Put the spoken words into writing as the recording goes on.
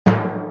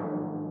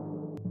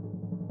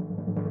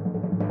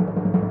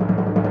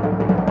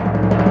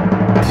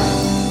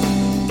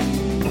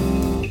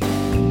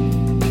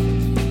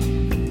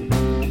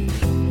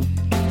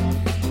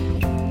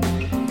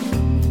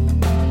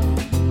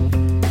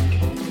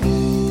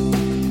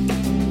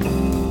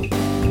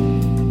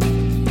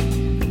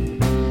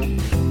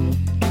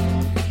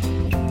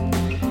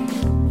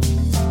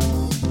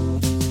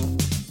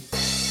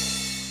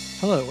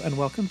Hello, and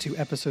welcome to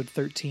episode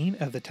 13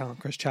 of the Talent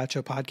Crush Chat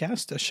Show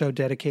podcast, a show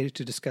dedicated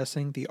to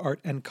discussing the art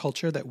and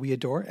culture that we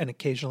adore and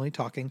occasionally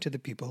talking to the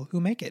people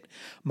who make it.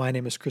 My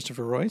name is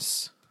Christopher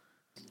Royce.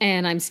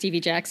 And I'm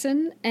Stevie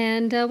Jackson.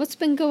 And what's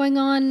been going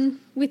on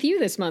with you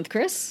this month,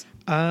 Chris?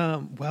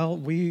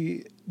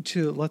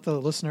 To let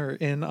the listener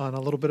in on a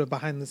little bit of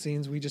behind the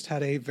scenes, we just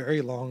had a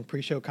very long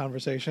pre-show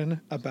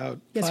conversation about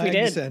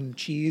flags and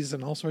cheese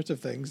and all sorts of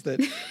things that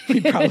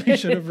we probably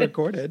should have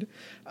recorded.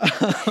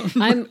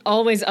 I'm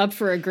always up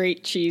for a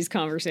great cheese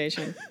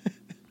conversation.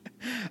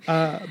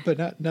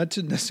 But not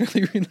to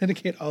necessarily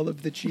relitigate all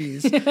of the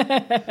cheese.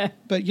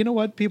 But you know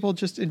what? People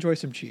just enjoy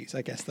some cheese.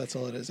 I guess that's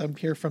all it is. I'm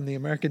here from the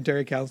American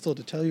Dairy Council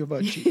to tell you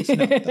about cheese.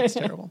 No, that's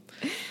terrible.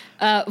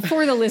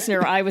 For the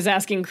listener, I was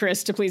asking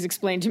Chris to please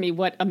explain to me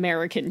what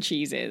American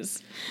cheese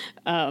is.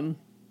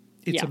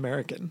 It's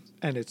American,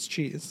 and it's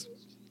cheese.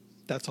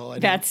 That's all I know.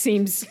 That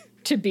seems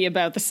to be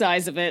about the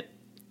size of it.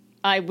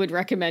 I would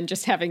recommend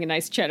just having a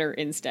nice cheddar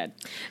instead.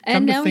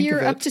 And now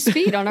you're up to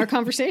speed on our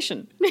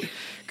conversation.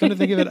 Come to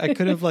think of it, I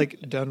could have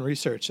done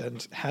research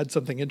and had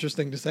something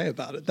interesting to say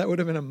about it. That would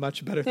have been a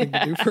much better thing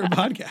to do for a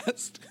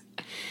podcast.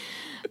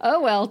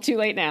 Oh, well, too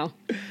late now.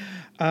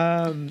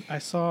 I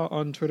saw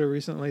on Twitter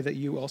recently that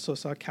you also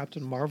saw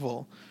Captain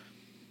Marvel.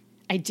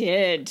 I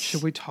did.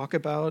 Should we talk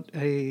about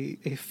a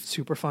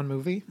super fun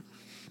movie?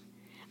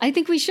 I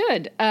think we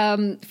should.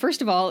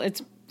 First of all,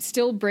 it's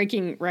still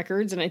breaking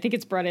records, and I think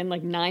it's brought in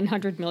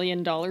 $900 million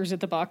at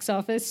the box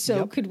office.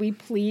 So Could we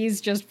please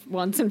just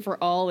once and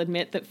for all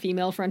admit that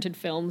female-fronted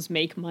films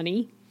make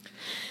money?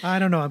 I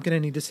don't know. I'm going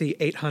to need to see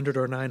 800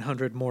 or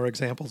 900 more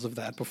examples of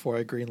that before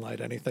I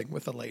greenlight anything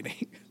with a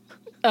lady.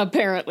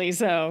 Apparently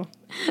so.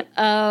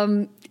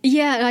 And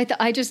I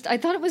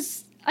thought it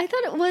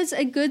was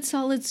a good,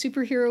 solid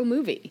superhero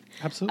movie.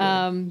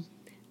 Absolutely.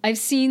 I've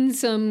seen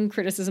some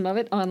criticism of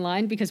it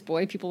online because,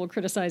 boy, people will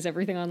criticize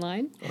everything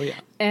online. Oh, yeah.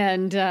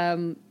 And,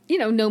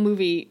 no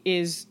movie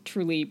is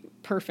truly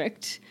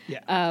perfect.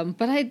 Yeah.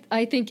 But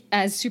I think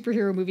as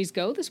superhero movies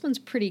go, this one's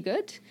pretty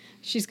good.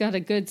 She's got a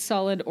good,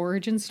 solid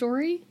origin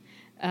story.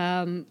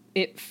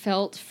 It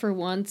felt for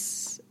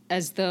once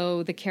as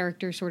though the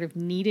character sort of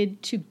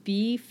needed to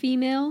be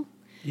female.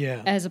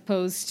 Yeah. As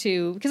opposed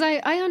to... Because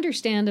I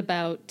understand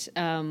about...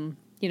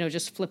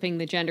 just flipping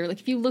the gender.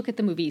 If you look at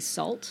the movie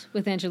Salt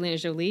with Angelina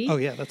Jolie. Oh,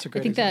 yeah, that's a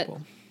great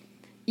example.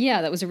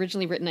 That was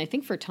originally written, I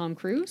think, for Tom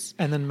Cruise.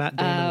 And then Matt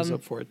Damon was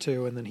up for it,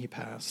 too, and then he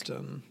passed.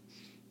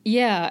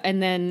 Yeah,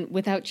 and then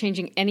without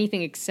changing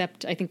anything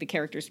except, I think, the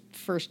character's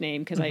first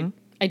name, because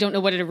I don't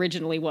know what it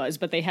originally was,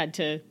 but they had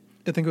to...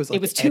 I think it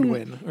was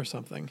Edwin or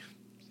something.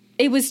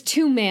 It was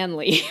too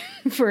manly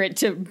for it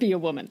to be a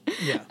woman.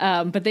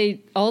 Yeah. But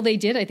all they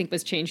did, I think,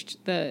 was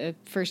changed the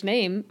first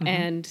name,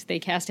 and they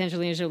cast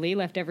Angelina Jolie,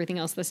 left everything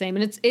else the same.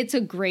 And it's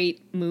a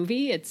great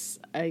movie.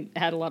 I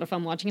had a lot of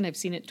fun watching it. I've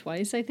seen it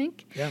twice, I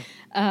think. Yeah.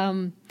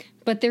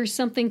 But there's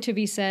something to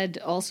be said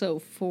also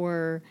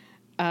for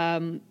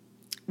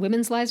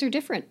women's lives are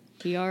different.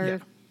 We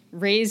are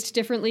raised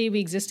differently.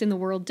 We exist in the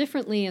world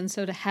differently. And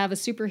so to have a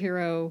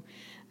superhero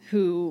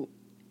who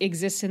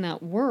exists in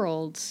that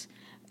world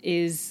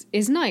is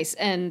nice,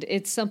 and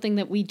it's something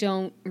that we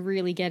don't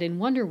really get in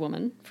Wonder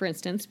Woman, for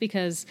instance,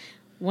 because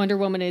Wonder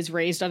Woman is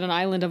raised on an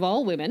island of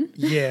all women.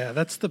 Yeah,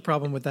 that's the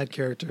problem with that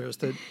character, is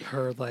that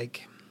her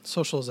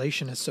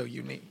socialization is so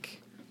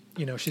unique.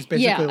 She's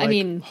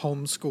basically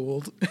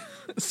homeschooled,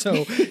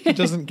 so she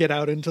doesn't get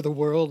out into the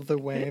world the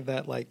way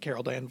that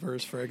Carol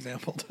Danvers, for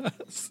example,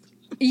 does.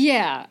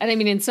 Yeah, and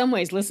in some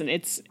ways, listen,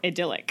 it's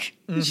idyllic.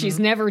 Mm-hmm. She's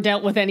never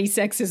dealt with any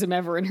sexism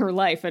ever in her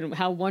life, and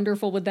how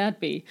wonderful would that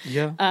be?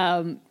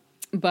 Yeah.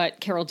 But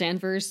Carol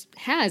Danvers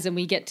has, and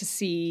we get to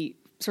see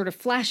sort of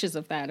flashes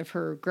of that, of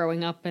her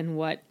growing up and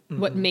what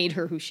made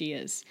her who she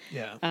is.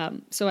 Yeah.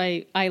 So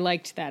I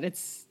liked that.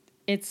 It's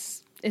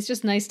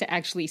just nice to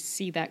actually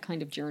see that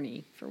kind of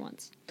journey for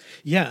once.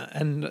 Yeah,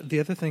 and the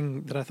other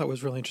thing that I thought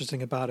was really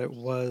interesting about it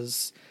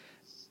was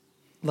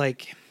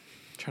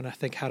trying to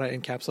think how to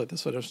encapsulate this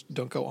so I just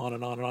don't go on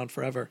and on and on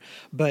forever.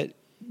 But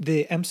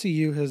the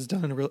MCU has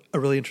done a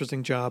really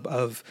interesting job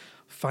of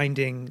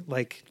finding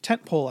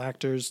tentpole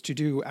actors to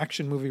do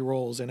action movie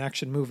roles in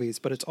action movies,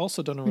 but it's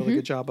also done a really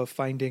good job of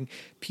finding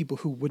people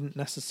who wouldn't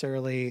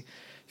necessarily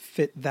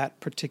fit that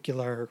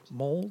particular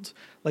mold.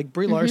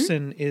 Brie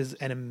Larson is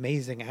an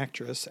amazing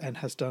actress and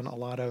has done a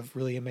lot of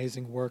really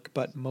amazing work,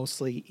 but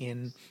mostly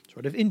in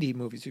sort of indie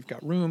movies. You've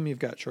got Room, you've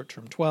got Short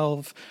Term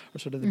 12, or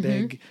sort of the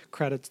big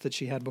credits that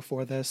she had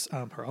before this.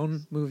 Her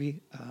own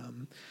movie,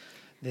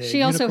 the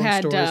she also Unicorn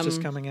had Store is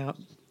just coming out.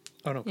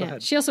 Oh no, go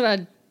ahead. She also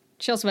had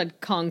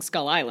Kong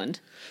Skull Island.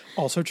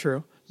 Also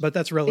true, but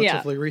that's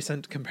relatively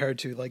recent compared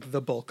to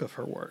the bulk of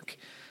her work.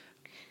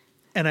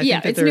 And I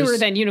think that it's newer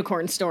than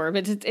Unicorn Store,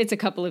 but it's a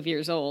couple of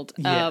years old.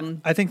 Yeah,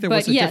 I think there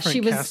was a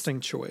different casting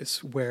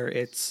choice where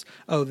it's,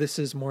 this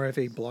is more of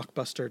a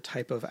blockbuster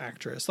type of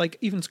actress.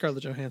 Even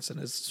Scarlett Johansson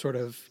is sort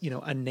of,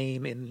 a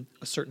name in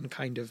a certain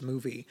kind of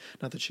movie.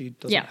 Not that she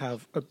doesn't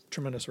have a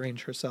tremendous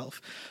range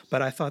herself,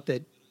 but I thought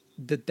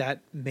that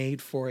made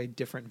for a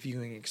different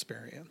viewing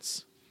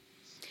experience.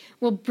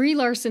 Well, Brie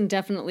Larson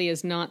definitely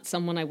is not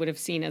someone I would have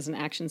seen as an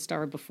action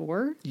star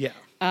before. Yeah.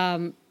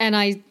 And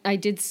I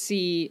did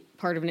see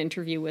part of an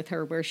interview with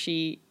her where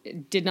she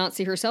did not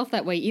see herself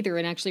that way either,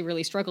 and actually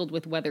really struggled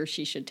with whether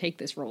she should take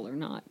this role or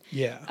not.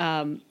 Yeah.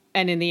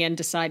 And in the end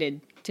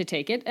decided to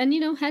take it, and,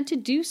 had to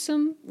do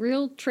some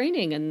real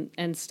training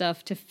and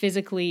stuff to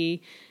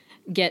physically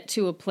get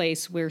to a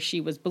place where she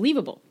was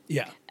believable.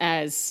 Yeah.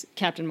 As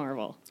Captain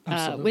Marvel.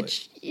 Absolutely.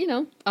 Which,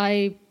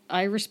 I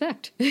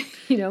respect,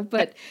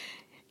 but...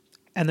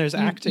 And there's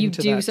acting you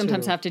to do that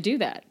sometimes too. have to do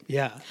that.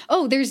 Yeah.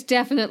 Oh, there's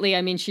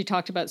definitely, she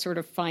talked about sort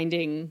of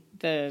finding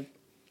the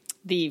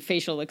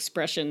facial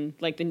expression,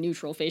 like the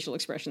neutral facial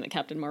expression that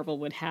Captain Marvel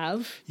would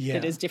have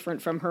that is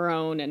different from her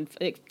own, and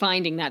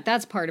finding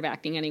that's part of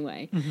acting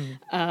anyway.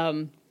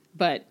 Mm-hmm.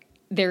 But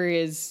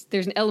there's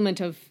an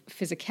element of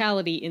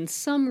physicality in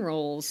some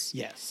roles.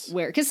 Yes.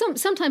 Because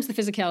sometimes the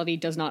physicality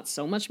does not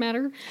so much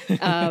matter.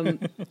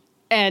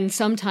 And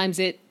sometimes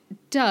it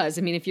does.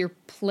 If you're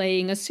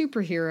playing a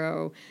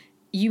superhero,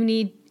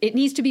 it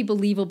needs to be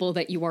believable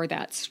that you are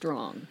that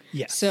strong.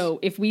 Yes. So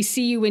if we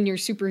see you in your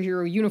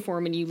superhero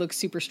uniform and you look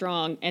super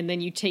strong, and then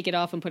you take it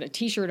off and put a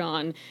t-shirt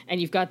on, and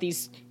you've got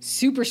these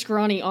super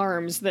scrawny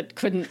arms that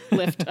couldn't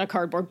lift a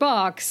cardboard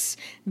box,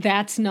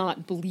 that's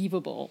not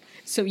believable.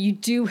 So you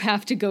do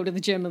have to go to the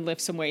gym and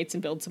lift some weights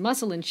and build some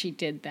muscle, and she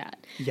did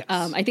that. Yes.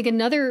 I think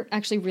another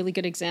actually really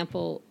good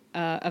example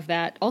of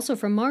that, also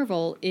from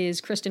Marvel, is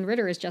Kristen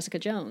Ritter as Jessica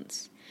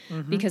Jones.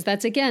 Mm-hmm. Because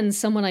that's, again,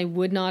 someone I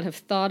would not have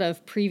thought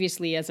of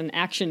previously as an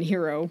action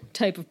hero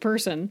type of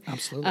person.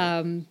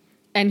 Absolutely.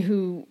 And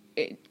who,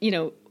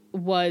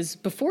 was,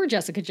 before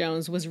Jessica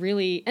Jones, was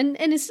really, and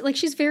it's like,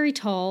 she's very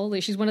tall.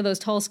 Like, she's one of those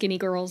tall, skinny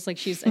girls. Like,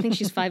 I think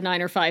she's 5'9"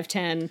 or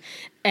 5'10",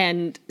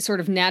 and sort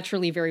of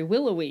naturally very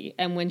willowy.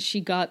 And when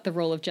she got the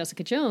role of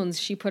Jessica Jones,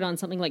 she put on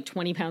something like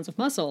 20 pounds of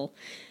muscle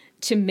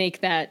to make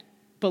that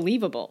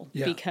believable.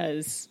 Yeah.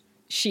 Because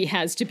she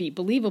has to be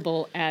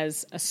believable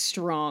as a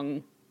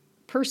strong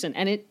person,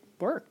 and it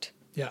worked.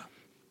 Yeah.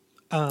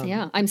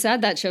 I'm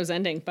sad that show's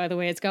ending, by the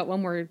way. It's got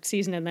one more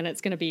season and then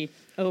it's going to be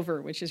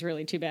over, which is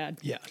really too bad.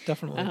 Yeah,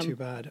 definitely too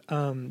bad.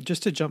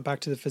 Just to jump back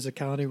to the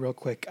physicality real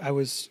quick, I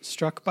was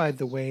struck by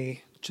the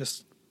way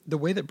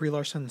that Brie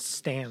Larson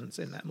stands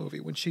in that movie.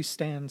 When she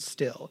stands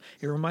still,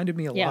 it reminded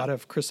me a lot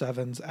of Chris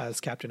Evans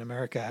as Captain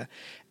America,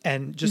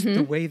 and just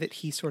the way that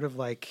he sort of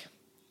like,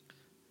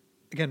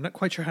 again, not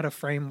quite sure how to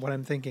frame what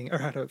I'm thinking or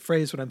how to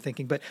phrase what I'm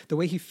thinking, but the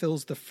way he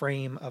fills the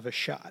frame of a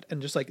shot,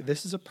 and just like,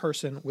 this is a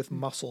person with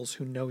muscles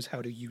who knows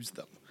how to use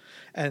them.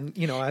 And,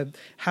 I've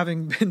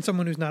having been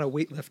someone who's not a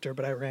weightlifter,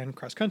 but I ran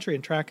cross country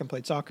and track and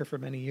played soccer for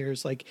many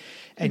years, like,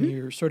 and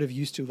you're sort of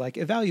used to like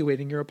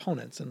evaluating your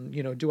opponents and,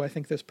 do I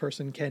think this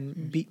person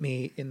can beat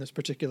me in this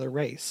particular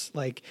race?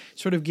 Like,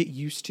 sort of get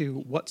used to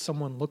what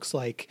someone looks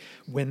like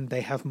when they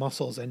have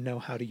muscles and know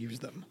how to use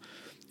them.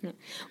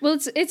 Well,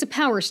 it's a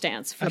power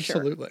stance for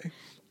Absolutely. Sure.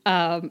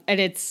 And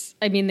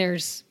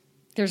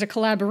there's a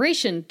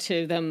collaboration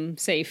to them,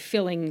 say,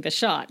 filling the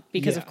shot,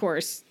 because of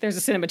course there's a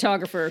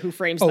cinematographer who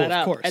frames that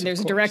up, and there's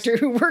a director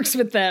who works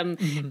with them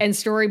and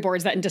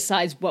storyboards that and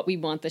decides what we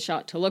want the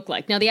shot to look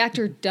like. Now, the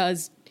actor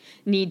does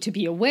need to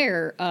be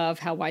aware of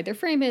how wide their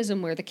frame is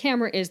and where the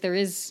camera is.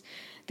 There's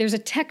a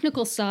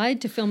technical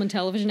side to film and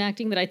television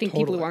acting that I think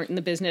people who aren't in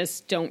the business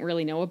don't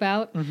really know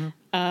about.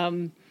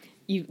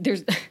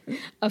 There's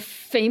a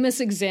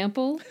famous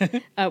example,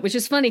 which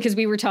is funny because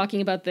we were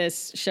talking about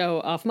this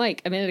show off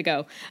mic a minute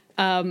ago.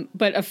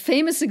 But a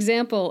famous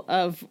example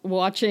of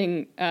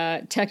watching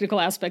technical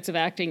aspects of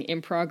acting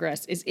in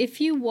progress is if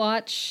you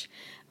watch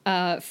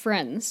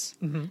Friends,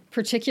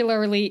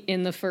 particularly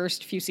in the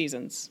first few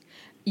seasons,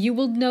 you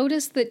will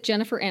notice that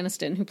Jennifer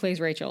Aniston, who plays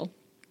Rachel,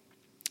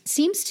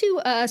 seems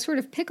to sort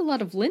of pick a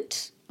lot of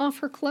lint off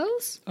her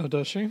clothes. Oh,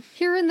 does she?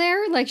 Here and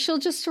there. Like, she'll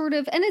just sort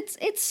of, and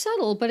it's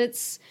subtle, but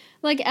it's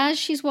like, as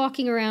she's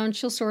walking around,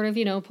 she'll sort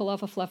of, pull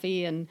off a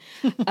fluffy, and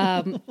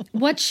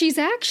what she's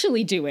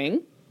actually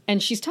doing,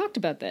 and she's talked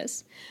about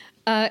this,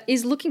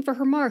 is looking for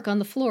her mark on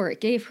the floor.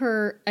 It gave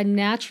her a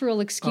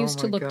natural excuse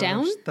to look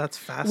down. That's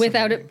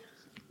fascinating.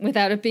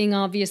 Without it being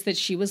obvious that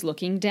she was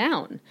looking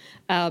down,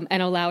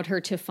 and allowed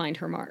her to find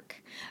her mark.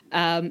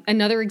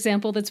 Another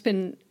example that's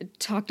been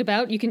talked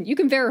about, you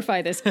can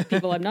verify this,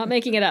 people, I'm not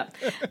making it up.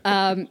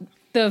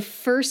 The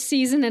first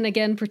season, and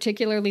again,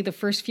 particularly the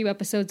first few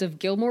episodes of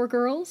Gilmore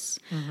Girls,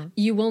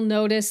 you will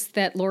notice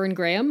that Lauren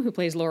Graham, who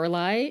plays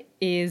Lorelai,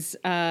 is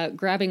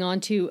grabbing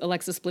onto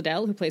Alexis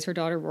Bledel, who plays her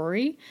daughter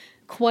Rory,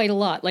 quite a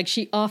lot. Like,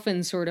 she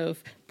often sort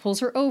of pulls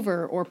her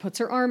over or puts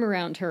her arm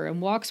around her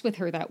and walks with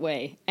her that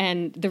way.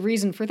 And the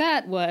reason for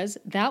that was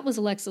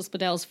Alexis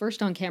Bledel's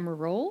first on-camera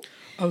role.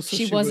 Oh, so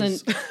she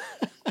wasn't...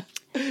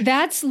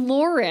 That's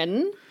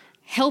Lauren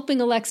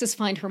helping Alexis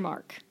find her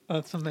mark.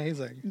 That's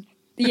amazing.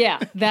 Yeah,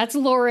 that's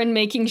Lauren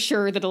making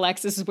sure that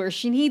Alexis is where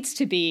she needs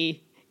to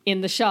be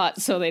in the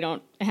shot so they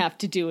don't have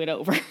to do it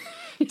over.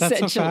 That's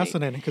so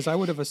fascinating, because I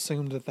would have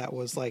assumed that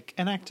was like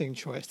an acting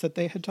choice that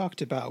they had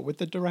talked about with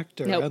the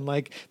director. And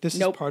like, this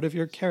is part of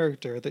your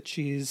character, that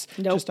she's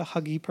just a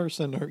huggy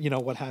person, or,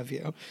 what have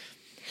you.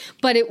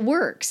 But it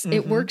works.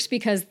 It works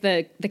because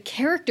the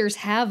characters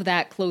have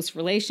that close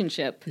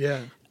relationship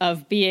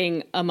of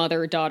being a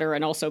mother, daughter,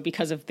 and also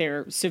because of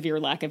their severe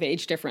lack of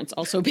age difference,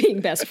 also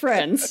being best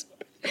friends.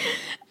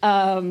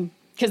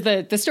 Because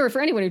the story,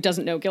 for anyone who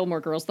doesn't know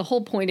Gilmore Girls, the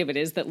whole point of it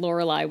is that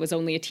Lorelai was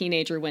only a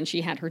teenager when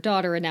she had her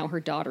daughter, and now her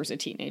daughter's a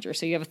teenager.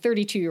 So you have a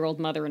 32-year-old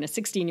mother and a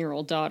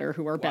 16-year-old daughter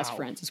who are best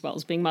friends, as well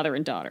as being mother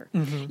and daughter.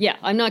 Yeah,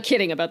 I'm not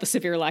kidding about the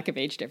severe lack of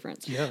age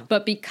difference. Yeah.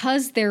 But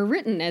because they're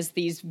written as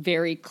these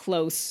very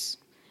close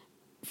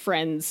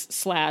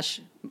friends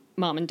 /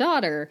 mom and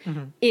daughter,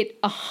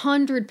 it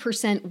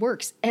 100%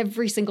 works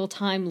every single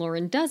time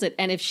Lauren does it.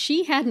 And if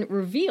she hadn't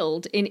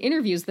revealed in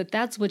interviews that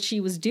that's what she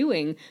was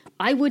doing,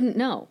 I wouldn't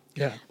know.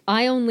 Yeah.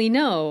 I only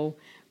know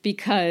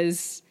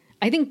because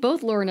I think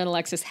both Lauren and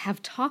Alexis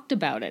have talked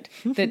about it.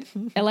 That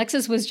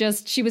Alexis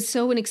she was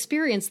so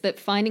inexperienced that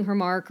finding her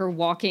mark or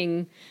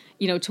walking,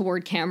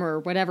 toward camera or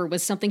whatever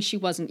was something she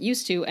wasn't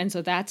used to. And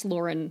so that's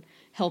Lauren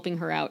helping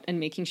her out and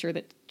making sure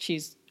that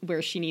she's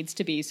where she needs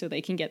to be so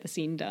they can get the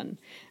scene done.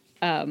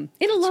 In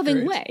a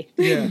loving way.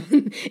 Yeah.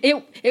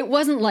 It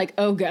wasn't like,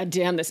 oh god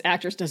damn, this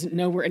actress doesn't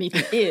know where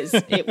anything is.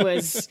 It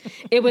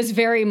was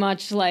very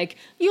much like,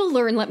 you'll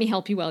learn, let me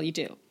help you while you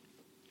do.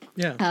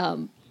 Yeah.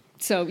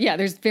 So yeah,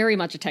 there's very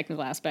much a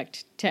technical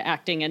aspect to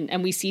acting,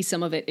 and we see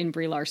some of it in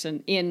Brie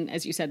Larson in,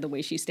 as you said, the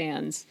way she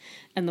stands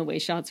and the way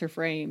shots are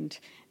framed.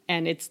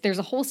 And there's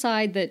a whole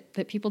side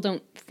that people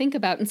don't think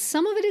about. And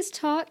some of it is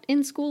taught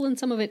in school and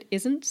some of it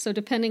isn't. So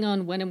depending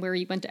on when and where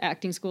you went to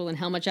acting school and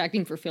how much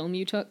acting for film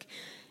you took,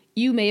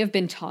 you may have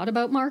been taught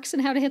about marks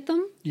and how to hit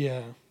them.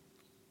 Yeah.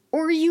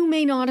 Or you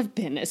may not have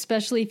been,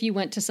 especially if you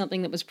went to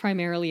something that was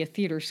primarily a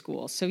theater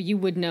school. So you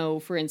would know,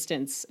 for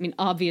instance,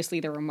 obviously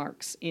there are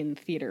marks in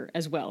theater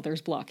as well.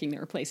 There's blocking.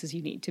 There are places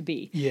you need to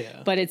be.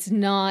 Yeah. But it's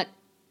not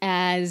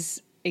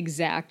as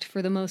exact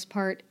for the most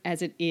part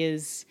as it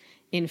is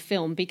in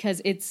film,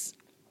 because it's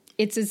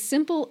as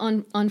simple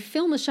on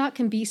film. A shot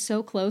can be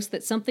so close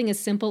that something as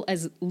simple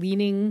as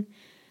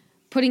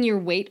putting your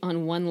weight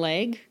on one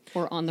leg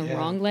or on the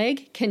wrong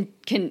leg can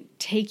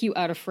take you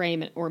out of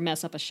frame or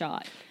mess up a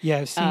shot. Yeah,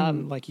 I've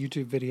seen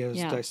YouTube videos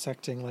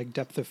dissecting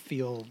depth of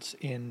field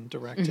in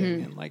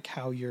directing and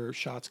how your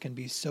shots can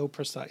be so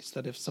precise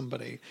that if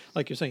somebody,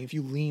 like you're saying, if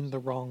you lean the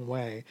wrong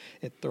way,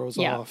 it throws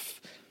off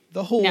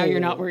the whole... Now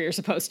you're not where you're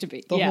supposed to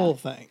be. The whole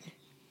thing.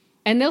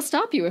 And they'll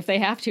stop you if they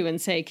have to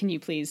and say, can you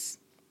please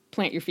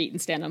plant your feet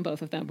and stand on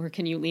both of them? Or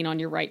can you lean on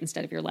your right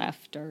instead of your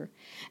left?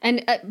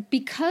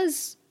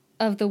 Because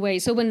of the way...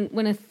 So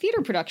when a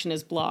theater production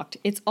is blocked,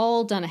 it's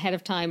all done ahead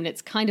of time and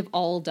it's kind of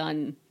all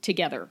done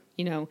together.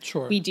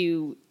 Sure. We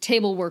do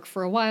table work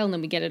for a while and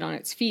then we get it on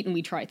its feet and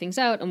we try things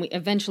out and we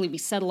eventually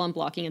settle on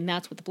blocking, and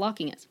that's what the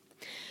blocking is.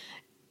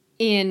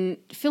 In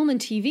film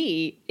and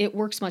TV, it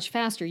works much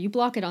faster. You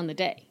block it on the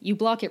day. You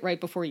block it right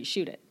before you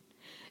shoot it.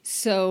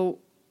 So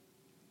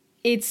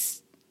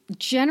it's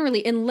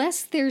generally,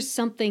 unless there's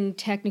something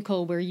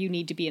technical where you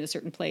need to be in a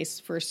certain place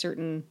for a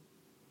certain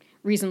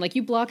reason,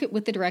 you block it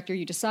with the director,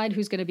 you decide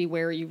who's going to be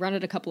where, you run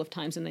it a couple of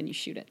times, and then you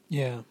shoot it.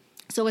 Yeah.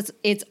 So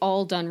it's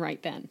all done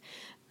right then.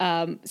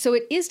 So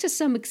it is to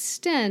some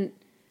extent,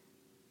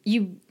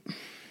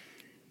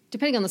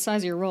 depending on the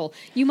size of your role,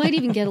 you might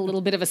even get a little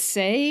bit of a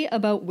say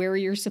about where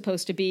you're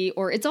supposed to be.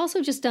 Or it's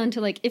also just done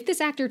to if this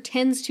actor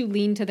tends to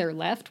lean to their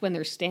left when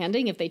they're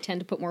standing, if they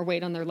tend to put more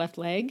weight on their left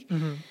leg,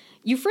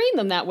 you frame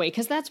them that way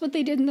because that's what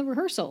they did in the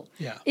rehearsal.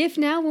 Yeah. If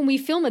now when we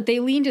film it, they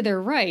lean to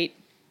their right,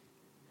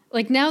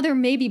 now they're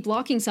maybe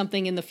blocking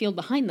something in the field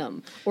behind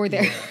them, or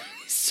they're... Yeah.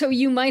 So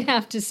you might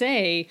have to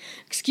say,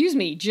 excuse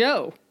me,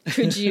 Joe,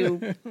 could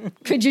you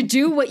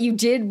do what you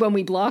did when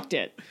we blocked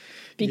it?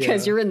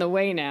 Because you're in the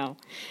way now.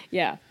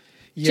 Yeah.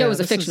 Joe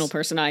is a fictional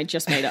person I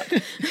just made up.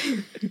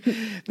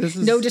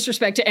 No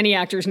disrespect to any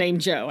actors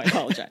named Joe. I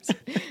apologize.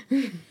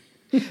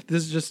 This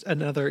is just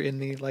another in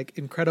the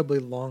incredibly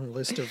long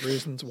list of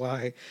reasons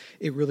why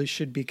it really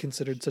should be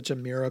considered such a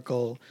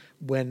miracle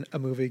when a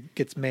movie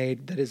gets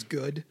made that is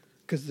good.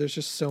 Because there's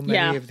just so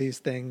many of these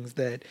things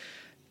that...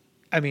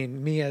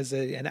 me as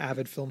an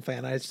avid film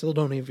fan, I still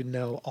don't even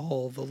know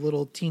all the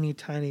little teeny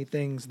tiny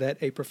things that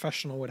a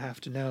professional would have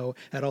to know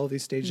at all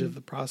these stages of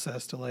the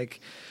process to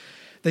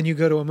then you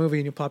go to a movie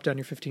and you plop down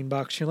your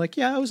 $15. You're like,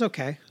 yeah, it was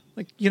okay.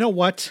 You know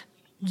what?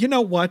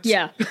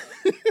 Yeah.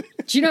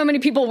 Do you know how many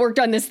people worked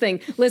on this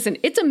thing? Listen,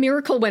 it's a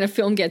miracle when a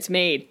film gets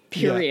made,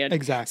 period. Yeah,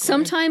 exactly.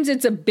 Sometimes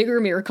it's a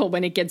bigger miracle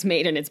when it gets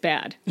made and it's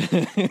bad.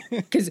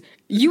 Because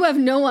you have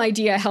no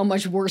idea how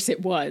much worse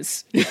it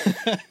was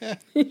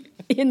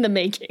in the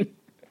making.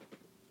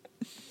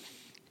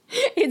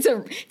 It's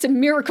a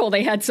miracle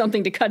they had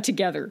something to cut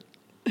together.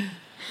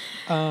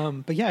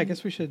 But yeah, I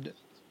guess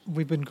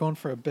we've been going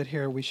for a bit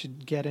here. We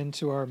should get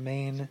into our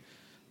main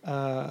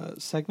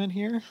segment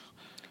here.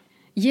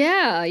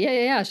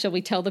 Yeah. Shall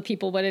we tell the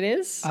people what it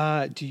is?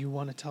 Do you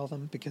want to tell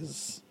them?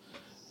 Because...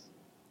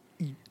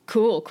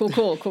 Cool.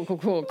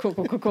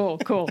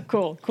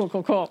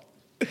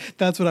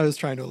 That's what I was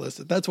trying to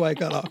elicit. That's why it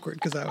got awkward,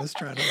 because I was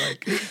trying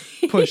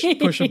to push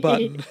a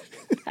button.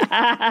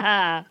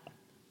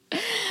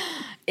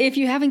 If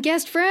you haven't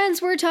guessed,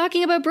 friends, we're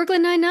talking about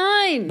Brooklyn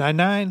Nine-Nine.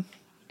 9-9.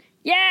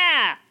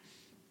 Yeah!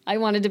 I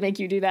wanted to make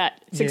you do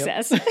that.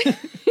 Success.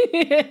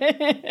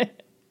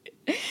 Yep.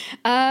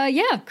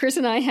 Yeah, Chris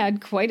and I had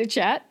quite a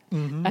chat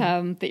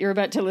that you're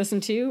about to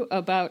listen to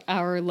about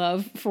our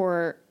love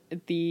for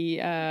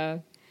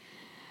the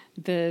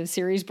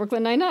series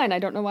Brooklyn Nine-Nine. I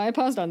don't know why I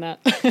paused on that.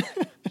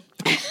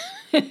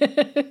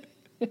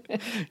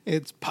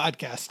 It's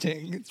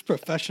podcasting. It's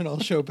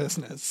professional show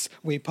business.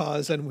 We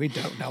pause and we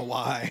don't know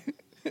why.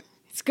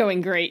 It's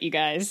going great, you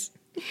guys.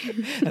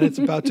 And it's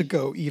about to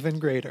go even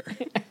greater.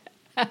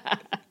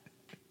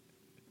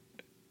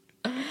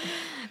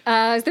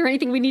 Is there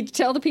anything we need to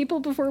tell the people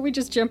before we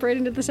just jump right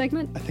into the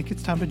segment? I think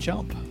it's time to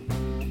jump.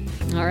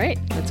 All right,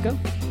 let's go.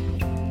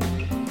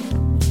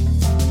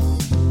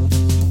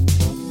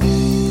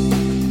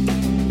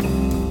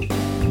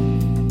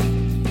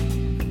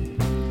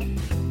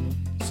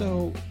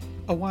 So,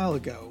 a while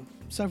ago,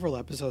 several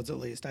episodes at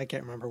least, I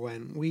can't remember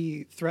when,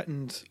 we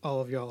threatened all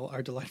of y'all,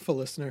 our delightful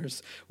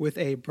listeners, with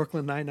a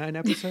Brooklyn Nine-Nine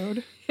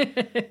episode.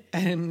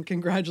 And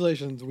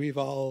congratulations, we've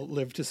all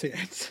lived to see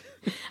it.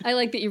 I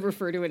like that you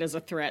refer to it as a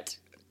threat.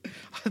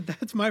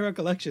 That's my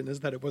recollection, is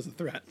that it was a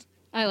threat.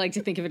 I like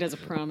to think of it as a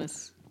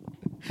promise.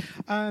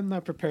 I'm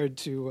not prepared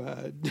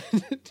to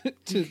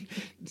to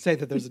say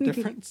that there's a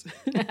difference.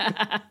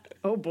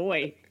 Oh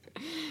boy.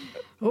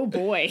 Oh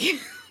boy.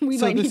 We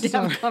So might need this to is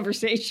have a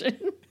conversation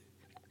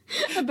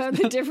about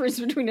the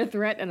difference between a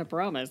threat and a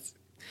promise.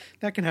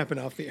 That can happen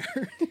off the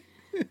air.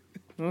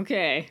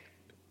 Okay.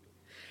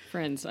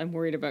 Friends, I'm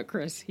worried about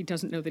Chris. He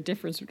doesn't know the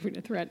difference between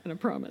a threat and a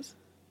promise.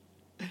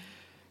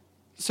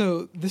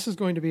 So this is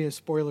going to be a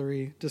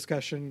spoilery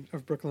discussion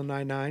of Brooklyn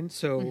Nine-Nine,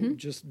 so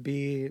just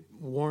be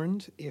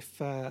warned if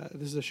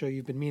this is a show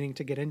you've been meaning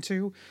to get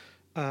into,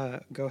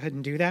 go ahead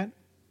and do that,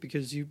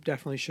 because you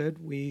definitely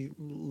should. We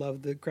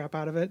love the crap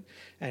out of it,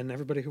 and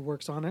everybody who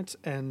works on it,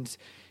 and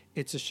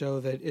it's a show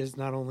that is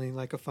not only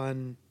like a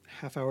fun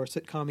half-hour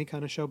sitcom-y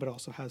kind of show, but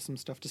also has some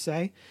stuff to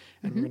say,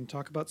 and we're going to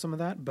talk about some of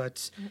that.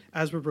 But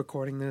as we're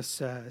recording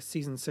this,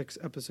 season 6,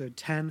 episode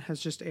 10 has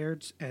just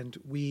aired, and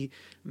we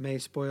may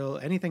spoil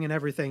anything and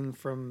everything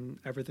from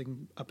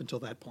everything up until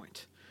that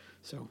point.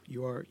 So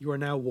you are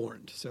now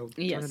warned. So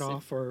turn it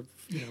off, or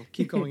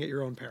keep going at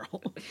your own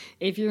peril.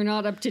 If you're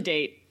not up to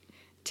date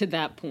to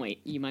that point,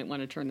 you might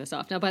want to turn this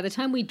off. Now, by the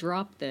time we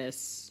drop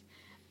this,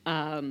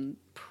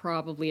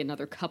 probably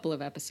another couple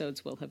of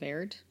episodes will have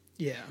aired.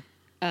 Yeah.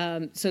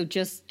 So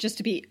just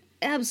to be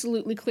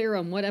absolutely clear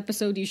on what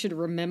episode you should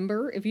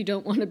remember if you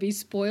don't want to be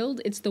spoiled,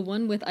 it's the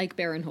one with Ike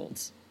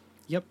Barinholtz.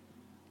 Yep.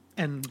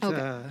 And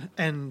Okay.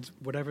 And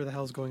whatever the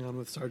hell's going on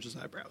with Sarge's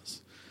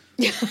eyebrows.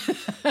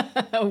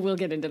 We'll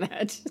get into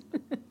that.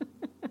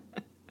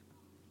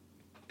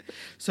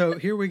 So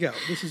here we go.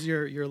 This is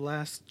your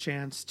last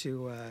chance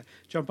to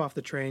jump off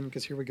the train,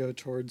 because here we go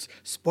towards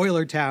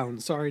Spoiler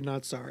Town. Sorry,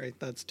 not sorry.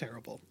 That's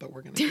terrible, but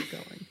we're going to keep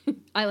going.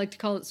 I like to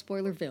call it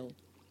Spoilerville.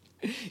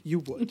 You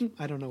would.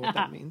 I don't know what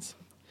that means.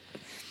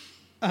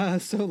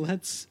 So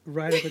let's,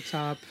 right at the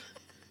top,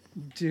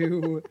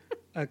 do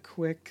a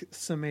quick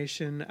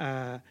summation.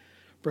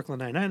 Brooklyn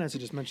Nine-Nine, as I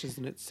just mentioned, is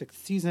in its 6th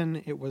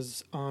season. It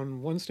was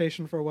on one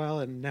station for a while,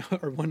 and now,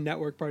 or one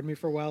network, pardon me,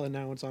 for a while, and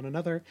now it's on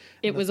another.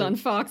 It was on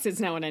Fox.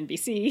 It's now on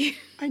NBC.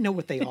 I know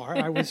what they are.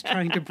 I was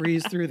trying to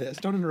breeze through this.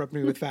 Don't interrupt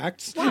me with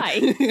facts. Why?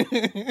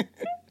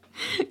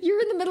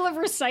 You're in the middle of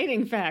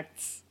reciting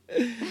facts.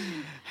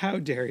 How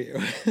dare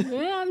you?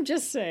 I'm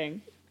just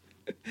saying.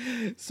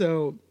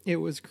 So it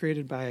was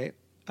created by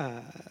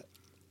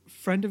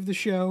friend of the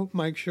show,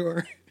 Mike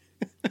Schur.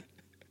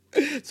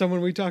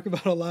 Someone we talk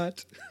about a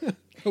lot.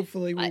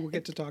 Hopefully we will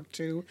get to talk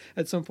to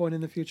at some point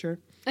in the future.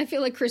 I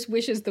feel like Chris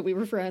wishes that we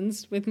were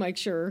friends with Mike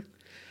Schur,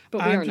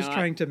 but we are I'm just not.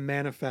 trying to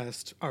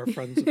manifest our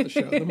friends of the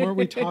show. The more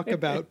we talk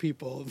about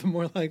people, the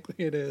more likely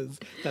it is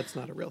that's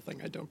not a real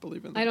thing. I don't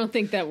believe in that. I don't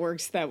think that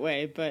works that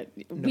way, but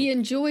we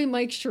enjoy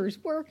Mike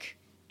Schur's work.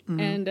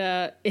 And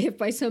if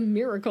by some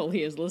miracle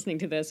he is listening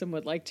to this and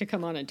would like to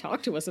come on and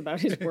talk to us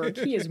about his work,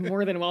 he is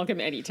more than welcome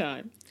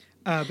anytime.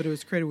 But it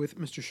was created with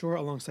Mr. Schur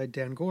alongside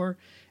Dan Gore.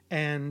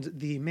 And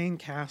the main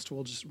cast,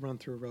 we'll just run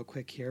through real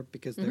quick here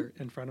because they're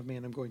in front of me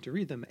and I'm going to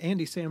read them.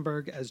 Andy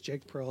Samberg as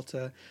Jake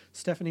Peralta,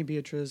 Stephanie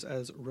Beatriz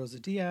as Rosa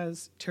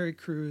Diaz, Terry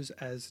Crews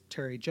as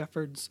Terry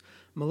Jeffords,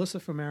 Melissa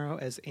Fumero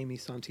as Amy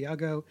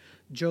Santiago,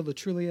 Joe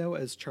Latrulio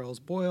as Charles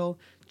Boyle,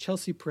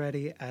 Chelsea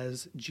Peretti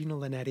as Gina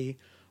Linetti,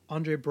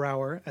 Andre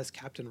Brower as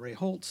Captain Ray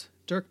Holt,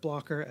 Dirk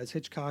Blocker as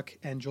Hitchcock,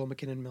 and Joel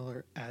McKinnon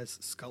Miller as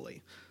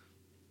Scully.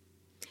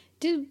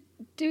 Do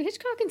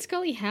Hitchcock and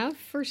Scully have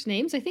first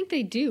names? I think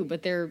they do,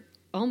 but they're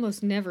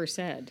almost never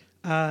said.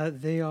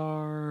 They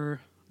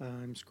are,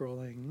 I'm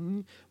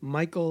scrolling,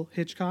 Michael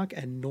Hitchcock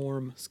and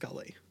Norm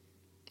Scully.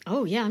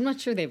 Oh, yeah, I'm not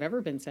sure they've ever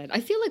been said.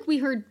 I feel like we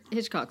heard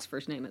Hitchcock's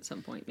first name at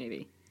some point,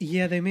 maybe.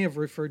 Yeah, they may have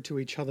referred to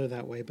each other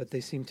that way, but they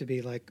seem to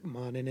be like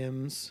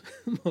mononyms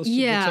most of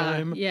the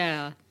time.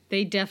 Yeah,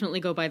 they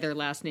definitely go by their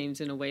last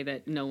names in a way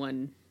that no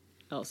one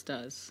else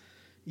does.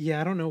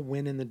 Yeah, I don't know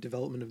when in the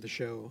development of the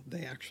show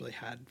they actually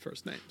had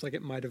first names. Like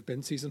it might have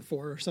been season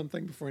 4 or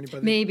something before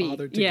anybody Maybe,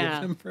 bothered to yeah.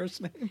 give them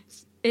first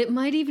names. It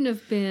might even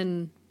have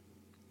been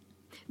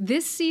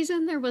this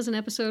season. There was an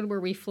episode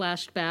where we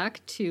flashed back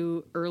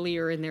to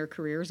earlier in their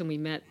careers and we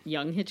met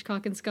young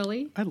Hitchcock and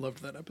Scully. I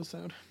loved that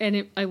episode.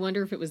 And I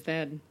wonder if it was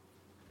then.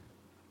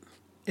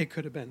 It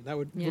could have been. That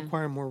would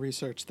require more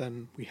research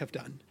than we have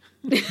done.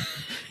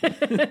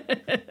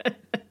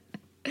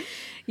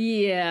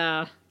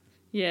 Yeah.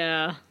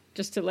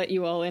 Just to let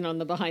you all in on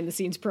the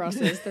behind-the-scenes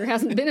process, there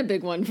hasn't been a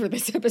big one for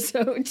this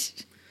episode.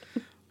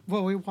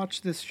 Well, we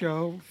watched this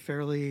show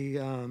fairly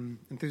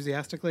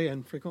enthusiastically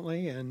and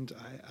frequently, and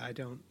I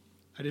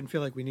didn't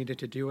feel like we needed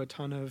to do a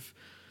ton of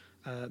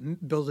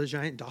build a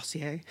giant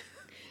dossier.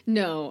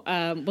 No.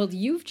 Well,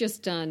 you've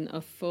just done a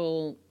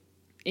full,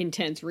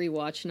 intense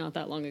rewatch not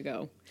that long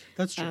ago.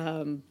 That's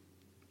true.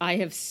 I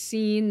have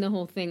seen the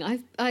whole thing.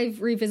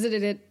 I've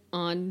revisited it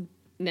on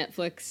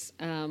Netflix.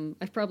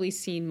 I've probably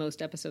seen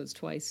most episodes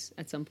twice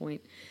at some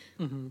point.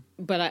 Mm-hmm.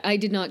 But I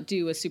did not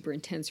do a super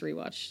intense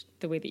rewatch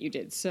the way that you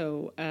did.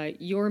 So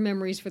your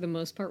memories, for the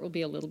most part, will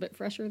be a little bit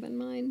fresher than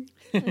mine,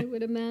 I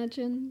would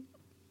imagine.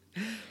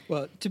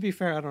 Well, to be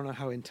fair, I don't know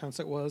how intense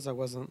it was. I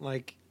wasn't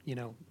like,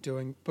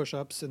 doing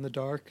push-ups in the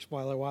dark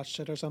while I watched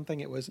it or something.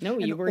 It was No,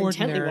 you were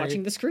intently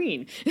watching the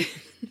screen.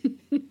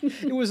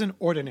 It was an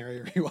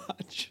ordinary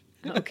rewatch.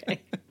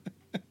 Okay.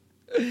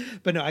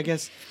 But no, I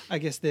guess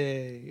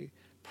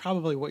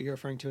probably what you're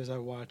referring to is I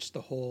watched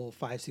the whole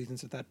 5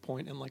 seasons at that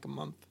point in like a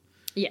month.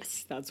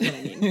 Yes, that's what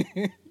I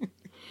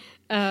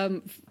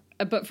mean.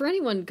 But for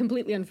anyone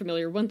completely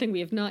unfamiliar, one thing we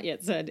have not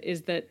yet said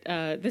is that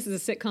this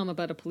is a sitcom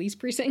about a police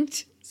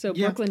precinct. So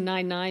Brooklyn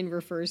Nine-Nine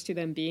refers to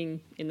them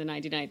being in the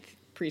 99th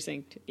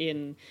precinct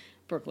in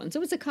Brooklyn.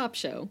 So it's a cop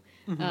show,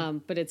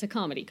 but it's a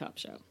comedy cop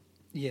show.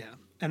 Yeah,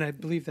 and I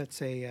believe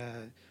that's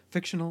a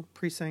fictional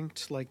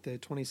precinct, like the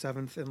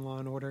 27th in Law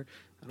and Order.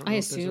 I don't know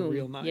if there's a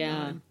real 9-9.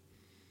 Yeah.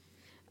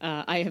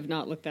 I have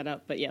not looked that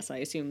up, but yes, I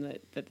assume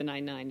that the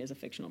 9-9 is a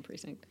fictional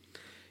precinct.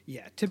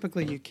 Yeah,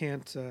 typically you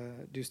can't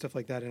do stuff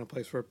like that in a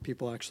place where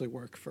people actually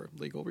work for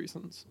legal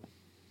reasons.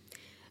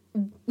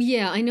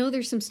 Yeah, I know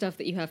there's some stuff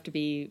that you have to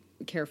be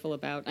careful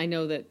about. I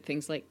know that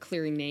things like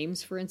clearing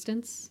names, for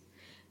instance.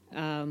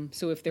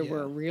 So if there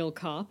were a real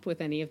cop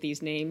with any of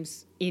these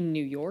names in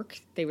New York,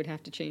 they would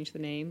have to change the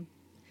name.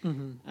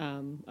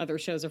 Mm-hmm. Other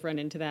shows have run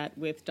into that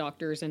with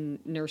doctors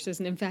and nurses.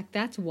 And in fact,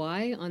 that's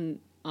why on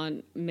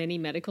many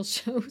medical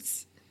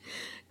shows,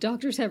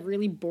 doctors have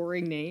really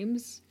boring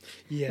names.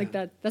 Yeah. Like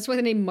that's why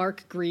the name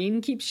Mark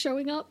Green keeps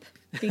showing up,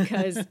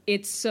 because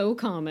it's so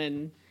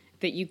common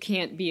that you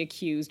can't be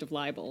accused of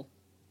libel.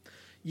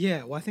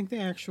 Yeah, well, I think they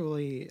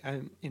actually,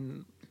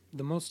 in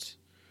the most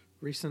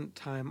recent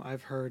time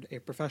I've heard a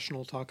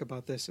professional talk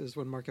about this is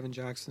when Mark Evan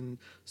Jackson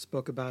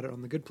spoke about it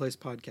on the Good Place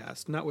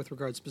podcast, not with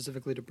regard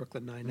specifically to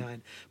Brooklyn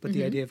Nine-Nine, but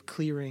the idea of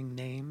clearing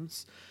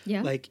names.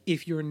 Yeah. Like,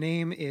 if your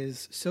name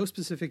is so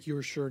specific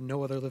you're sure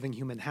no other living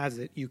human has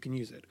it, you can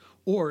use it.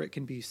 Or it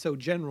can be so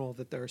general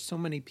that there are so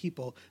many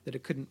people that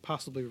it couldn't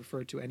possibly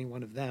refer to any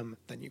one of them,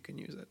 then you can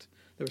use it.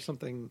 There was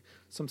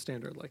some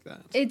standard like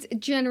that.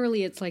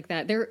 It's like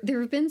that.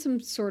 There have been some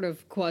sort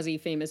of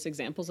quasi-famous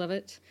examples of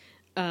it.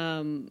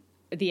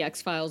 The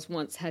X-Files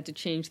once had to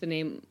change the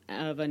name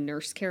of a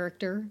nurse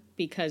character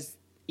because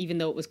even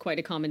though it was quite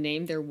a common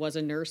name, there was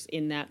a nurse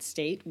in that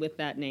state with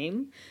that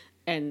name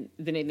and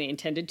the name they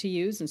intended to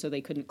use, and so they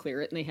couldn't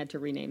clear it, and they had to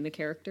rename the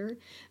character.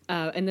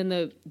 And then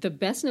the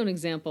best-known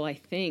example, I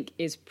think,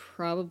 is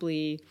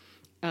probably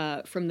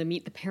from the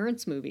Meet the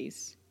Parents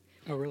movies.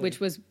 Oh, really? Which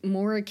was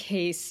more a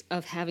case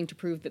of having to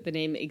prove that the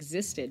name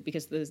existed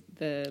because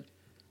the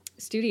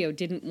studio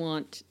didn't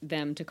want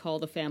them to call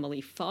the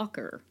family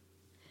Fokker.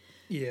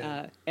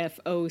 Yeah.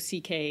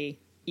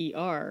 F-O-C-K-E-R.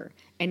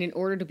 And in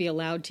order to be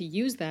allowed to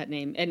use that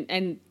name,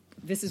 and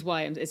this is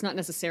why it's not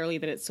necessarily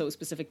that it's so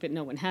specific that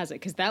no one has it,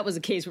 because that was a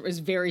case where it was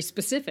very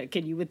specific,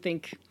 and you would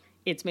think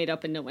it's made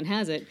up and no one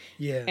has it.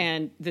 Yeah.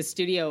 And the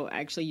studio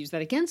actually used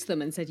that against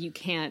them and said, you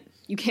can't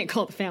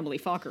call the family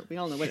Fokker. We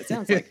all know what it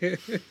sounds like.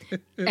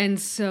 And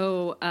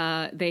so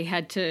they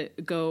had to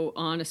go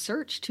on a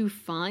search to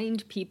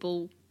find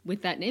people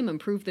with that name and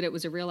prove that it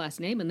was a real last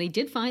name. And they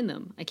did find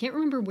them. I can't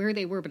remember where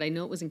they were, but I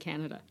know it was in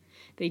Canada.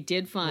 They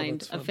did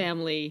find a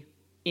family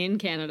in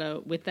Canada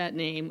with that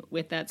name,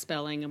 with that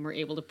spelling, and were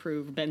able to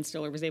prove, Ben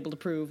Stiller was able to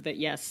prove that,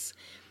 yes,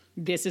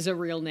 this is a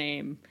real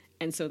name.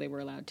 And so they were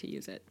allowed to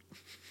use it.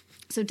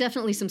 So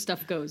definitely some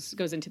stuff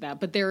goes into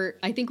that. But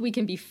I think we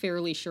can be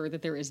fairly sure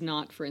that there is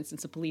not, for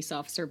instance, a police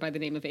officer by the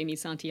name of Amy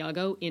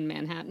Santiago in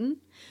Manhattan,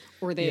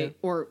 or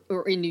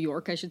in New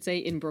York, I should say,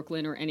 in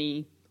Brooklyn or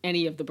any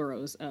of the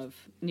boroughs of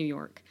New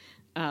York,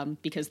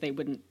 because they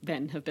wouldn't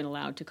then have been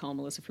allowed to call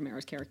Melissa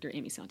Fumara's character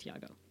Amy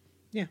Santiago.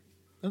 Yeah,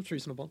 that's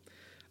reasonable.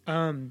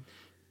 And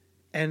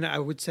I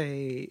would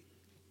say,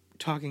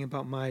 talking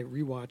about my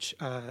rewatch,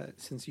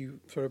 since you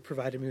sort of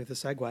provided me with a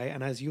segue,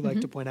 and as you like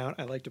to point out,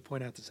 I like to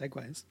point out the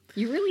segues.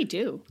 You really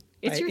do.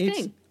 It's your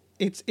thing.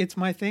 It's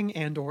my thing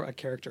and or a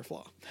character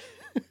flaw.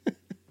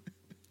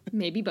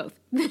 Maybe both.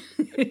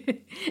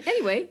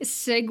 Anyway,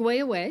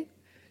 segue away.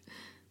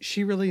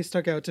 She really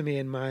stuck out to me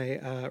in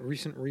my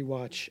recent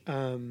rewatch.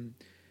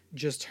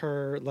 Just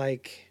her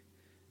like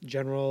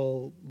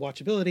general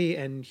watchability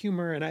and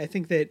humor, and I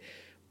think that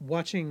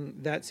watching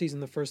that season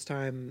the first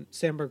time,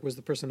 Sandberg was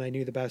the person I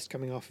knew the best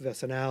coming off of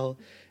SNL,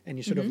 and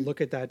you sort of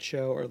look at that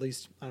show, or at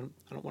least I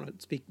don't want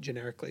to speak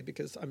generically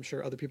because I'm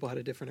sure other people had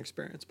a different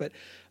experience, but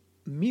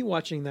me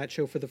watching that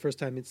show for the first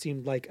time, it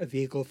seemed like a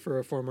vehicle for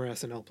a former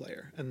SNL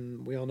player.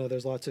 And we all know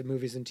there's lots of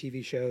movies and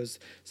TV shows.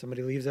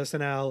 Somebody leaves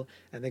SNL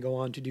and they go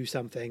on to do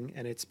something,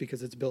 and it's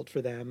because it's built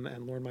for them,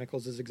 and Lorne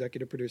Michaels is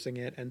executive producing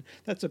it, and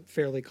that's a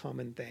fairly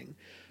common thing.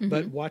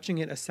 But watching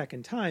it a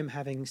second time,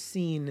 having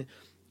seen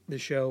the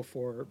show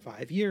for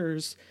 5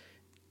 years,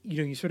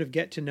 you sort of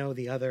get to know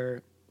the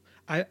other.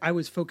 I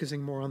was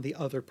focusing more on the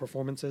other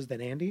performances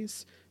than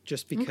Andy's,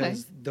 just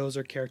because those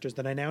are characters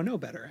that I now know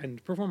better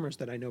and performers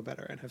that I know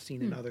better and have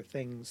seen in other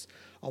things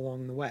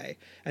along the way.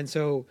 And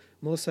so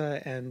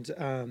Melissa and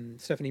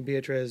Stephanie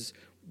Beatriz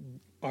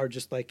are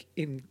just like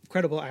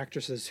incredible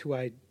actresses who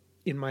I,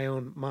 in my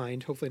own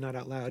mind, hopefully not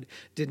out loud,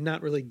 did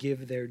not really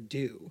give their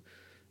due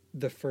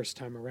the first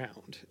time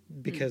around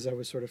because I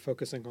was sort of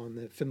focusing on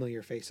the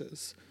familiar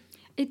faces.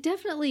 It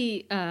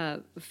definitely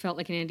felt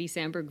like an Andy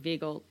Samberg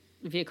vehicle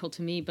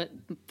to me, but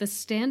the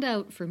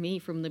standout for me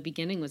from the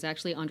beginning was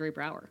actually Andre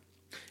Braugher.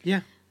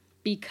 Yeah.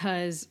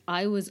 Because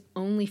I was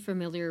only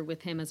familiar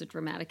with him as a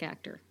dramatic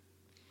actor.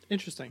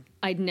 Interesting.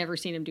 I'd never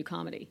seen him do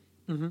comedy.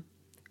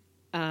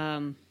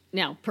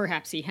 Now,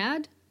 perhaps he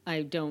had.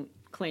 I don't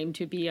claim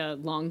to be a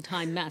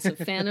longtime massive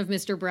fan of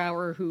Mr.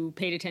 Braugher who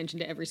paid attention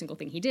to every single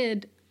thing he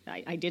did.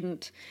 I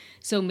didn't.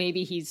 So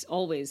maybe he's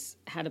always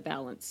had a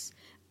balance.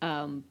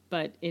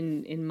 But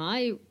in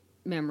my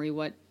memory,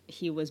 what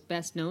he was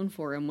best known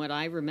for and what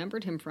I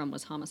remembered him from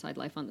was Homicide: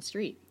 Life on the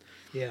Street.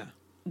 Yeah.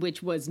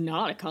 Which was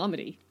not a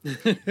comedy.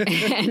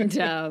 And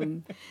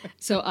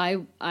so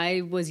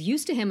I was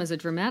used to him as a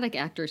dramatic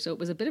actor, so it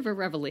was a bit of a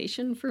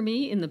revelation for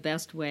me in the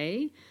best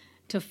way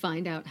to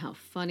find out how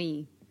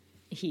funny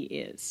he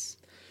is.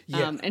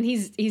 Yeah. And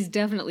he's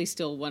definitely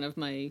still one of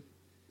my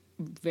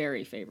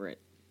very favorite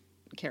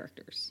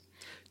characters.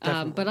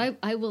 But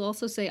I will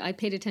also say I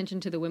paid attention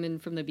to the women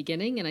from the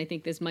beginning, and I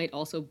think this might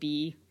also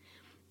be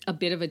a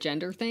bit of a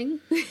gender thing.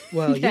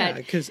 Well, yeah,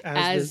 because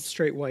as the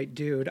straight white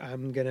dude,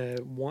 I'm going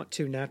to want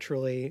to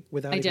naturally,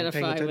 without even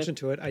paying attention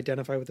to it,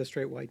 identify with a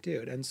straight white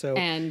dude. And so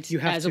you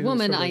have as to a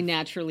woman, sort of, I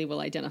naturally will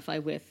identify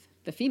with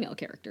the female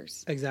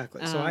characters.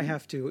 Exactly. So I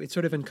have to, it's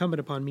sort of incumbent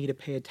upon me to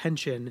pay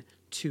attention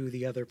to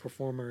the other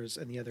performers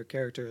and the other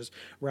characters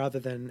rather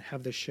than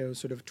have the show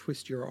sort of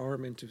twist your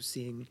arm into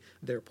seeing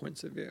their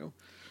points of view.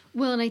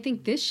 Well, and I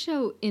think this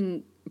show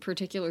in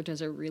particular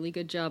does a really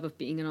good job of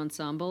being an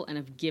ensemble and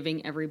of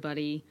giving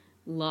everybody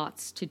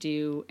lots to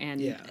do.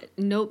 And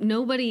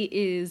nobody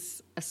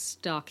is a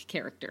stock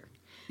character.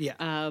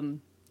 Yeah.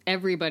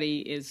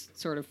 Everybody is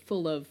sort of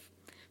full of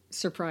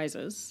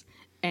surprises.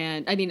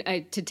 And I mean,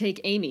 to take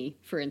Amy,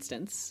 for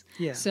instance.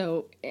 Yeah.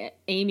 So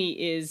Amy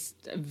is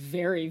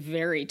very,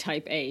 very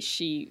type A.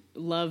 She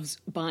loves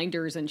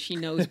binders and she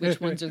knows which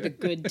ones are the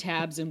good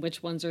tabs and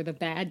which ones are the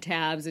bad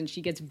tabs. And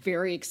she gets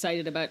very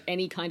excited about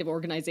any kind of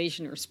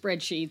organization or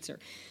spreadsheets.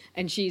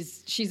 And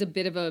she's a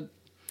bit of a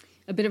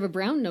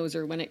brown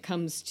noser when it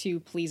comes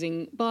to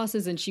pleasing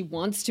bosses. And she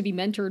wants to be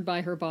mentored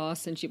by her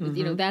boss. And she,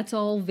 that's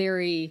all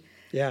very,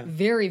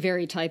 very,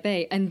 very type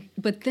A.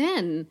 But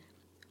then,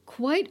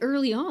 quite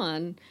early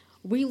on,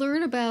 we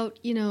learn about,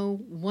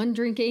 1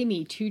 drink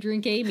Amy, 2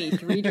 drink Amy,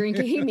 3 drink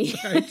Amy.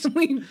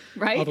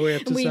 Right? All the way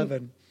up to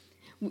 7.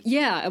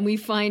 Yeah, and we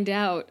find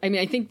out,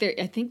 I think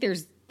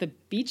there's the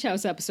Beach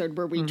House episode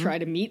where we try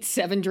to meet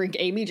 7 drink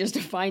Amy just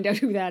to find out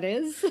who that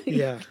is.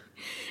 Yeah.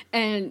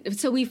 And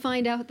so we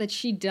find out that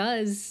she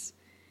does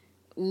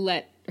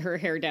let her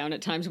hair down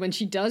at times. When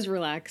she does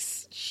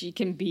relax, she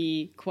can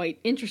be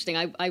quite interesting.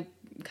 I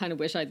kind of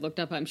wish I'd looked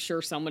up. I'm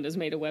sure someone has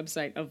made a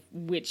website of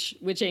which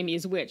Amy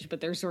is which,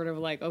 but they're sort of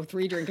like,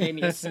 3 drink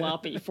Amy is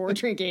sloppy, 4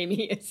 drink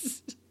Amy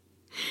is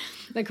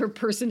like her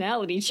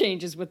personality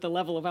changes with the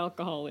level of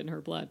alcohol in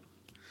her blood.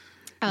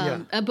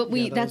 But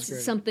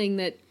that's something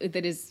that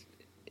is,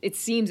 it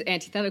seems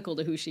antithetical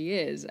to who she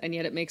is, and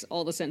yet it makes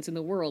all the sense in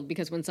the world,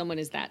 because when someone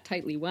is that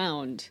tightly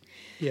wound,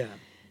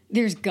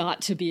 there's got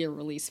to be a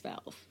release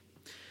valve.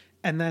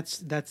 And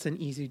that's an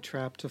easy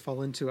trap to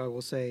fall into, I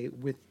will say,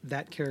 with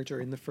that character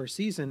in the first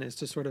season, is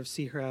to sort of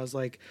see her as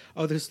like,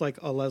 this is like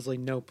a Leslie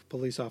Knope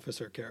police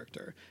officer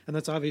character. And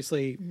that's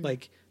obviously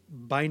like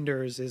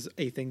binders is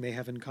a thing they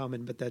have in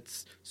common, but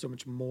that's so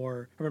much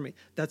more.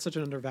 That's such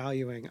an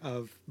undervaluing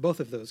of both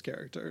of those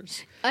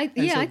characters. I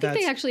think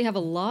they actually have a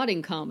lot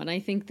in common. I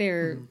think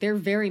they're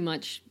very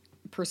much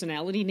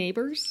personality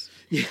neighbors.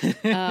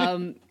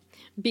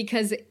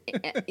 Because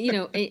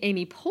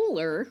Amy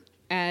Poehler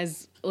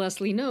as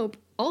Leslie Knope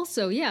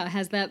also,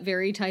 has that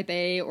very type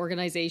A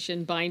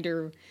organization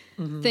binder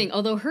thing.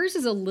 Although hers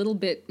is a little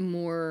bit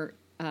more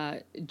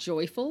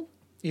joyful.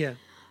 Yeah.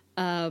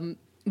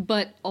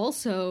 But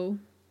also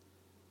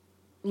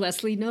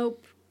Leslie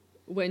Knope,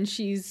 when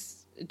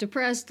she's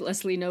depressed,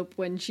 Leslie Knope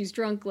when she's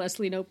drunk,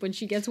 Leslie Knope when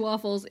she gets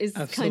waffles is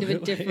kind of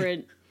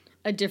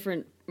a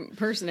different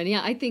person. And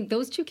yeah, I think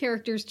those two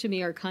characters to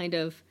me are kind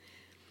of,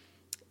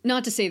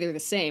 not to say they're the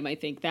same. I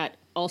think that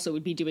also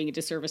would be doing a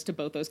disservice to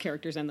both those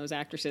characters and those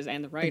actresses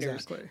and the writers.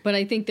 Exactly. But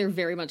I think they're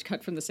very much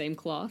cut from the same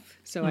cloth.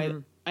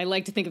 So I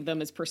like to think of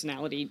them as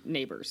personality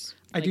neighbors.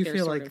 I do they're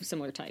feel sort like of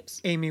similar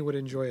types. Amy would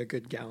enjoy a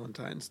good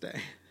Galentine's Day.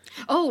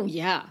 Oh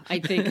yeah,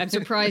 I'm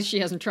surprised she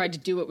hasn't tried to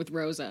do it with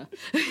Rosa.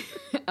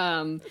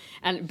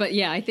 But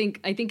yeah, I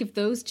think if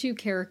those two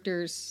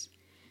characters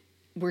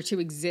were to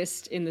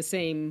exist in the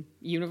same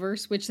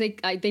universe, which they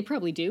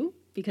probably do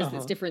because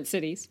it's different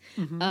cities.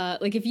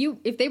 Like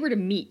if they were to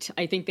meet,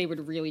 I think they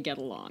would really get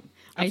along.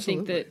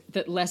 Absolutely. I think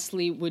that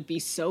Leslie would be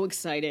so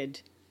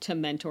excited to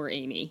mentor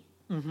Amy.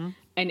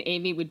 And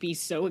Amy would be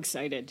so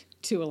excited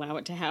to allow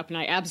it to happen.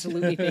 I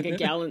absolutely think a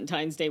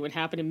Galentine's Day would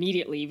happen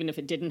immediately, even if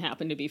it didn't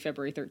happen to be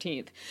February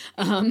 13th.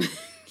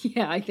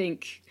 Yeah, I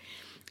think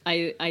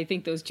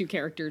those two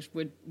characters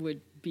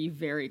would be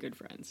very good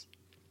friends.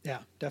 Yeah,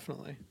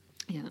 definitely.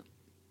 Yeah.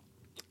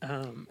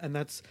 And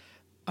that's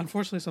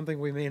unfortunately something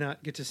we may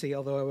not get to see,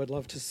 although I would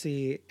love to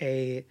see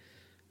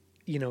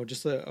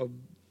just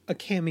a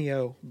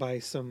cameo by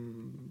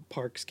some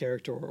Parks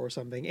character or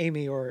something,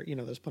 Amy, or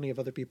there's plenty of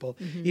other people,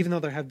 even though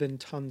there have been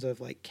tons of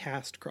like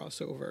cast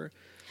crossover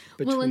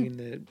between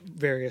the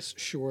various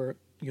Shore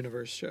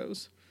universe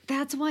shows.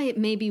 That's why it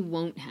maybe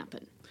won't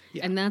happen.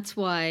 Yeah. And that's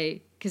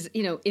why, because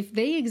if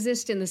they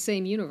exist in the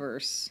same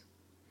universe,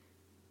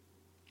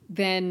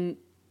 then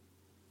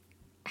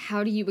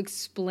how do you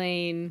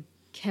explain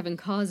Kevin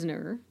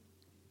Costner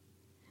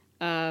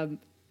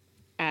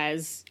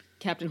as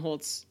Captain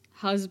Holt's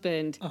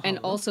husband and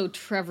also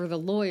Trevor the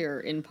lawyer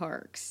in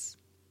Parks?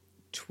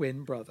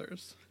 Twin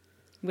brothers.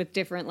 With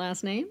different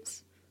last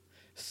names?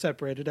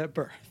 Separated at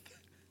birth.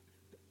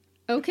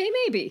 Okay,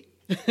 maybe.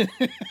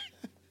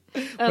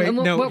 Wait,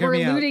 no, what hear we're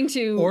me alluding out.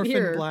 to Orphan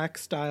here, Black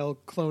style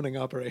cloning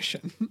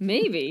operation.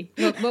 maybe.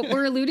 What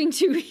we're alluding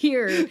to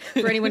here,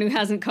 for anyone who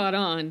hasn't caught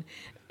on,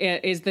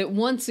 is that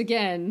once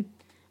again,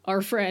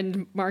 our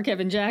friend Mark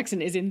Evan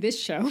Jackson is in this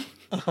show.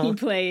 He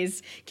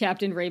plays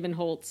Captain Raymond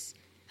Holt's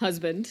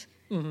husband,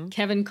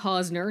 Kevin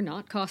Costner,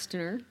 not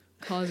Costner,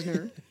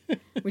 Costner,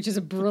 which is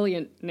a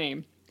brilliant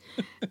name.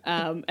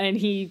 And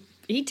he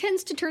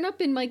tends to turn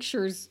up in Mike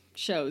Schur's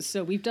shows.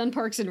 So we've done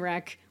Parks and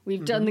Rec,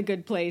 we've done The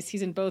Good Place.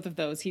 He's in both of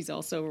those. He's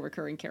also a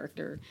recurring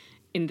character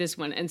in this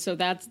one. And so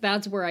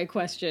that's where I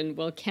question,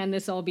 well, can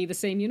this all be the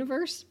same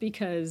universe?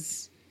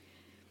 Because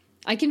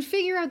I can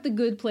figure out The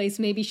Good Place.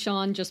 Maybe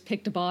Sean just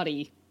picked a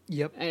body.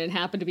 Yep. And it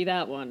happened to be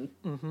that one.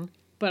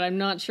 But I'm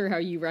not sure how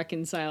you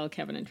reconcile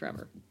Kevin and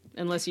Trevor,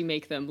 unless you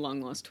make them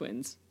long-lost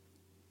twins.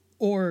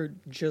 Or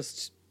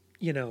just,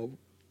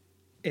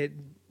 it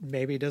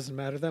maybe doesn't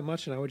matter that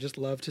much, and I would just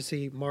love to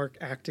see Mark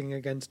acting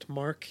against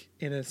Mark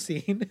in a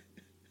scene.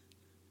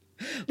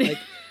 Like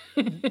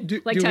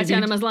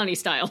Tatiana Maslany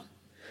style.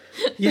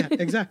 Yeah,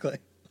 exactly.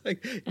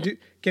 Like,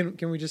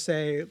 can we just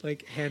say,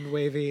 like, hand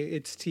wavy,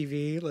 it's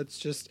TV, let's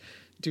just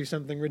do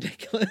something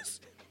ridiculous?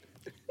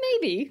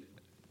 Maybe.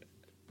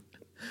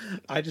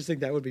 I just think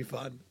that would be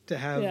fun to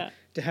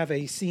have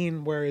a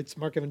scene where it's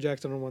Mark Evan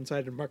Jackson on one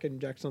side and Mark Evan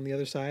Jackson on the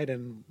other side,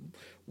 and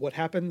what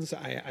happens,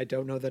 I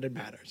don't know that it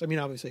matters. I mean,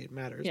 obviously it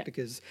matters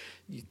because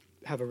you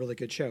have a really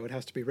good show. It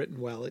has to be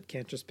written well. It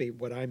can't just be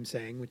what I'm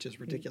saying, which is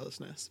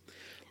ridiculousness.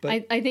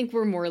 But I think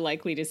we're more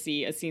likely to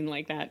see a scene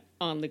like that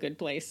on The Good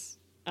Place.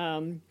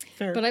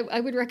 Fair. But I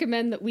would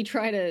recommend that we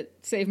try to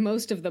save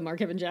most of the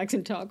Mark Evan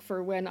Jackson talk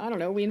for when, I don't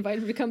know, we invite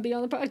him to come be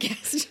on the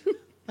podcast.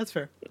 That's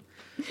fair.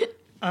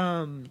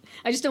 I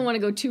just don't want to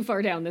go too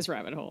far down this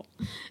rabbit hole.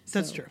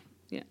 That's true.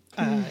 Yeah.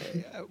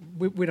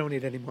 We don't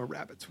need any more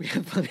rabbits. We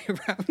have plenty of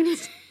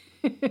rabbits.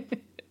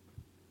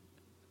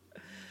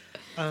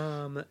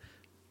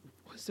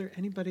 Was there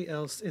anybody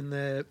else in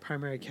the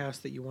primary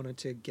cast that you wanted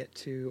to get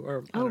to?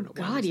 Or I don't know.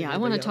 God, yeah. I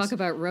want to talk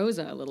about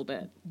Rosa a little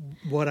bit.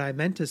 What I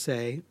meant to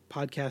say,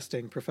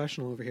 podcasting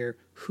professional over here,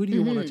 who do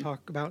you want to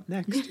talk about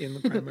next in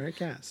the primary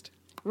cast?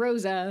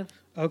 Rosa.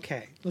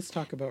 Okay, let's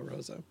talk about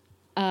Rosa.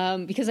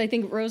 Because I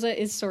think Rosa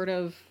is sort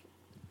of,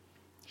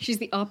 she's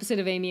the opposite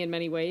of Amy in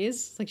many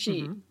ways. Like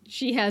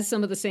she has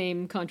some of the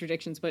same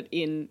contradictions, but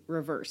in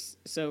reverse.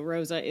 So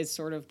Rosa is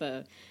sort of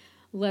the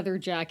leather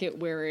jacket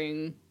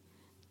wearing,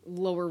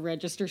 lower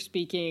register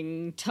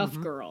speaking, tough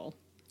girl.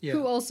 Yeah.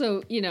 Who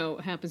also,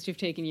 happens to have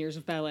taken years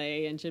of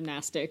ballet and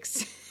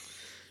gymnastics.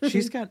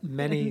 She's got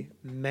many,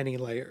 many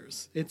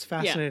layers. It's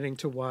fascinating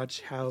to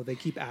watch how they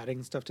keep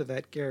adding stuff to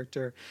that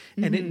character.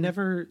 And it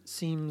never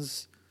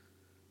seems,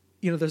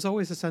 there's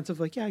always a sense of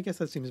like, yeah, I guess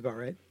that seems about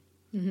right.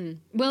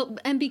 Well,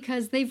 and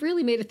because they've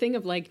really made a thing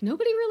of like,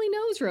 nobody really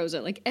knows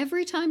Rosa. Like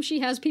every time she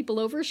has people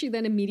over, she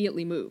then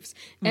immediately moves.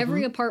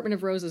 Every apartment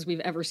of Rosa's we've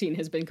ever seen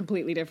has been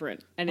completely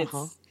different. And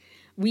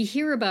we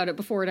hear about it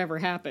before it ever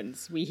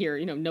happens. We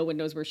hear, no one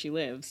knows where she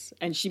lives.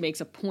 And she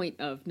makes a point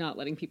of not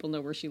letting people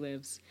know where she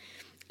lives.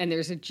 And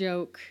there's a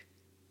joke,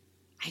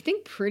 I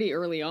think pretty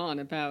early on,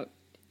 about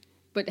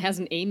but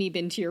hasn't Amy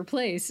been to your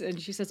place?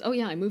 And she says, oh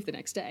yeah, I moved the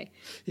next day.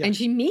 Yeah. And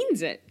she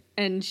means it.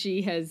 And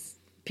she has,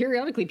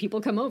 periodically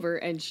people come over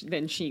and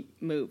then she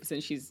moves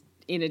and she's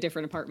in a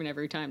different apartment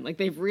every time. Like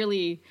they've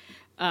really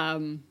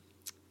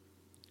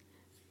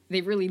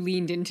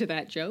leaned into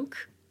that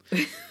joke.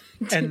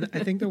 And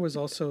I think there was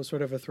also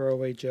sort of a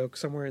throwaway joke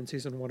somewhere in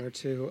season 1 or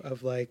 2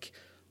 of like,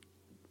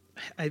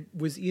 I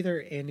was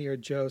either Andy or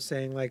Joe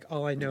saying like,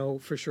 all I know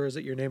for sure is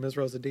that your name is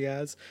Rosa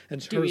Diaz,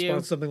 and her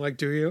response something like,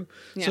 do you?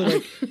 Yeah. So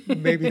like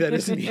maybe that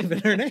isn't even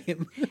her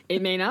name.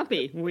 It may not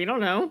be. We don't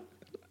know.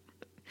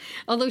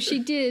 Although she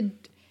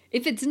did,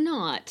 if it's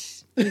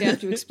not, you'd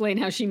have to explain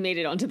how she made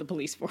it onto the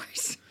police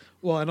force.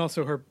 Well, and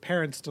also her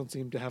parents don't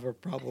seem to have a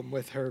problem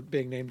with her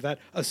being named that,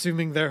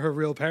 assuming they're her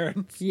real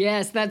parents.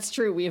 Yes, that's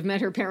true. We have met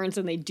her parents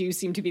and they do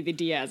seem to be the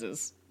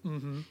Diazes.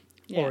 Mm-hmm.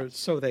 Yeah. Or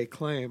so they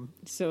claim.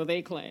 So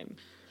they claim.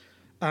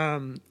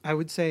 I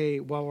would say,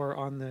 while we're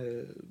on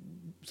the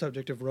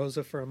subject of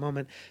Rosa for a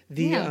moment,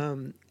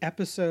 the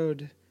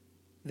episode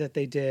that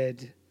they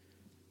did,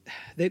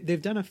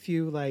 they've done a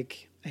few,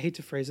 like, I hate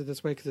to phrase it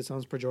this way because it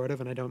sounds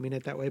pejorative and I don't mean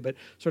it that way, but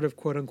sort of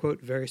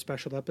quote-unquote very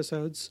special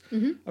episodes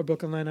of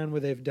Brooklyn Nine-Nine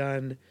where they've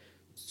done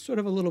sort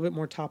of a little bit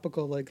more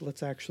topical, like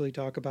let's actually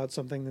talk about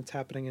something that's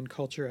happening in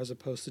culture as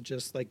opposed to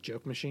just like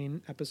joke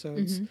machine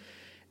episodes. Mm-hmm.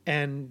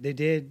 And they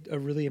did a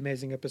really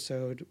amazing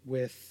episode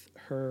with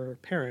her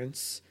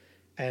parents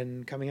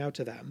and coming out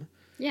to them.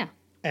 Yeah.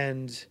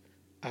 And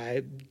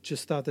I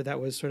just thought that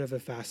was sort of a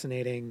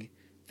fascinating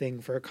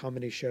thing for a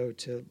comedy show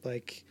to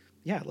like,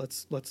 yeah,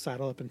 let's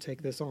saddle up and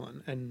take this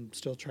on and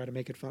still try to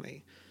make it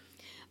funny.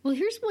 Well,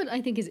 here's what I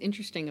think is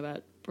interesting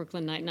about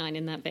Brooklyn Nine-Nine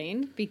in that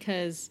vein,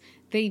 because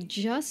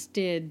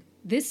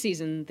this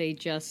season, they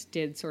just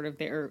did sort of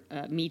their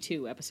Me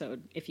Too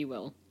episode, if you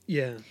will.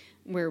 Yeah.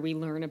 Where we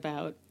learn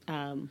about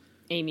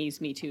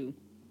Amy's Me Too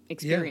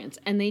experience.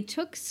 Yeah. And they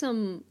took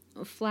some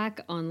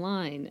flack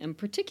online, and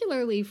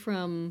particularly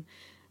from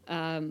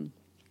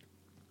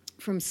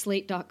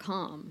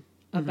Slate.com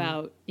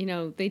about,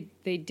 they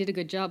did a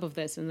good job of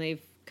this, and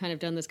they've kind of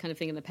done this kind of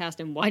thing in the past,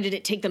 and why did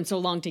it take them so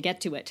long to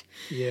get to it?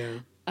 Yeah.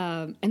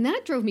 And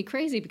that drove me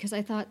crazy because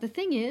I thought, the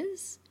thing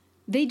is,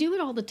 they do it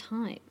all the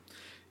time.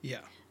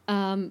 Yeah.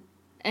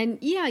 And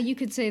yeah, you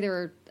could say there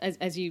are,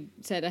 as you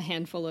said, a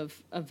handful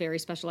of very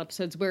special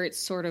episodes where it's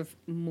sort of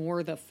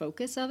more the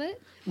focus of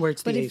it. Where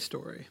it's the A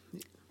story.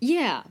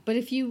 Yeah, but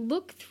if you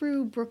look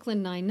through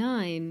Brooklyn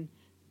Nine-Nine,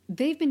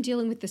 they've been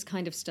dealing with this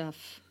kind of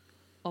stuff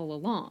all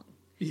along.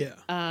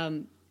 Yeah.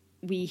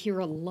 We hear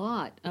a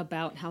lot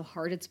about how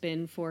hard it's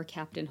been for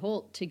Captain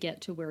Holt to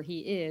get to where he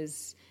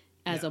is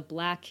as a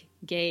black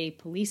gay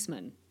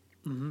policeman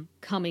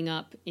coming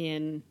up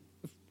in,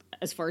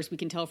 as far as we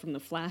can tell from the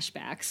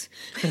flashbacks.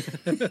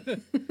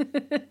 The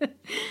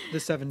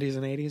 70s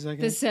and 80s, I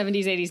guess? The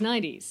 70s, 80s,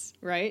 90s,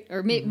 right?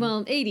 Or,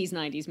 80s,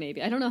 90s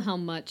maybe. I don't know how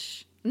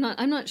much...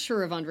 I'm not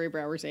sure of Andre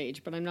Braugher's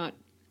age, but I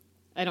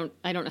don't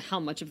know how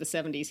much of the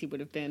 70s he would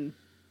have been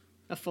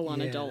a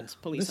full-on adult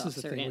police officer. This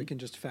is the thing we can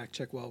just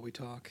fact-check while we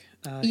talk.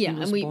 He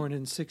was born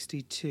in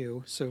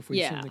 1962, so if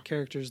we assume the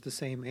character's the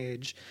same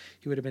age,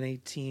 he would have been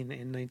 18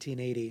 in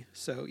 1980.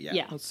 So,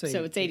 let's say...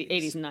 So it's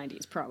 80s and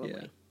 90s,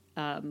 probably.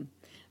 Yeah.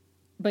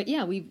 But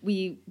yeah,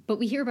 we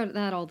hear about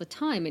that all the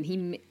time, and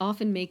he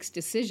often makes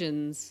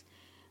decisions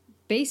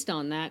based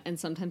on that, and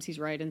sometimes he's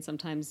right, and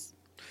sometimes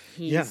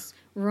he's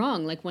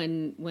wrong. Like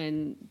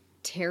when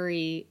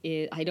Terry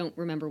is, I don't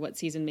remember what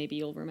season, maybe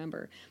you'll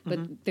remember, but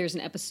there's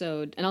an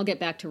episode, and I'll get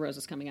back to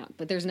Rosa's coming out,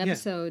 but there's an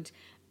episode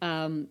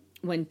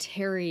when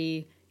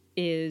Terry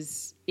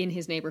is in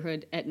his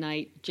neighborhood at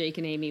night. Jake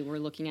and Amy were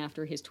looking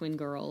after his twin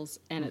girls,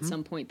 and at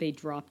some point they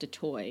dropped a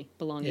toy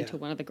belonging to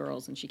one of the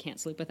girls, and she can't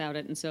sleep without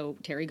it, and so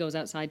Terry goes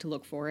outside to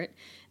look for it,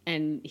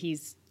 and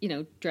he's,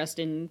 dressed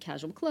in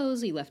casual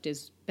clothes. He left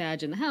his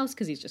badge in the house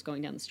because he's just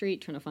going down the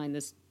street trying to find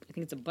this, I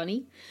think it's a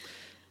bunny.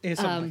 Yeah,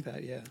 something like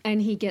that, yeah.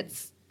 And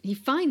he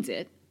finds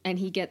it, and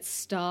he gets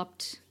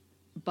stopped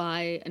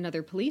by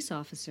another police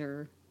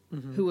officer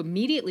who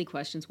immediately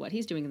questions what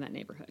he's doing in that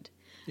neighborhood.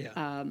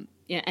 Yeah.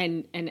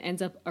 And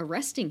ends up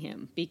arresting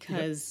him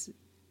because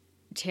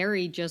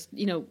Terry just,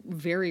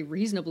 very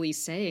reasonably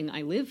saying,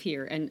 I live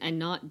here, and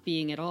not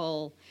being at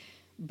all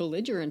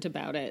belligerent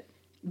about it,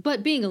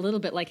 but being a little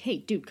bit like, hey,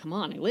 dude, come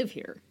on, I live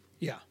here.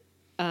 Yeah.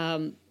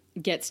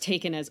 Gets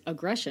taken as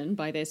aggression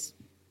by this,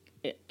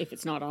 if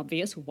it's not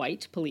obvious,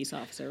 white police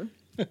officer.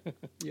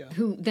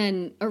 Who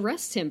then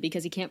arrests him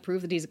because he can't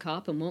prove that he's a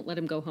cop and won't let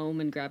him go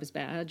home and grab his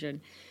badge.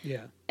 And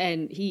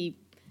he...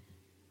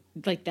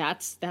 Like,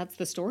 that's the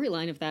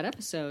storyline of that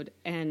episode.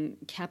 And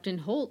Captain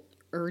Holt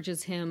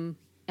urges him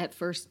at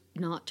first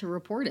not to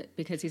report it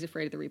because he's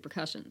afraid of the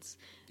repercussions.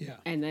 Yeah.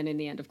 And then in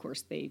the end, of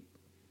course, they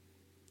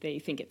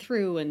think it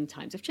through, and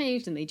times have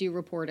changed, and they do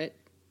report it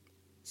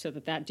so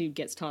that dude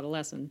gets taught a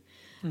lesson.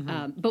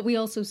 But we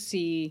also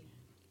see,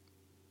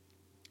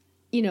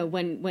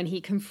 when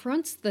he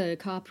confronts the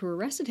cop who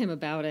arrested him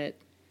about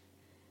it,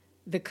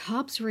 the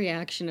cop's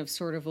reaction of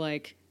sort of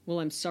like, well,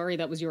 I'm sorry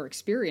that was your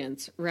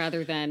experience,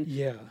 rather than,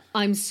 Yeah.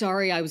 I'm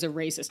sorry I was a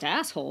racist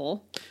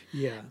asshole,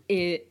 Yeah.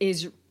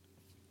 is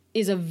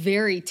a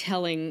very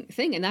telling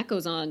thing. And that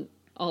goes on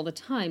all the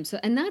time. So,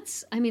 and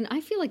that's, I mean, I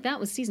feel like that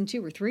was season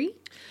 2 or 3.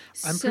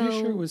 I'm pretty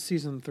sure it was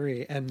season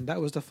 3, and that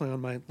was definitely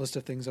on my list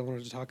of things I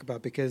wanted to talk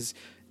about, because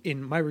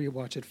in my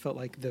rewatch, it felt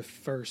like the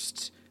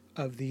first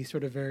of the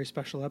sort of very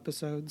special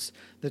episodes,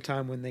 the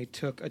time when they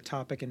took a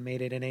topic and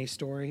made it an A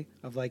story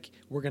of like,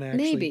 we're going to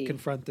actually Maybe.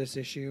 confront this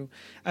issue,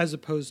 as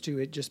opposed to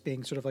it just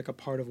being sort of like a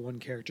part of one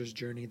character's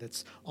journey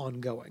that's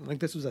ongoing. Like,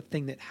 this was a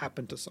thing that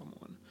happened to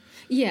someone.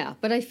 Yeah,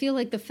 but I feel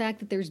like the fact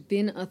that there's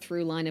been a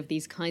through line of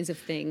these kinds of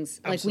things,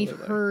 like we've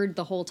Absolutely. heard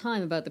the whole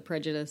time about the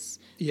prejudice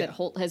Yeah. that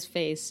Holt has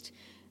faced,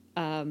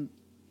 and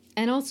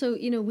also,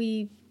 you know,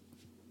 we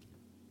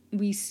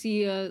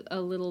see a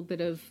little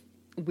bit of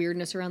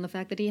weirdness around the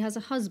fact that he has a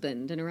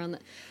husband, and around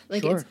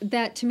like Sure. it's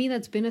that, to me,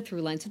 that's been a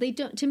through line. So they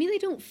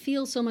don't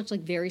feel so much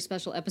like very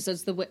special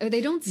episodes, the way, or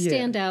they don't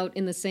stand out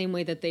in the same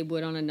way that they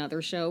would on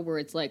another show, where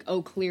it's like,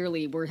 oh,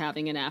 clearly we're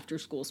having an after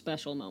school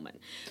special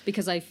moment,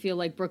 because I feel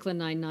like Brooklyn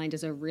Nine-Nine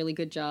does a really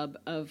good job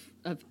of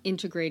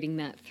integrating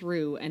that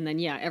through, and then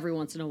every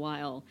once in a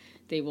while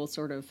they will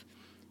sort of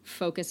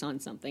focus on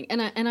something,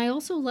 and I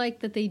also like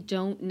that they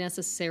don't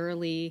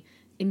necessarily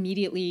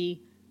immediately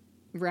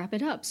wrap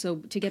it up. So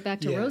to get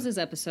back to Yeah. Rosa's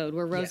episode,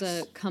 where Rosa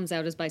Yes. comes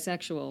out as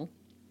bisexual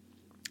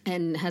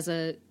and has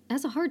a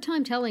hard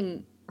time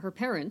telling her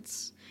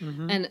parents,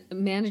 and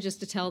manages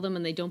to tell them,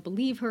 and they don't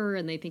believe her,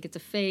 and they think it's a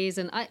phase.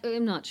 And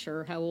I'm not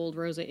sure how old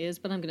Rosa is,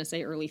 but I'm going to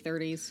say early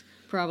 30s,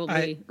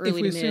 probably If early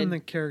we to assume the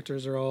mid.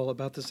 characters are all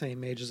about the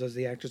same ages as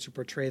the actors who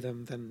portray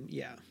them, then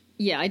yeah.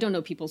 Yeah, I don't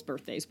know people's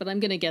birthdays, but I'm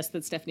going to guess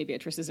that Stephanie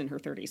Beatrice is in her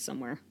 30s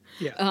somewhere.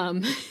 Yeah.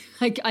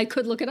 I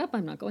could look it up.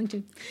 I'm not going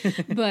to.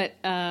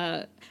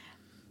 But,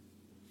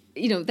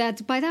 you know,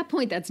 that's, by that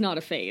point, that's not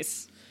a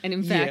phase. And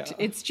in fact,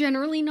 Yeah. it's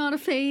generally not a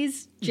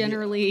phase.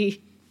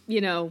 Generally, you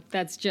know,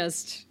 that's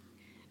just,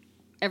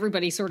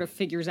 everybody sort of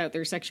figures out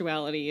their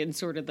sexuality in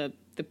sort of the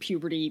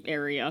puberty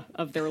area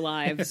of their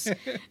lives.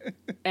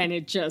 And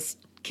it just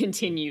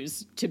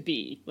continues to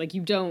be. Like,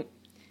 you don't,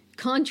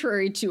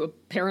 contrary to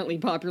apparently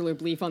popular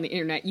belief on the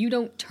internet, you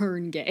don't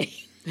turn gay.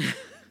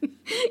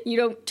 You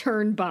don't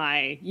turn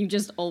bi. You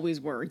just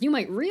always were. You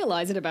might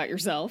realize it about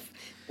yourself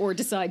or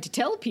decide to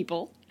tell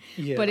people,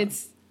 Yeah. but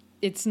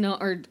it's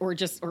not,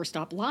 or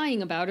stop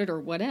lying about it or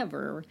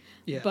whatever.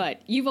 Yeah.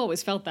 But you've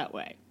always felt that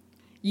way.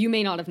 You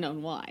may not have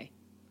known why.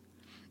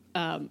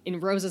 In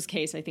Rosa's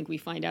case, I think we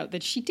find out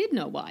that she did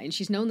know why, and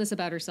she's known this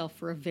about herself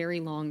for a very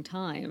long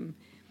time,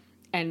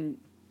 and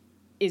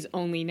is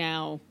only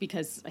now,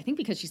 because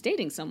she's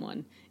dating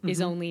someone,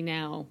 is only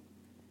now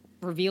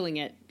revealing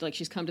it. Like,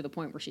 she's come to the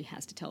point where she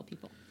has to tell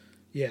people.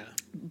 Yeah.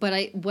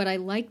 But what I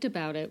liked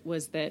about it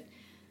was that,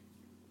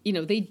 you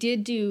know, they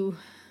did do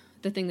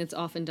the thing that's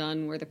often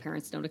done where the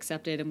parents don't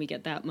accept it, and we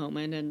get that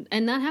moment,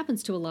 and that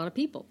happens to a lot of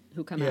people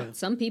who come Yeah. out.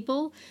 Some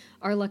people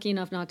are lucky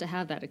enough not to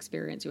have that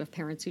experience. You have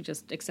parents who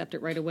just accept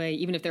it right away,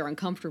 even if they're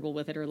uncomfortable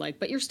with it, or like,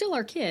 but you're still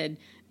our kid,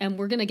 and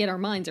we're going to get our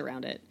minds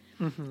around it.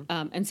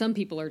 And some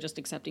people are just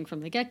accepting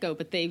from the get-go,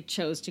 but they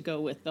chose to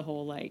go with the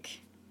whole,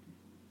 like,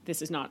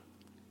 this is not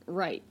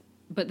right.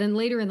 But then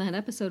later in that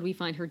episode, we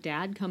find her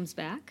dad comes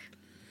back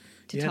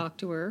to Yeah. talk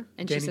to her,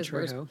 and Danny she says,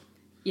 Trejo.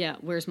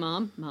 where's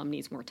mom? Mom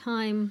needs more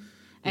time.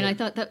 And Yeah. I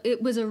thought that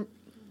it was a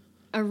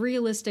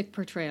realistic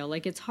portrayal.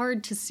 Like, it's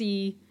hard to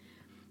see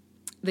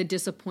the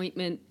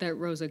disappointment that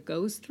Rosa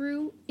goes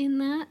through in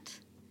that.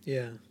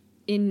 Yeah.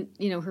 In,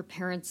 you know, her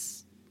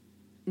parents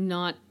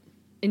not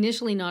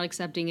initially not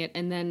accepting it,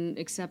 and then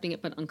accepting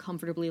it but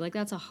uncomfortably. Like,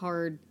 that's a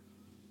hard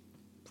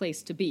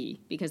place to be,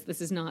 because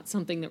this is not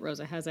something that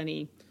Rosa has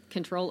any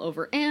control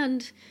over,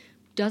 and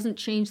doesn't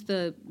change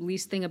the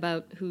least thing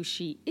about who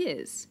she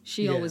is.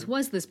 She Yeah. always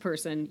was this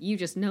person. You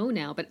just know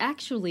now. But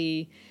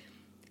actually,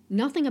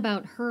 nothing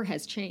about her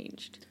has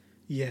changed.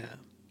 Yeah.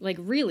 Like,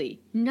 really,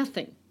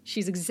 nothing.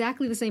 She's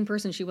exactly the same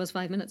person she was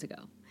 5 minutes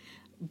ago.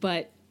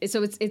 But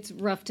so it's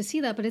rough to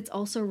see that, but it's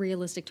also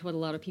realistic to what a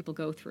lot of people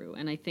go through.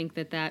 And I think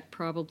that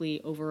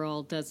probably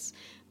overall does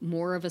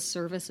more of a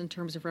service in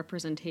terms of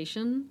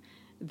representation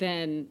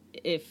than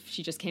if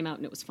she just came out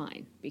and it was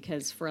fine.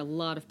 Because for a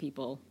lot of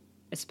people,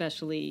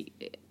 especially,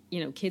 you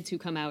know, kids who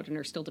come out and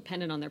are still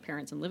dependent on their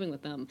parents and living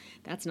with them,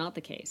 that's not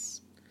the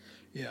case.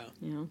 Yeah.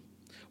 You know?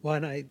 Well,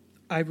 and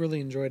I really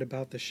enjoyed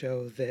about the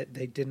show that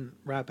they didn't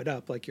wrap it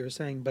up, like you were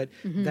saying, but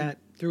that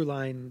through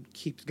line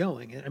keeps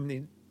going. I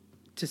mean,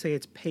 to say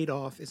it's paid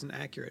off isn't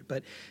accurate,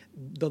 but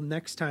the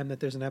next time that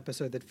there's an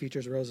episode that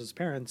features Rosa's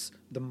parents,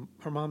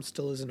 her mom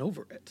still isn't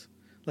over it.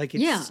 Like,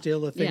 it's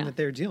still a thing that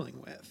they're dealing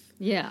with.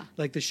 Yeah.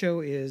 Like, the show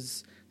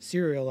is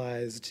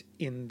serialized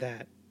in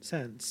that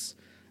sense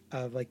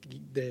of, like,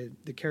 the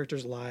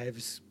characters'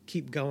 lives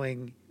keep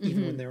going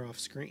even when they're off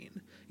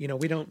screen. You know,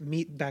 we don't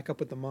meet back up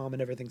with the mom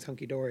and everything's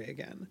hunky-dory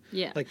again.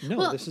 Yeah. Like, no,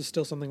 Well, this is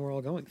still something we're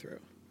all going through.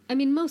 I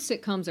mean, most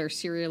sitcoms are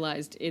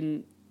serialized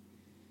in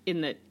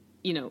that,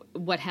 you know,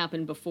 what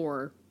happened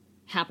before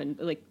happened.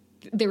 Like,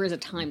 there is a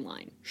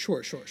timeline.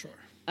 Sure.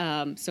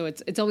 So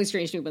it's always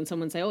strange to me when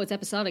someone say, "Oh, it's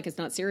episodic, it's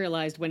not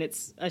serialized," when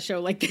it's a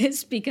show like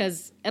this,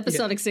 because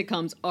episodic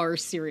sitcoms are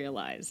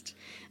serialized.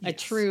 Yes.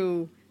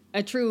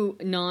 A true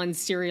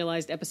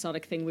non-serialized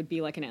episodic thing would be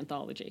like an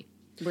anthology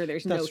where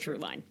there's no through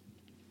line.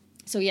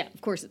 So yeah,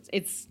 of course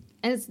it's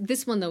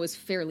this one though is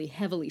fairly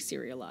heavily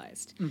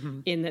serialized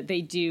in that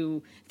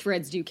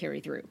threads do carry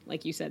through.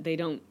 Like you said, they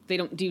don't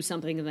do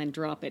something and then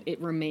drop it.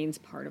 It remains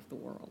part of the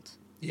world.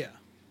 Yeah.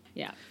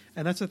 Yeah.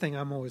 And that's the thing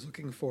I'm always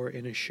looking for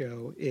in a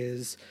show,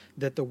 is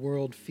that the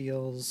world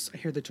feels, I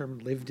hear the term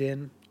lived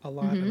in a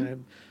lot, and I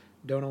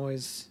don't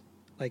always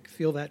like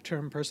feel that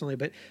term personally,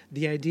 but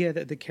the idea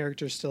that the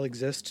characters still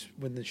exist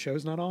when the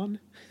show's not on,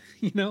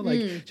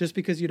 just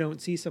because you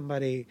don't see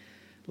somebody,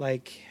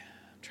 like,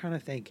 I'm trying to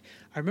think.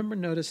 I remember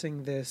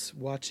noticing this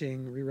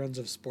watching reruns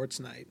of Sports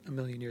Night a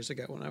million years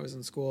ago when I was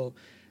in school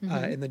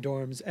in the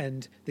dorms,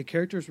 and the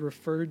characters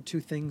referred to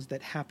things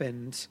that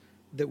happened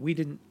that we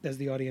didn't, as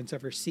the audience,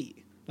 ever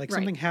see. Like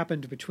something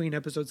happened between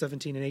episode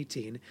 17 and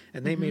 18,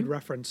 and they made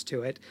reference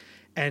to it,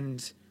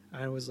 and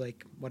I was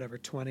like,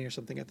 20 or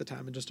something at the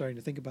time, and just starting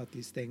to think about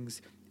these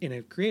things in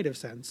a creative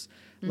sense.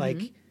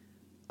 Like,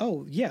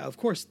 oh, yeah, of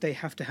course they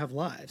have to have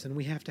lives, and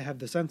we have to have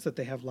the sense that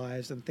they have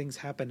lives, and things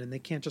happen, and they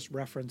can't just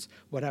reference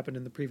what happened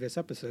in the previous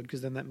episode,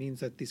 because then that means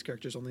that these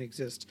characters only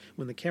exist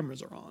when the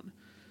cameras are on.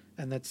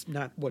 And that's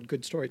not what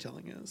good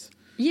storytelling is.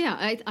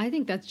 Yeah, I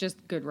think that's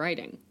just good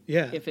writing.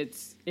 Yeah. If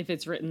it's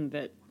written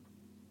that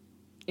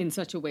in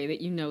such a way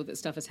that you know that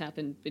stuff has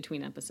happened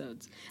between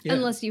episodes. Yeah.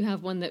 Unless you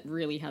have one that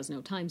really has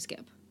no time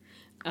skip.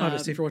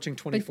 Obviously, if you're watching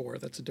 24,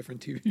 that's a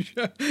different TV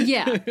show.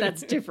 Yeah,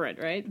 that's different,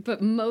 right?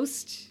 But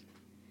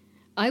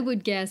I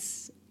would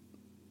guess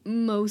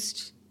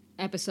most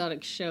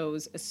episodic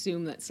shows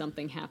assume that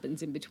something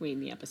happens in between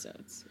the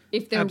episodes,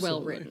 if they're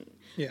well written.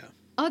 Yeah.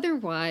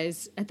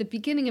 Otherwise, at the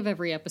beginning of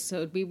every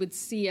episode, we would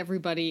see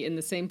everybody in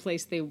the same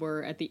place they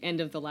were at the end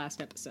of the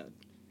last episode.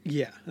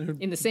 Yeah.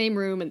 In the same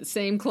room, in the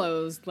same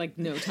clothes, like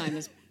no time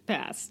has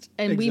passed.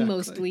 And we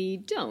mostly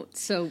don't.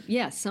 So,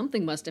 yeah,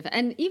 something must have.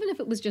 And even if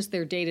it was just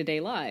their day-to-day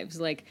lives,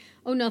 like,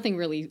 oh, nothing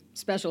really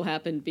special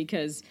happened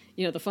because,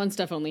 the fun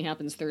stuff only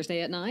happens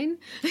Thursday at 9.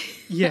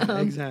 Yeah,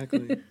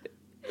 exactly.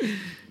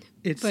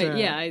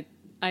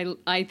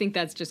 I think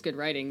that's just good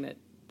writing,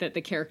 that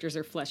the characters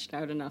are fleshed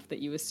out enough that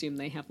you assume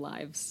they have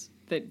lives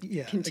that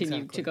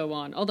continue to go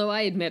on. Although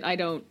I admit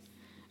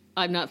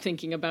I'm not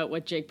thinking about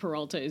what Jake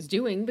Peralta is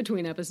doing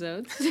between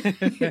episodes.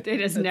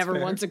 It has never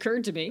once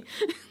occurred to me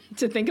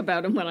to think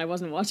about him when I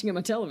wasn't watching him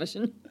on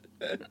television.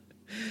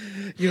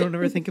 You don't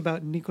ever think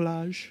about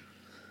Nicolaj?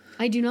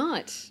 I do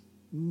not.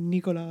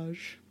 Nicolaj.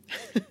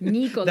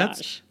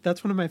 Nicolaj.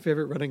 That's one of my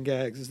favorite running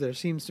gags, is there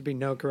seems to be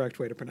no correct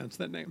way to pronounce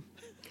that name.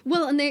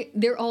 Well, and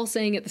they're all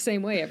saying it the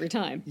same way every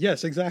time.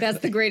 Yes, exactly.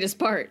 That's the greatest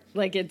part.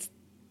 Like,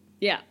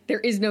 there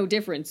is no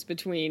difference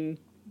between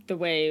the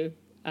way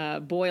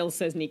Boyle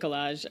says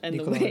Nicolaj and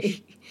the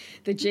way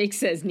that Jake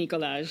says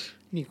Nicolaj.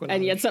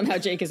 And yet somehow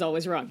Jake is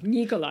always wrong.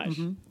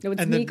 Nicolaj. No,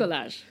 it's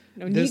Nicolaj.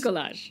 No,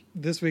 Nicolaj.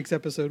 This week's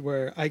episode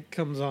where Ike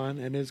comes on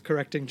and is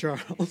correcting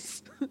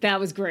Charles. That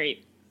was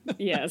great.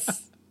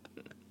 Yes.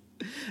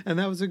 And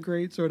that was a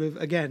great sort of,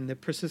 again, the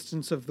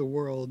persistence of the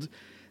world.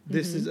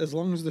 This is, as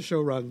long as the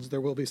show runs, there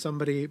will be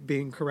somebody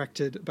being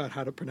corrected about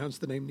how to pronounce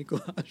the name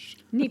Nicolaj.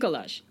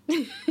 Nicolaj.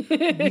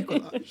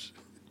 Nicolaj.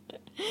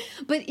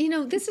 But,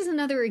 this is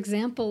another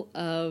example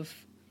of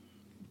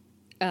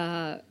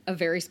a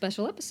very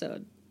special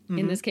episode.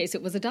 In this case,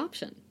 it was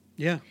adoption.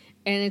 Yeah.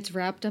 And it's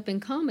wrapped up in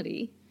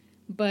comedy,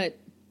 but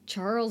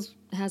Charles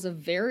has a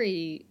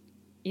very,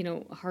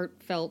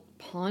 heartfelt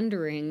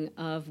pondering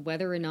of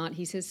whether or not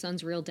he's his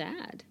son's real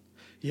dad.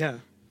 Yeah.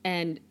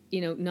 And,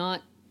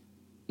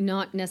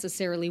 not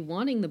necessarily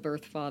wanting the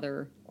birth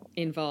father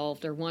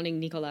involved or wanting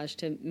Nicolaj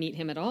to meet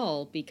him at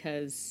all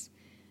because,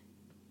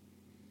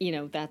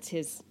 that's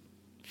his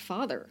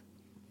father.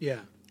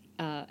 Yeah.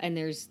 And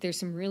there's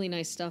some really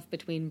nice stuff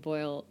between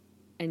Boyle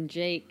and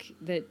Jake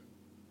that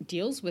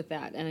deals with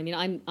that. And I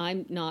mean,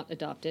 I'm not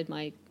adopted.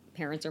 My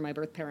parents are my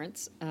birth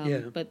parents.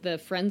 But the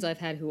friends I've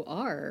had who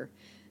are,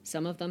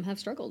 some of them have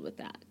struggled with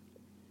that.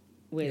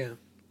 With,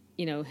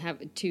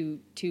 have two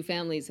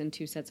families and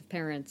two sets of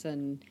parents.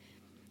 And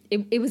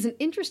it was an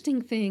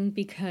interesting thing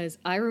because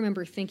I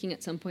remember thinking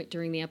at some point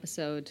during the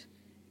episode,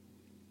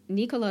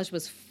 Nicolaj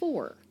was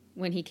 4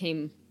 when he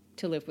came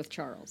to live with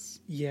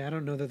Charles. Yeah, I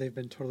don't know that they've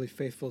been totally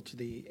faithful to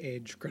the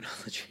age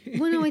chronology.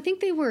 Well, no, I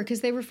think they were,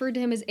 because they referred to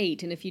him as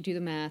 8, and if you do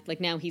the math,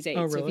 like now he's 8.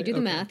 Oh, really? So if you do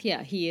the math,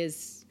 yeah, he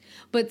is.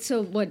 But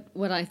so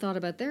what I thought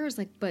about there is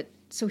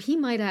so he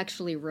might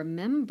actually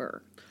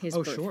remember his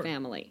birth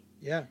family.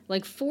 Yeah.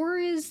 Like 4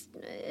 is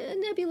a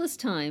nebulous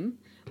time,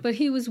 but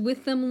he was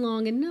with them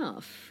long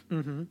enough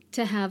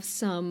to have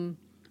some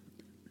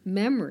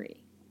memory.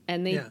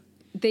 And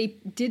they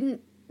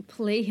didn't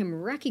play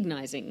him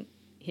recognizing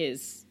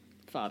his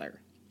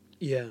father.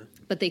 Yeah.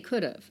 But they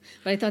could have.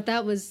 But I thought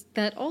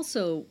that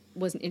also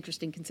was an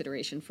interesting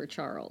consideration for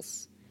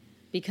Charles.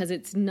 Because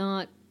it's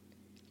not,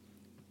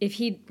 if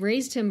he'd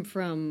raised him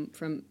from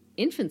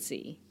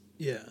infancy,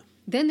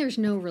 then there's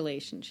no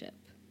relationship.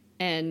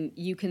 and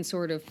you can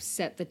sort of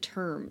set the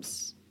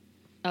terms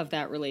of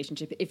that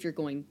relationship if you're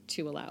going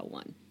to allow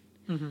one.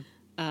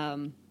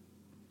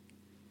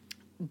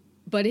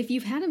 But if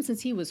you've had him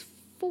since he was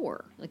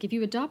 4, like if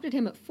you adopted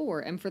him at 4,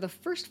 and for the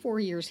first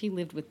 4 years he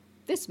lived with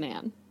this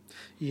man,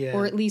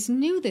 or at least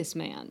knew this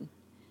man,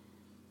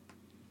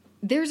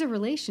 there's a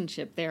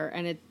relationship there,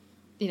 and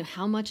it,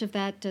 how much of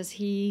that does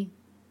he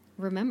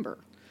remember?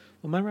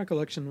 Well, my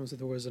recollection was that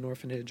there was an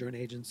orphanage or an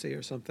agency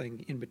or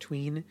something in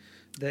between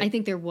that I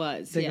think there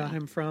was. They got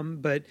him from.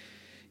 But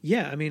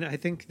yeah, I mean, I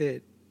think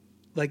that,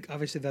 like,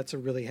 obviously that's a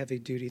really heavy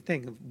duty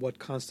thing of what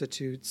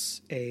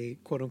constitutes a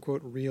quote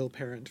unquote real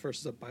parent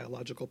versus a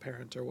biological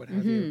parent or what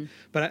have you.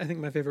 But I think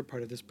my favorite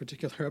part of this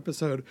particular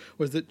episode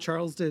was that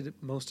Charles did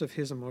most of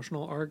his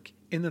emotional arc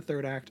in the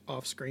 3rd act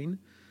off screen.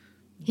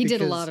 He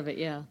did a lot of it,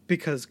 yeah.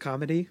 Because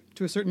comedy,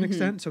 to a certain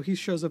extent. So he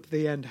shows up at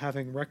the end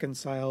having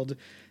reconciled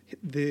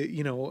the,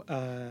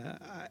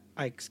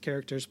 Ike's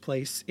character's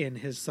place in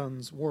his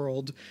son's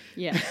world.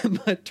 Yeah.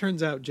 But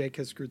turns out Jake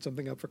has screwed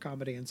something up for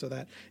comedy, and so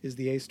that is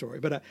the A story.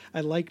 But I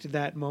liked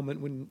that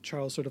moment when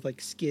Charles sort of like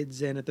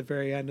skids in at the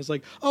very end. Is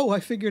like, oh, I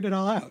figured it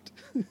all out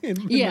in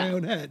my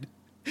own head.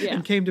 Yeah.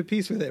 And came to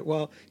peace with it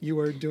while you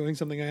were doing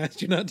something I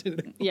asked you not to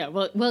do. Yeah,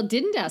 well,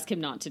 didn't ask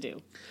him not to do.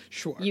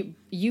 Sure.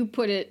 You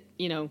put it,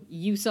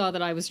 you saw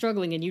that I was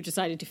struggling and you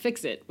decided to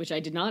fix it, which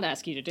I did not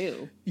ask you to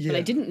do. Yeah. But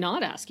I didn't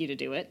not ask you to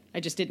do it. I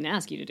just didn't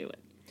ask you to do it.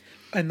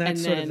 And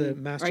that's sort of the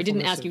masterfulness. Or I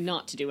didn't ask you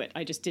not to do it.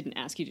 I just didn't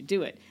ask you to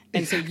do it.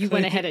 And so you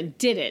went ahead and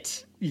did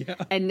it. Yeah.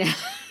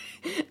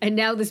 And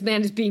now this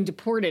man is being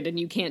deported and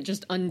you can't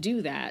just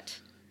undo that.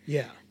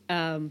 Yeah.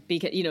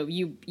 Because,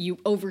 you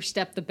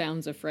overstep the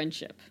bounds of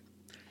friendship.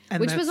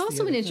 Which was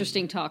also an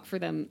interesting talk for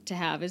them to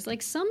have, is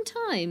like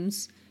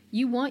sometimes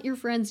you want your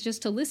friends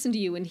just to listen to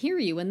you and hear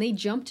you, and they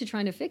jump to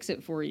trying to fix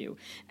it for you.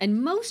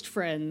 And most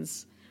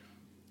friends,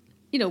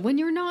 when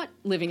you're not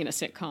living in a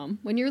sitcom,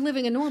 when you're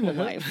living a normal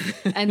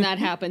life, and that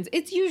happens,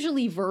 it's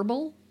usually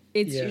verbal.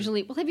 It's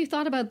usually, well, have you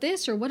thought about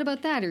this, or what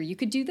about that, or you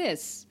could do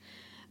this.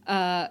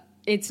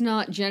 It's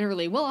not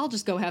generally, well, I'll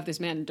just go have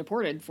this man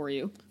deported for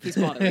you if he's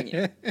bothering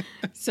you.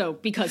 So,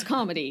 because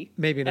comedy,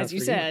 maybe not as you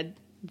said,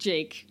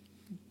 Jake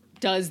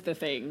does the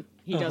thing.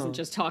 He doesn't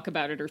just talk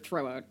about it or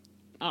throw out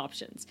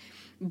options.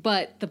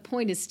 But the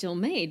point is still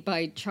made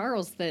by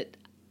Charles that,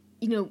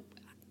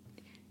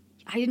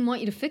 I didn't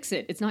want you to fix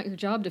it. It's not your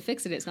job to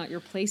fix it. It's not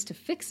your place to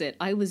fix it.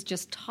 I was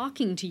just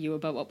talking to you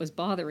about what was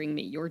bothering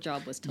me. Your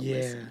job was to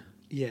listen.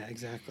 Yeah,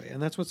 exactly.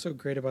 And that's what's so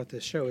great about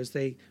this show is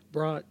they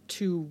brought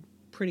 2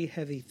 pretty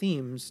heavy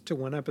themes to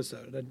one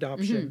episode,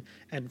 adoption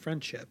and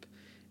friendship,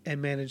 and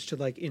managed to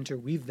like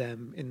interweave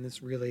them in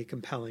this really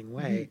compelling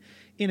way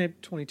in a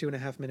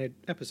 22.5-minute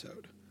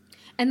episode.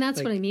 And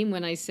that's what I mean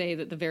when I say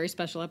that the very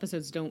special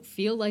episodes don't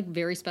feel like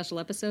very special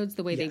episodes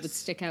the way they would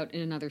stick out in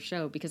another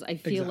show, because I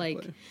feel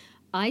like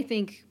I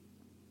think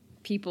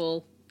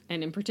people,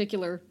 and in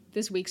particular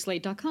this week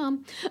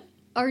Slate.com,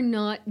 are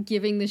not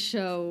giving the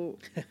show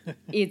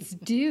its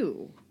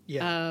due.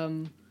 Yeah.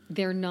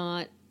 They're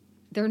not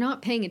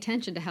paying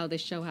attention to how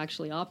this show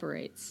actually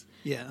operates.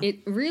 Yeah. It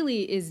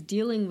really is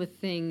dealing with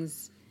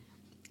things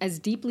as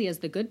deeply as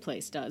The Good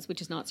Place does, which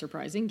is not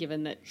surprising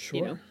given that,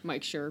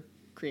 Mike Schur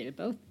created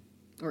both,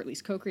 or at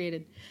least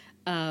co-created.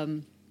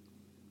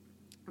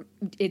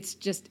 It's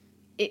just,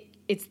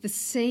 it's the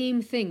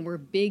same thing where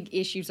big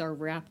issues are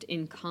wrapped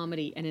in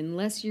comedy, and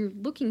unless you're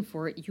looking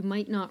for it, you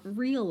might not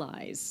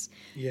realize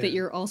that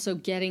you're also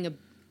getting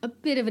a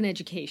bit of an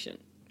education.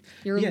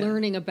 You're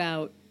learning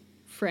about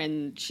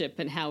friendship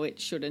and how it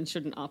should and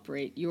shouldn't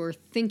operate. You're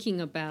thinking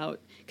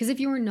about, because if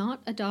you're not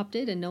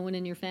adopted and no one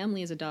in your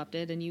family is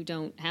adopted and you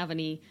don't have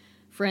any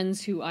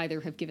friends who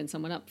either have given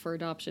someone up for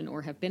adoption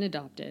or have been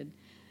adopted,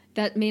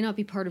 that may not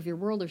be part of your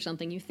world or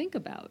something you think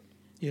about.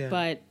 Yeah.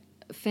 But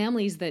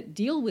families that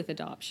deal with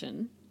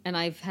adoption, and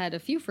I've had a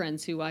few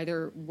friends who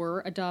either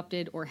were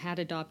adopted or had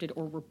adopted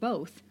or were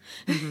both.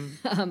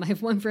 I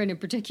have one friend in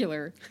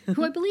particular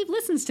who I believe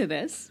listens to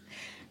this.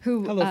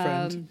 Hello,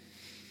 friend.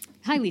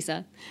 Hi,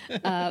 Lisa.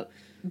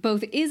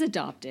 Both is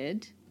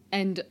adopted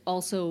and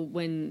also,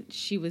 when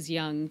she was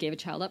young, gave a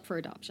child up for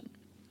adoption.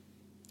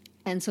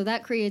 And so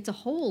that creates a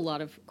whole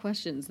lot of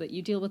questions that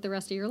you deal with the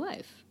rest of your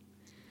life.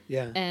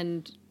 Yeah.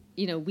 And,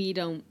 we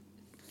don't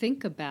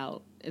think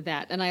about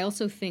that. And I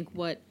also think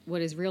what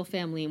is real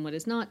family and what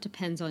is not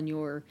depends on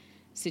your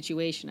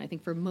situation. I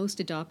think for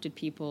most adopted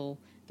people,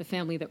 the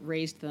family that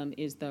raised them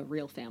is the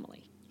real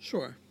family.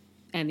 Sure.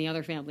 And the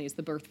other family is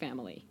the birth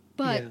family.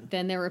 But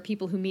then there are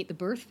people who meet the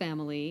birth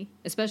family,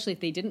 especially if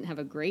they didn't have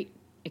a great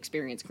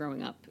experience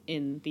growing up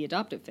in the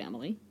adoptive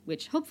family,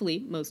 which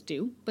hopefully most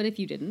do, but if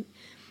you didn't,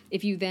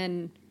 if you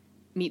then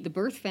meet the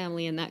birth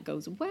family and that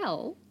goes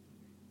well,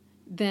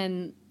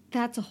 then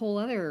that's a whole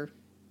other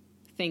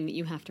thing that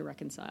you have to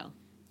reconcile.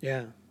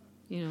 Yeah.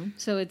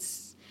 So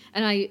it's,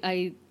 and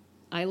I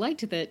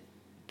liked that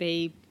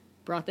they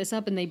brought this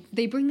up, and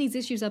they bring these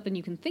issues up and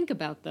you can think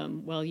about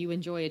them while you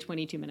enjoy a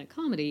 22-minute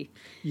comedy.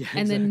 Yeah,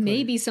 and then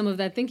maybe some of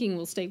that thinking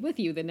will stay with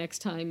you the next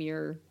time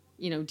you're,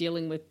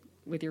 dealing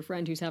with your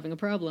friend who's having a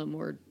problem,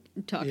 or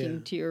talking Yeah.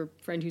 to your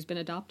friend who's been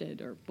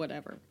adopted or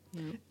whatever.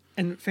 You know?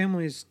 And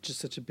family is just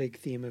such a big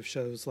theme of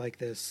shows like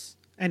this.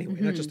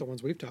 Anyway, not just the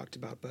ones we've talked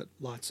about, but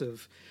lots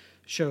of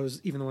shows,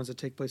 even the ones that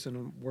take place in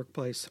a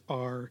workplace,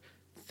 are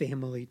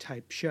family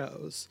type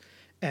shows.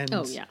 And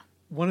Oh, yeah.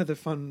 one of the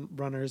fun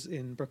runners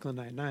in Brooklyn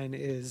Nine-Nine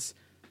is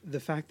the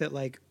fact that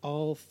like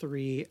all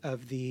three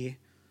of the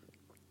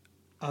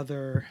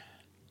other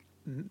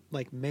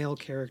like male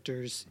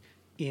characters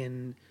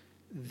in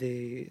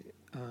the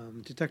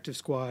detective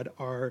squad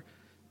are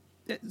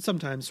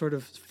sometimes sort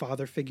of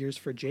father figures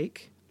for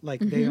Jake. Like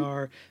they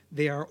are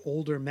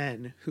older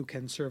men who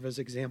can serve as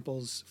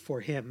examples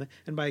for him,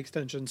 and by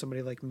extension,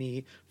 somebody like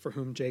me for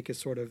whom Jake is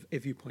sort of a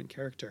viewpoint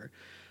character.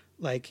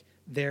 Like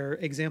they're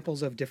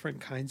examples of different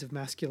kinds of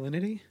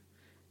masculinity,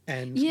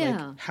 and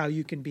Yeah. like how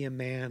you can be a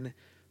man,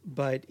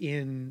 but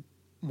in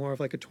more of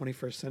like a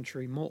 21st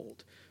century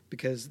mold,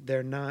 because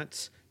they're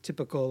not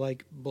typical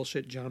like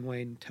bullshit John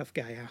Wayne tough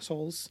guy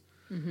assholes.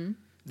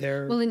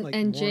 They're Well, and- like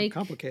and more Jake-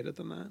 complicated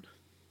than that.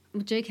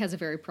 Jake has a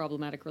very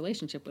problematic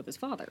relationship with his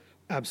father,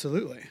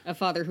 Absolutely. a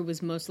father who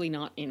was mostly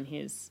not in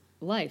his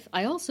life.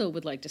 I also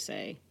would like to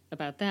say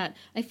about that,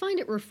 I find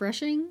it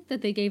refreshing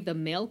that they gave the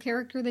male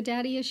character the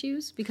daddy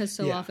issues, because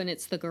so Yeah. often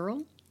it's the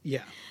girl,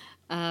 Yeah.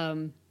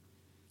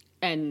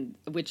 and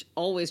which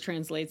always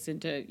translates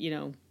into, you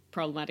know,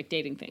 problematic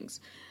dating things.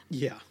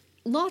 Yeah.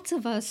 Lots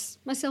of us,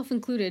 myself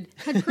included,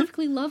 have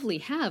perfectly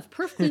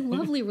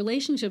lovely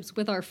relationships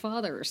with our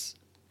fathers.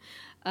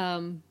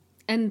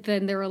 And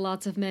then there are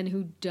lots of men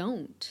who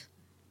don't.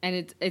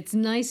 And it's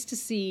nice to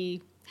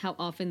see how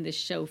often this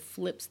show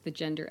flips the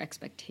gender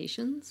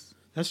expectations.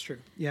 That's true.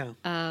 Yeah.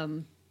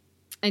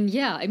 And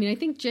yeah, I mean, I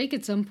think Jake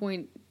at some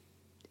point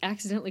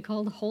accidentally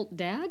called Holt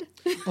dad.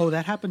 Oh,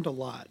 that happened a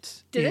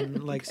lot Did in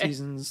it? like Okay.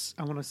 seasons,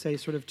 I want to say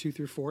sort of 2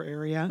 through 4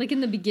 area. Like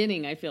in the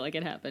beginning, I feel like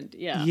it happened.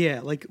 Yeah.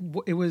 Yeah, like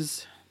it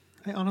was.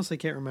 I honestly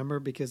can't remember,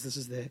 because this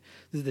is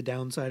the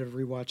downside of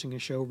rewatching a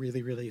show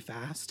really really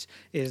fast.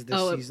 Is the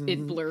Oh, season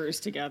it blurs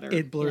together.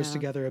 It blurs Yeah.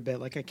 together a bit.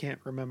 Like I can't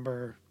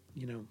remember,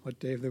 you know, what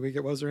day of the week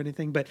it was or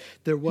anything. But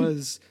there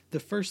was the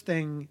first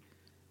time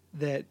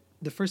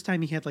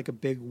he had like a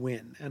big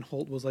win, and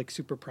Holt was like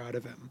super proud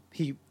of him.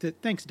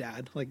 Thanks,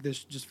 Dad. Like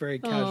this just very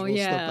casual slip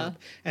yeah. up,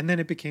 and then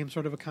it became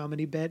sort of a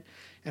comedy bit.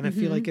 And I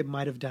feel like it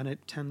might have done it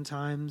 10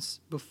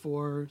 times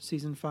before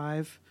season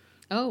 5.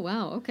 Oh,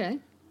 wow. Okay.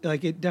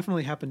 Like it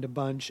definitely happened a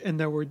bunch, and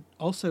there were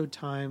also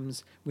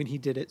times when he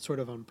did it sort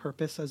of on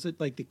purpose, as it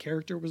like the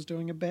character was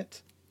doing a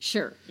bit.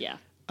 Sure. Yeah.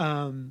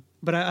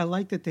 But I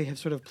like that they have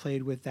sort of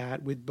played with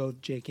that with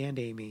both Jake and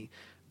Amy,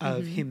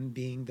 of him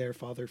being their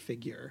father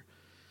figure.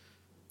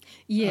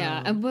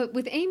 Yeah, but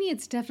with Amy,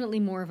 it's definitely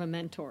more of a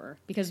mentor,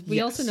 because we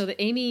also Yes. know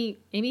that Amy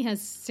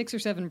has 6 or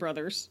 7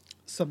 brothers.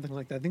 Something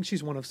like that. I think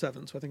she's one of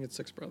 7, so I think it's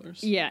 6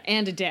 brothers. Yeah,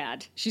 and a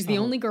dad. She's the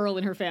only girl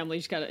in her family.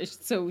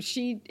 So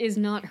she is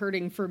not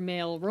hurting for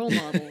male role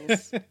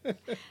models.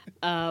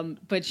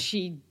 But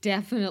she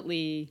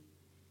definitely,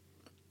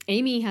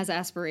 Amy has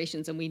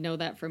aspirations, and we know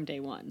that from day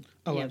one.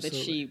 Oh, That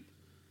absolutely.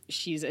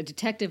 she's a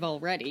detective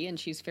already, and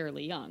she's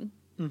fairly young.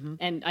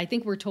 And I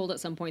think we're told at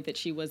some point that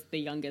she was the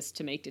youngest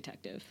to make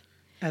detective.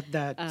 At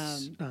that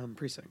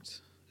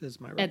precinct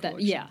is my At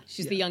recollection. that,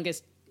 she's the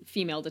youngest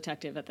female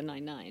detective at the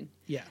 9-9.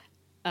 Yeah.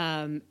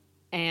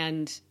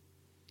 And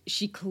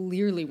she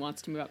clearly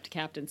wants to move up to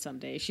captain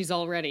someday. She's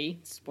already,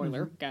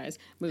 spoiler, guys,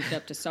 moved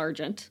up to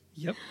sergeant.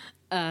 Yep.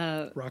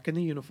 Rocking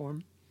the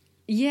uniform.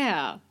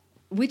 Yeah,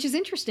 which is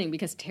interesting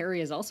because Terry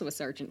is also a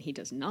sergeant. He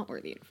does not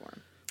wear the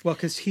uniform. Well,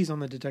 because he's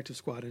on the detective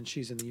squad and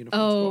she's in the uniform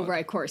Oh, squad.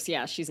 right, of course,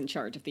 yeah, she's in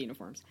charge of the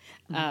uniforms.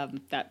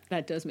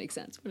 That does make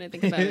sense when I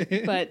think about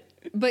it.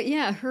 But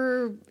yeah,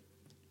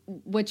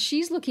 what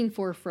she's looking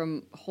for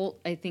from Holt,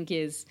 I think,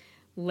 is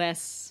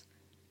less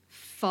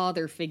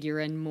father figure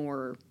and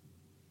more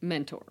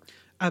mentor.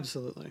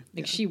 Absolutely.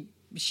 Like yeah.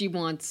 she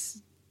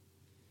wants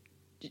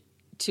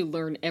to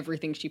learn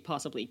everything she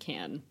possibly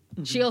can.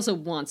 She also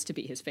wants to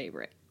be his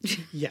favorite.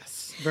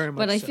 Yes, very much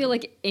But I so. feel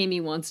like Amy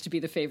wants to be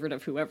the favorite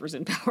of whoever's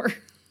in power.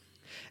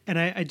 And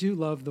I do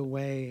love the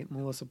way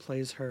Melissa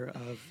plays her,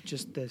 of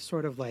just the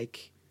sort of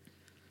like,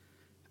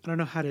 I don't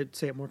know how to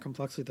say it more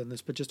complexly than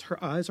this, but just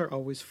her eyes are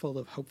always full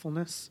of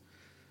hopefulness.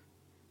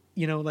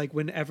 You know, like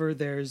whenever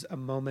there's a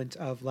moment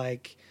of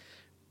like,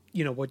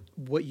 you know,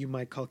 what you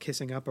might call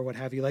kissing up or what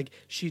have you, like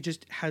she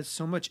just has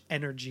so much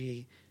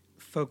energy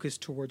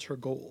focused towards her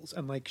goals,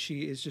 and like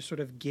she is just sort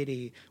of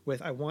giddy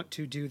with, I want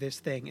to do this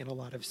thing in a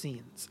lot of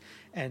scenes.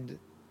 And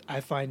I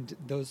find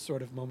those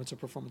sort of moments of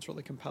performance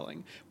really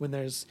compelling when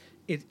there's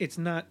it's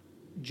not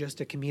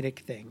just a comedic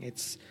thing,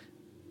 it's,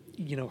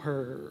 you know,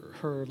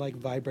 her like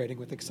vibrating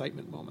with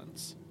excitement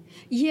moments.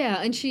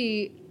 Yeah, and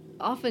she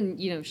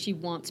often, she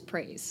wants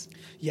praise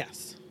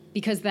Yes.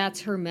 because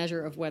that's her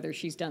measure of whether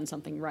she's done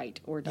something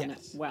right or done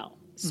Yes. it well.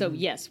 So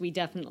yes, we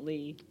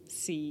definitely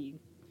see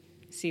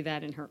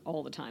that in her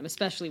all the time,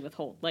 especially with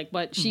Holt. Like,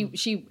 but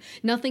she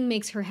nothing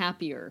makes her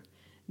happier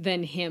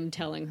than him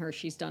telling her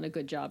she's done a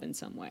good job in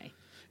some way.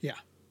 Yeah.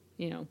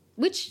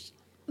 Which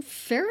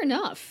fair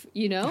enough,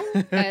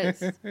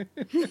 as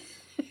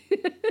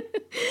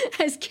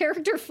as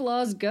character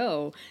flaws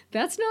go,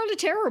 that's not a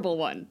terrible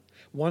one.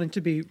 Wanting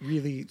to be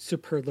really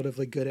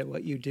superlatively good at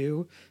what you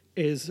do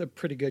is a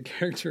pretty good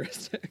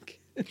characteristic.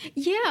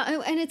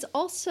 Yeah, and it's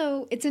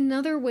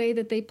another way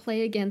that they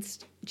play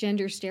against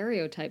gender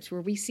stereotypes,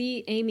 where we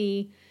see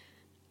Amy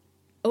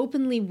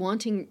openly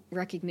wanting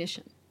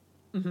recognition.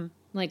 Mm-hmm.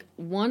 Like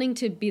wanting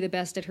to be the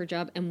best at her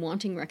job and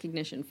wanting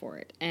recognition for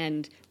it.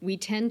 And we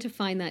tend to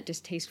find that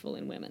distasteful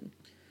in women.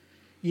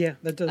 Yeah,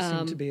 that does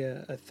seem to be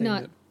a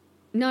thing.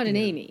 Not in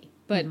Amy,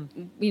 but,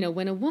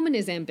 when a woman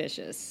is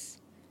ambitious,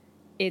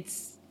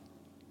 it's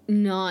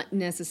not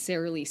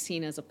necessarily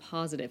seen as a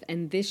positive.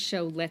 And this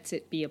show lets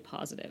it be a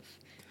positive.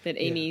 That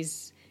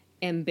Amy's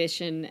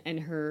ambition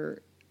and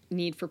her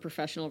need for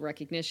professional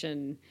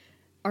recognition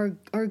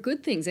are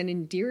good things and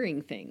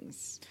endearing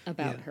things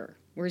about her.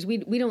 Whereas we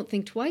don't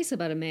think twice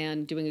about a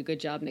man doing a good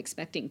job and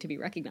expecting to be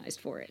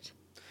recognized for it.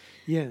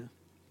 Yeah.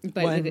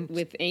 But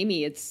with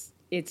Amy, it's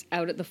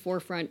out at the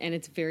forefront, and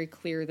it's very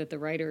clear that the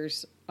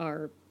writers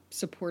are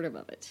supportive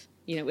of it.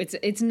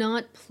 It's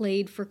not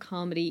played for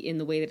comedy in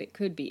the way that it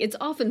could be. It's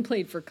often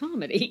played for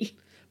comedy.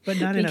 But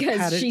not in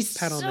because she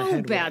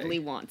so badly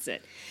wants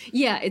it.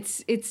 Yeah,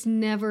 it's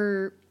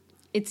never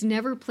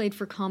played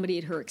for comedy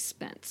at her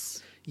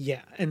expense.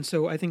 Yeah, and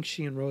so I think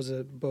she and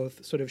Rosa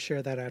both sort of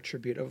share that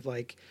attribute of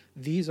like,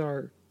 these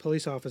are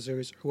police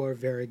officers who are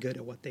very good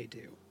at what they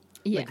do.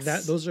 Yes.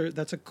 Like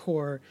that's a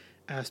core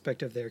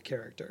aspect of their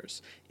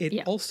characters.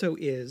 It also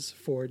is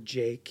for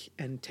Jake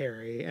and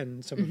Terry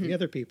and some of the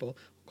other people,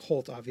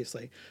 Holt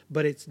obviously,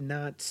 but it's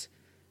not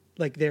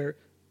like they're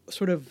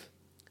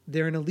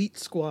an elite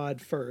squad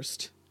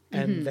first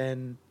and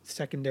then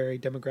secondary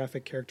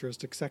demographic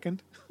characteristic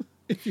second.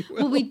 If you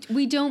will. Well,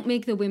 we don't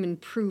make the women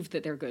prove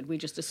that they're good. We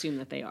just assume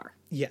that they are.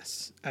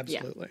 Yes,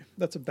 absolutely. Yeah.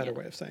 That's a better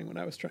way of saying what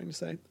I was trying to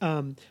say.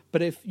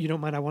 But if you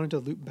don't mind, I wanted to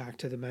loop back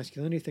to the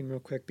masculinity thing real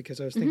quick because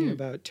I was thinking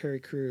about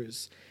Terry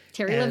Crews.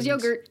 Terry loves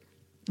yogurt.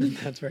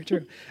 That's very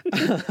true.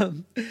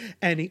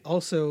 And he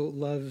also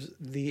loves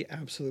the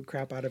absolute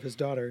crap out of his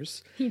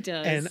daughters. He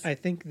does. And I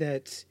think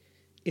that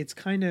it's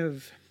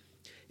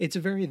a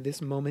very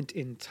this moment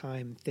in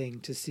time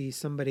thing to see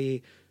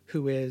somebody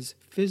who is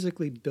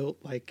physically built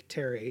like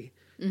Terry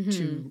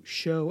to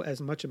show as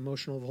much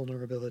emotional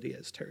vulnerability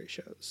as Terry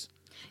shows.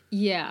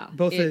 Yeah.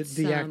 Both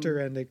the actor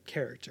and the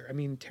character. I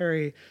mean,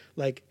 Terry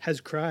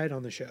has cried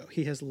on the show.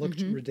 He has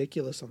looked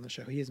ridiculous on the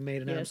show. He has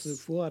made an absolute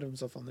fool out of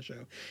himself on the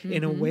show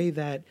in a way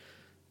that,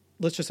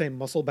 let's just say,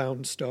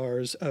 muscle-bound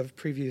stars of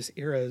previous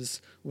eras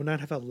would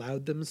not have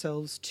allowed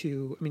themselves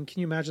to. I mean,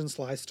 can you imagine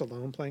Sly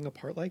Stallone playing a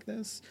part like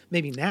this?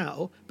 Maybe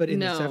now, but in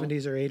the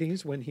 70s or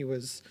 80s when he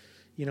was,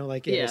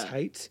 at his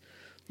height.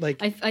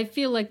 I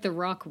feel like The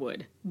Rock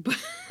would.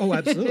 Oh,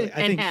 absolutely.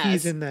 I think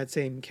he's in that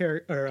same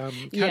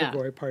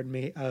category, pardon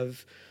me,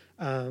 of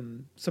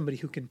somebody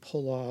who can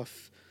pull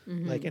off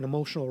like an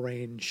emotional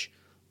range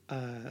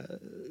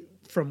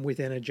from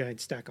within a giant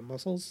stack of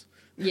muscles.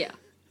 Yeah.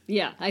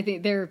 Yeah, I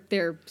think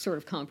they're sort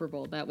of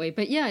comparable that way.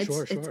 But yeah,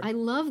 it's I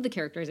love the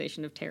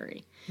characterization of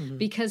Terry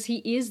because he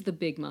is the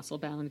big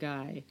muscle-bound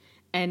guy,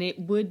 and it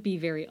would be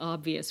very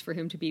obvious for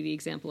him to be the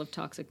example of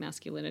toxic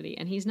masculinity,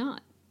 and he's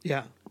not.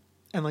 Yeah.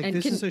 And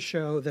this is a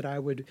show that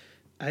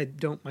I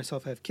don't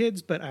myself have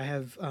kids, but I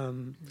have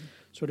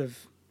sort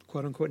of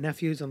quote unquote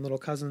nephews and little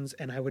cousins,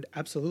 and I would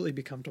absolutely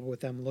be comfortable with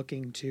them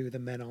looking to the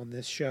men on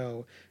this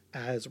show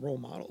as role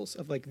models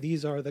of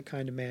these are the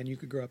kind of man you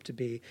could grow up to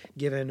be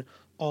given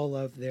all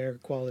of their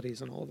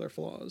qualities and all of their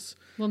flaws.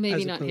 Well,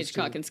 maybe not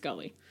Hitchcock and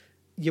Scully.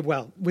 Yeah,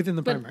 well, within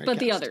the primary but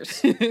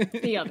cast.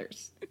 the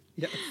others.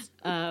 Yes.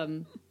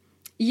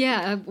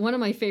 Yeah, one of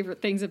my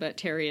favorite things about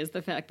Terry is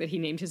the fact that he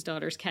named his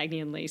daughters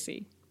Cagney and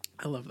Lacey.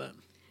 I love that.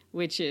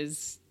 Which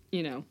is,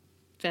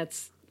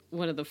 that's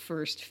one of the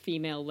first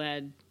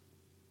female-led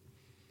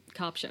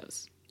cop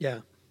shows. Yeah.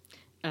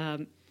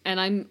 And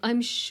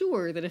I'm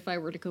sure that if I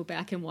were to go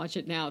back and watch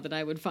it now, that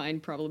I would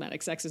find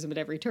problematic sexism at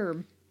every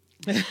turn.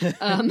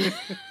 I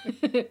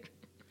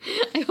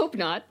hope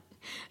not,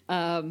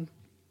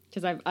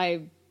 because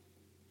I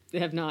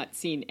have not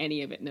seen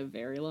any of it in a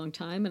very long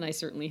time, and I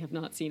certainly have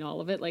not seen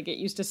all of it. It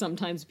used to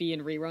sometimes be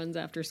in reruns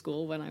after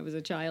school when I was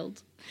a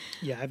child.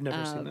 Yeah, I've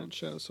never seen that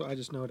show, so I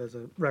just know it as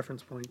a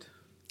reference point.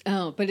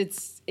 Oh, but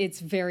it's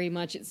very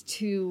much,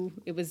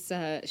 it was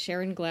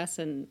Sharon Gless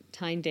and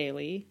Tyne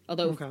Daly.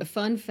 Although, a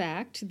fun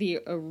fact, the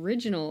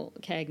original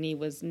Cagney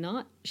was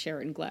not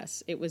Sharon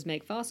Gless. It was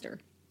Meg Foster.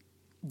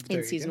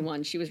 In season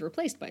 1, she was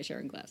replaced by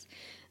Sharon Gless.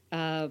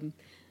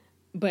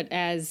 But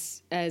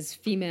as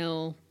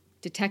female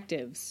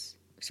detectives,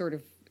 sort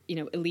of,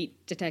 elite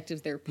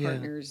detectives, they're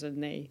partners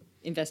and they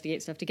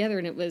investigate stuff together.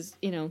 And it was,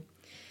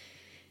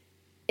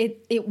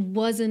 it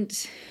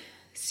wasn't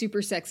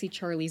super sexy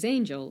Charlie's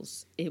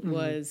Angels. It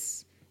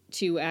was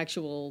two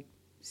actual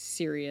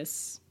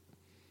serious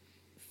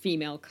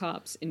female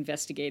cops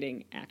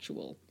investigating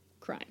actual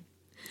crime.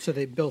 So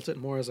they built it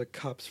more as a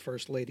cops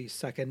first, ladies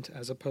second,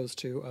 as opposed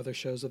to other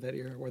shows of that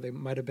era where they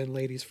might have been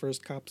ladies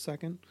first, cops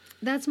second?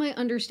 That's my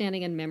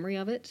understanding and memory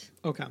of it.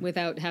 Okay.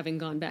 Without having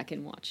gone back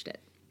and watched it.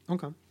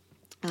 Okay.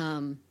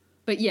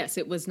 But yes,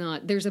 it was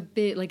not. There's a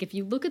bit, like, if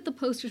you look at the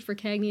posters for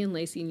Cagney and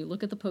Lacey and you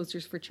look at the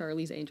posters for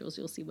Charlie's Angels,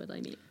 you'll see what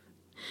I mean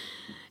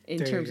in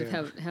There terms you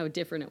of how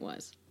different it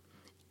was.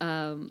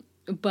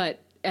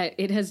 But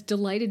it has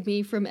delighted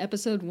me from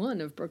episode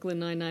 1 of Brooklyn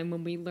Nine-Nine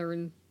when we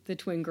learn the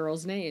twin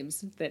girls'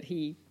 names, that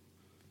he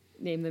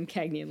named them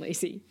Cagney and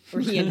Lacey,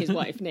 or he and his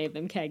wife named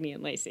them Cagney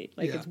and Lacey.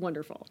 Like, it's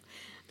wonderful.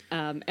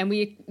 And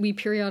we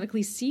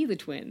periodically see the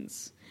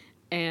twins,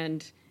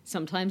 and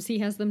sometimes he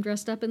has them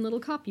dressed up in little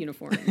cop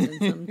uniforms, and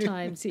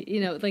sometimes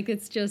he, like,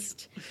 it's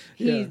just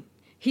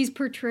he's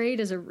portrayed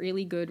as a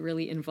really good,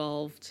 really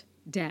involved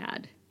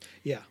dad.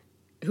 Yeah.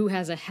 Who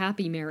has a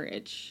happy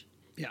marriage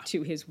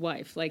to his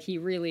wife. Like, he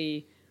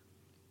really,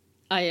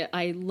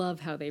 I love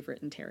how they've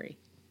written Terry.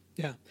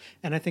 Yeah.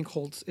 And I think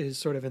Holtz is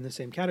sort of in the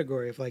same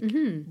category of, like,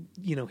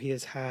 he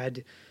has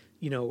had,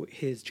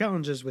 his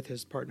challenges with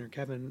his partner,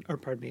 Kevin, or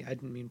pardon me, I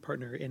didn't mean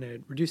partner in a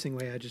reducing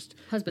way. I just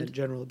husband in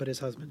general, but his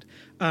husband.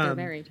 They're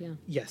married, yeah.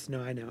 Yes,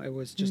 no, I know. It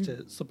was just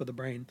a slip of the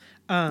brain.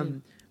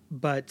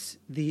 But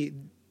the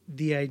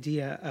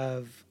idea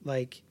of,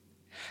 like,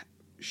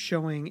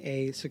 showing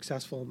a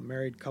successful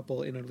married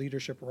couple in a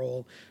leadership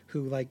role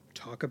who, like,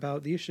 talk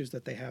about the issues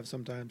that they have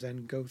sometimes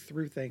and go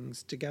through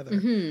things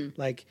together.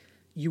 Like,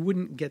 you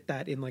wouldn't get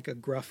that in, like, a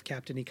gruff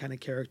captain-y kind of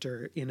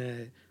character in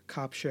a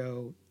cop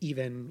show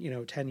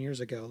even, 10 years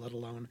ago, let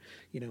alone,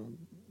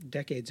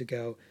 decades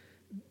ago.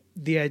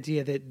 The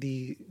idea that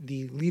the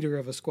leader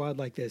of a squad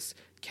like this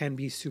can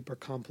be super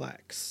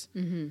complex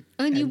and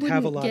you wouldn't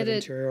have a lot get of it,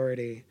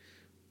 interiority.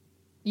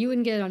 You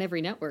wouldn't get it on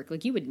every network.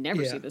 Like, you would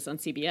never see this on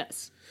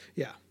CBS.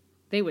 Yeah.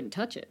 They wouldn't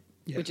touch it,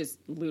 which is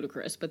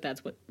ludicrous, but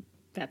that's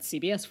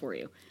CBS for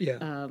you.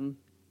 Yeah.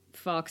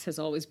 Fox has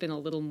always been a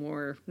little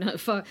more.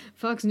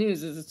 Fox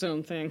News is its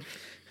own thing,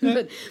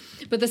 but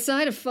the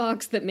side of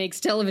Fox that makes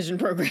television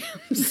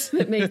programs,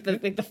 that make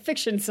the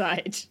fiction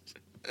side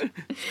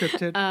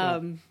Scripted.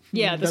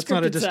 the that's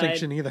not a scripted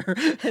distinction side either.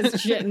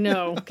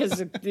 No,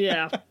 because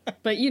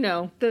but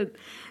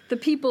the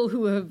people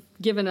who have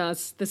given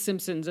us The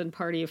Simpsons and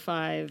Party of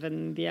Five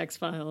and The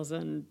X-Files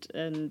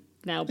and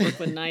now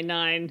Brooklyn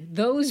Nine-Nine,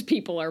 those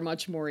people are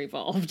much more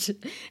evolved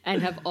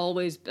and have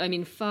always. I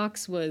mean,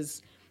 Fox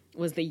was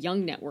the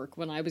young network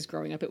when I was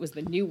growing up. It was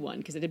the new one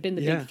because it had been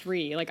the big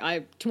three. Like,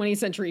 20th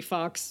Century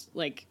Fox,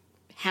 like,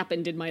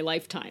 happened in my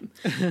lifetime,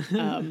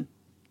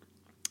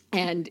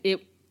 and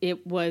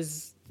it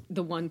was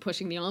the one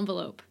pushing the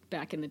envelope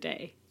back in the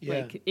day. Yeah.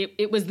 Like,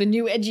 it was the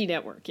new edgy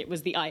network. It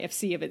was the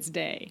IFC of its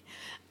day.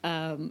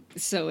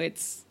 So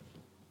it's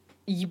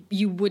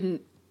you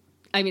wouldn't.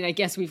 I mean, I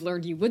guess we've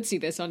learned you would see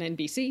this on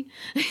NBC,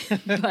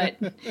 but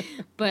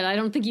I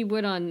don't think you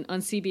would on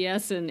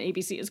CBS, and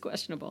ABC is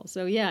questionable.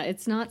 So yeah,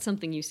 it's not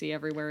something you see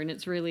everywhere, and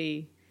it's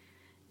really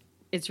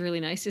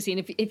nice to see.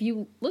 And if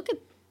you look at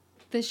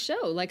this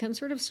show, like, I'm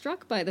sort of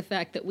struck by the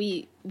fact that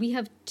we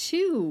have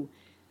two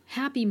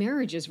happy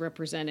marriages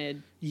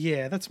represented.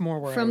 Yeah, that's more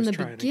where from I was the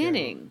trying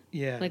beginning. To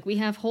go. Yeah, like, we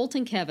have Holt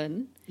and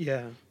Kevin.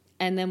 Yeah.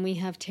 And then we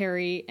have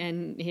Terry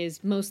and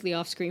his, mostly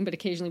off screen, but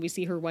occasionally we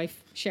see her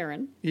wife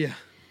Sharon. Yeah.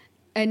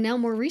 And now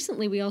more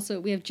recently we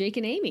have Jake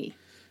and Amy.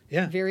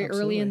 Yeah. Very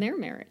absolutely. early in their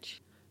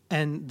marriage.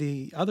 And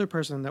the other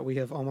person that we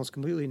have almost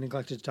completely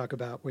neglected to talk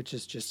about, which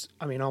is just,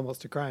 I mean,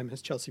 almost a crime,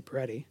 is Chelsea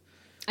Peretti.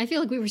 I feel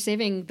like we were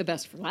saving the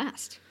best for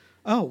last.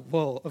 Oh,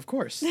 well, of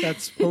course.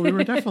 That's what we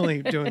were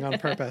definitely doing on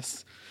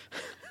purpose.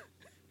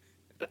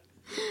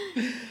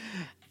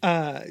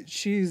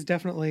 She's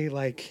definitely,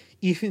 like,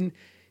 even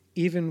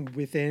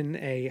within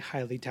a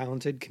highly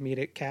talented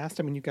comedic cast,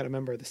 I mean, you've got a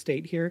member of the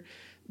state here.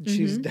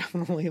 She's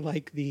definitely,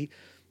 like, the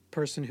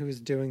person who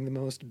is doing the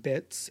most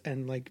bits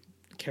and, like,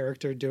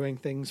 character doing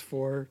things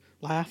for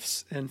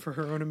laughs and for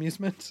her own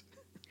amusement.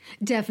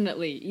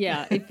 Definitely,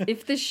 yeah.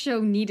 If this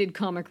show needed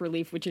comic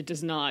relief, which it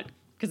does not,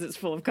 because it's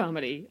full of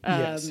comedy,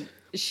 yes.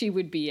 She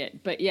would be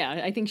it. But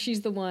yeah, I think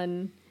she's the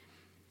one.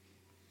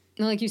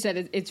 Like you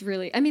said, it's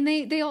really. I mean,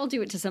 they all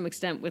do it to some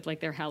extent with,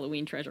 like, their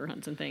Halloween treasure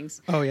hunts and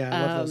things. Oh yeah,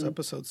 I love those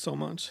episodes so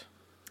much.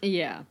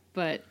 Yeah,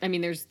 but I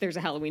mean, there's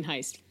a Halloween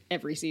heist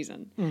every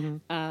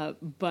season.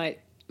 But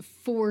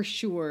for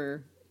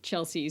sure,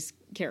 Chelsea's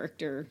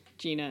character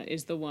Gina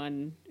is the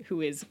one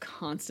who is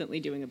constantly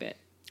doing a bit.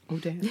 Oh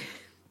damn!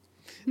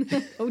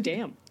 Oh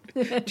damn!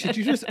 Did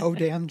you just oh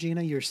damn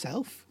Gina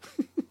yourself?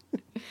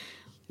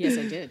 Yes,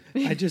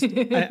 I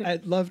did. I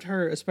loved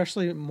her,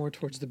 especially more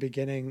towards the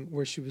beginning,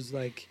 where she was,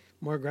 like,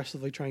 more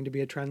aggressively trying to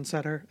be a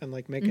trendsetter and,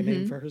 like, make a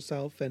name for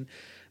herself. And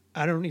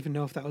I don't even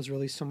know if that was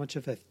really so much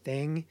of a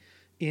thing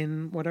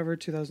in whatever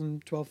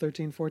 2012,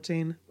 13,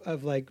 14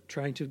 of, like,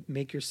 trying to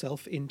make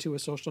yourself into a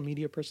social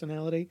media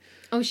personality.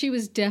 Oh, she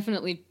was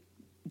definitely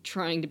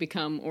trying to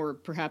become, or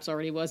perhaps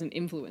already was, an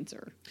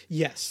influencer.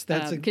 Yes,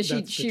 that's because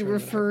she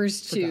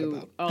refers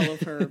to all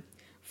of her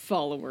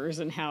followers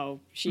and how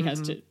she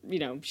has to,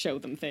 show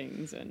them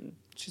things. And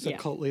she's a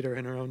cult leader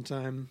in her own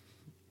time.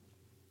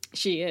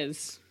 She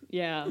is,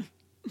 yeah.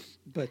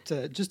 But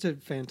just a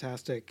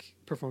fantastic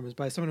performance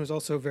by someone who's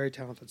also very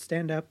talented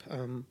stand-up.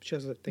 She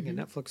has, I think, a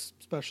Netflix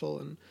special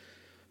and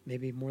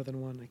maybe more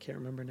than one. I can't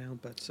remember now,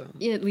 but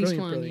Yeah, at least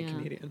one, brilliant yeah.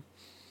 comedian.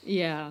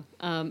 Yeah,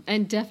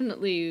 and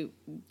definitely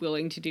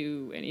willing to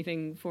do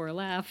anything for a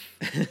laugh.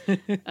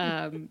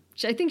 I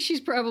think she's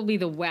probably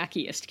the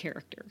wackiest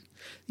character.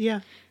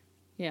 Yeah.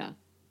 Yeah.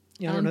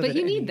 Yeah, I don't know But that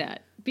you any- need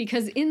that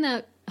because in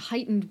that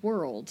heightened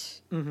world,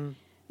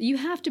 you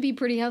have to be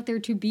pretty out there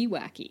to be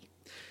wacky.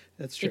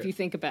 That's true. If you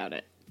think about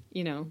it,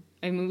 you know.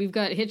 I mean, we've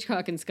got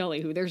Hitchcock and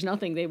Scully, who there's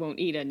nothing they won't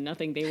eat and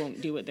nothing they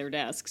won't do at their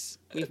desks.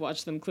 We've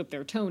watched them clip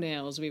their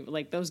toenails.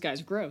 Those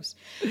guys are gross.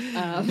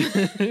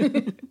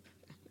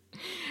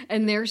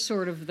 And they're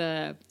sort of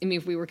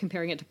if we were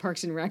comparing it to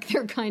Parks and Rec,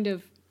 they're kind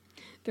of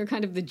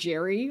the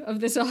Jerry of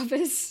this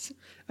office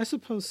I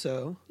suppose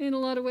so. in a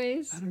lot of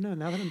ways. I don't know.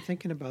 Now that I'm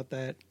thinking about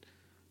that,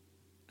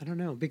 I don't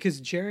know. Because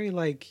Jerry,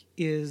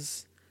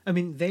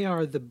 they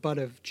are the butt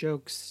of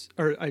jokes,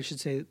 or I should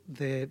say,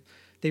 they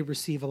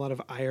receive a lot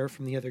of ire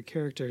from the other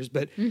characters.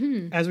 But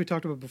as we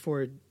talked about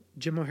before,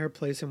 Jim O'Heir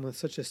plays him with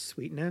such a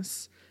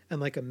sweetness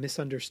and like a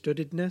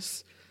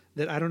misunderstoodness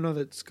that I don't know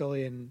that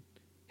Scully and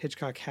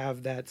Hitchcock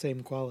have that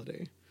same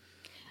quality.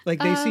 Like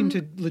they seem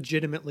to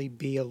legitimately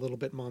be a little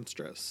bit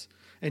monstrous.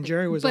 And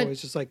Jerry was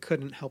always just like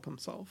couldn't help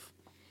himself.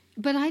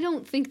 But I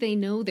don't think they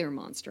know they're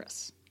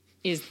monstrous,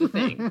 is the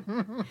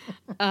thing.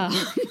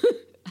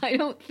 I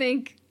don't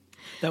think...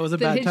 That was a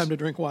bad time to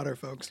drink water,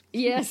 folks.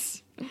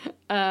 Yes.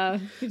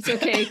 It's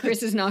okay.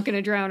 Chris is not going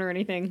to drown or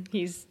anything.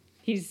 He's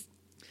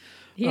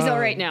all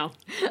right now.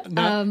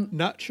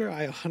 Not sure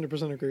I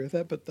 100% agree with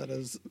that, but that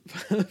is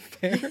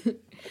fair.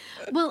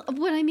 Well,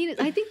 what I mean is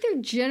I think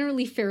they're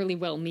generally fairly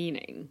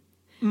well-meaning.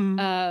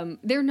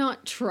 They're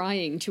not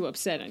trying to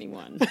upset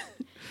anyone.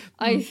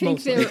 I think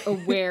Mostly. they're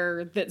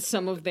aware that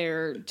some of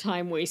their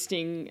time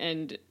wasting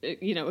and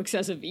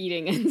excessive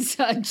eating and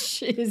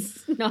such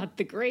is not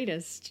the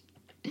greatest.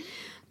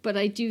 But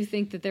I do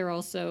think that they're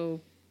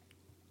kind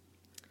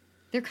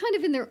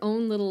of in their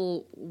own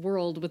little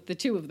world with the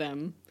two of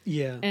them.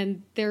 Yeah.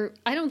 And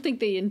I don't think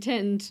they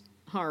intend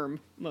harm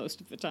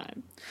most of the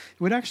time.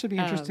 It would actually be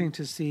interesting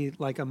to see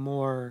like a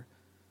more,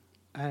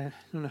 I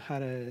don't know how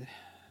to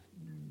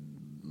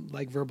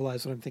like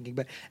verbalize what I'm thinking,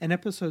 but an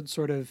episode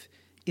sort of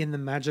in the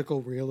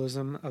magical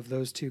realism of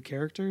those two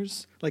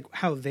characters, like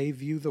how they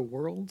view the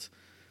world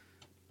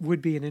would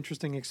be an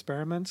interesting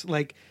experiment.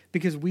 Like,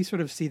 because we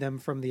sort of see them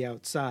from the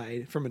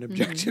outside, from an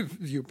objective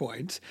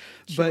viewpoint,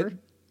 Sure.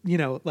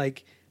 but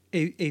like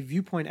a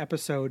viewpoint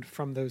episode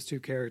from those two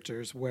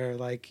characters where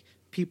like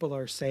people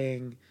are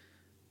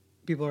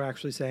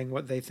actually saying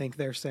what they think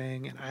they're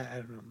saying, and I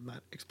don't know, I'm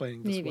not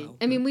explaining this Maybe. well.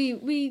 I mean,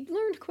 we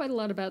learned quite a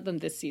lot about them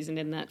this season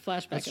in that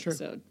flashback That's true.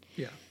 episode.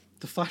 Yeah,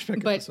 the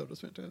flashback But episode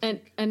was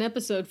fantastic. An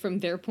episode from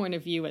their point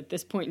of view at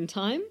this point in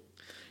time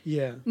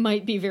Yeah,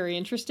 might be very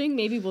interesting.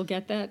 Maybe we'll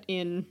get that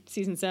in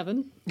season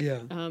 7,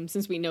 yeah,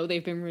 since we know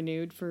they've been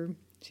renewed for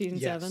season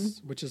 7.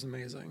 which is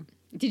amazing.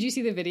 Did you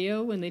see the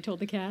video when they told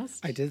the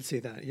cast? I did see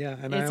that. Yeah,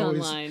 and It's I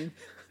always, online.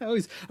 I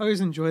always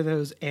enjoy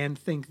those and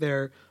think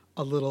they're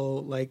a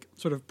little like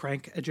sort of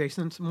prank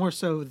adjacent, more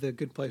so the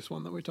Good Place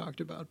one that we talked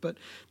about, but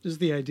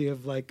just the idea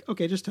of like,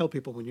 okay, just tell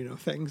people when you know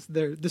things.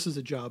 This is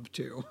a job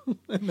too,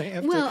 and they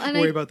have to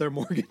worry about their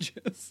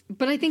mortgages.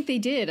 But I think they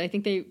did. I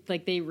think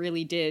they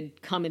really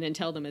did come in and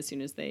tell them as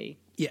soon as they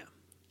Yeah,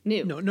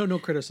 knew. no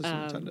criticism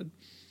intended.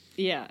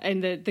 Yeah,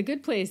 and the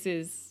Good Place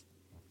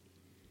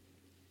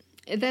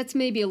that's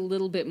maybe a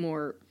little bit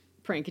more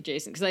prank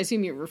adjacent, because I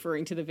assume you're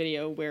referring to the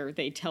video where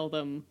they tell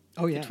them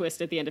the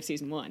twist at the end of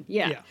season 1.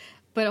 Yeah.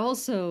 But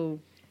also,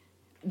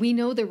 we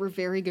know there were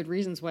very good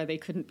reasons why they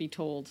couldn't be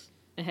told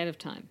ahead of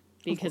time,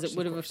 because it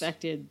would have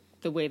affected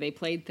the way they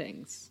played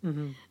things.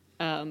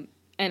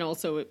 And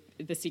also,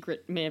 the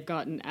secret may have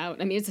gotten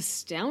out. I mean, it's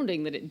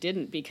astounding that it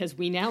didn't, because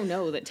we now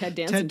know that Ted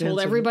Danson told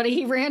everybody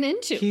he ran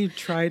into. He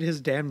tried his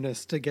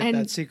damnedest to get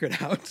that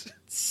secret out.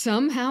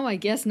 Somehow, I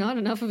guess not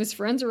enough of his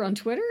friends are on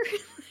Twitter.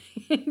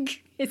 It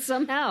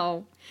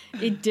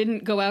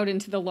didn't go out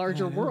into the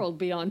larger world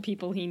beyond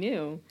people he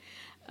knew.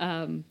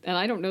 And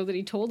I don't know that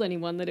he told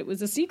anyone that it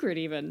was a secret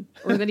even,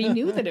 or that he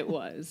knew that it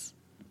was.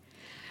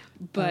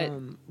 But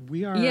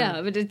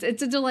but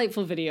it's a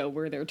delightful video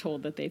where they're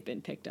told that they've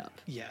been picked up.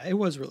 Yeah, it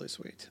was really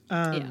sweet.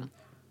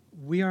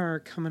 We are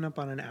coming up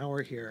on an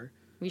hour here.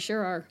 We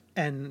sure are.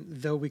 And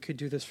though we could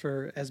do this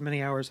for as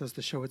many hours as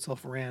the show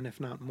itself ran,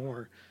 if not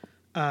more,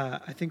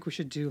 I think we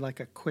should do like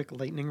a quick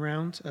lightning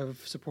round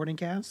of supporting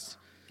casts.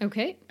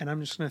 Okay. And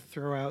I'm just going to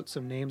throw out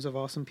some names of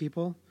awesome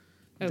people.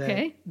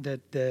 Okay.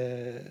 That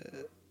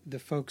the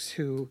folks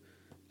who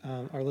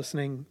are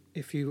listening,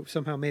 if you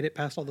somehow made it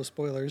past all the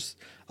spoilers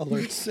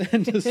alerts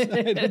and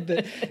decided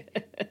that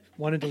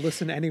wanted to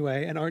listen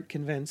anyway and aren't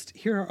convinced,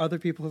 here are other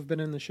people who've been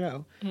in the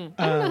show. I don't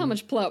know how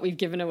much plot we've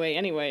given away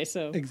anyway,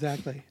 so.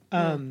 Exactly.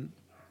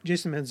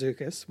 Jason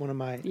Mantzoukas, one of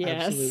my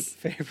absolute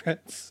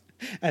favorites,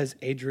 as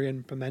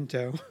Adrian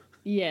Pimento.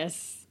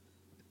 Yes.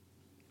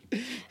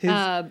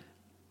 Go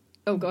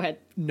ahead.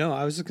 No,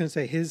 I was just going to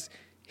say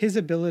his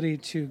ability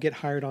to get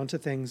hired onto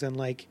things and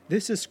like,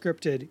 this is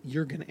scripted,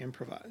 you're going to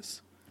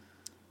improvise.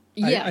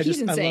 Yeah, I he's just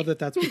I insane. love that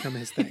that's become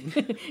his thing.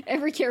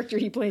 Every character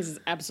he plays is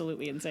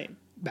absolutely insane.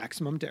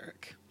 Maximum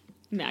Derek.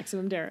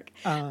 Maximum Derek.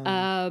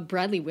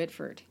 Bradley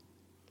Whitford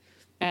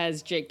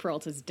as Jake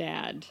Peralta's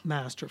dad.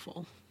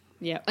 Masterful.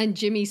 Yeah, and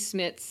Jimmy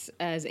Smits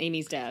as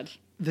Amy's dad.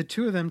 The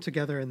two of them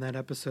together in that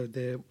episode,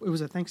 it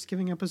was a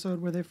Thanksgiving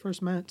episode where they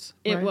first met.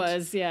 It right?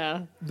 was,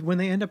 yeah. When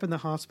they end up in the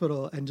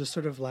hospital and just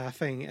sort of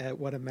laughing at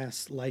what a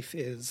mess life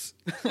is.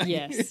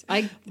 Yes.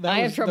 I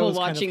have trouble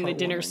watching the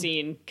dinner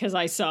scene because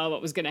I saw what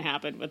was going to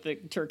happen with the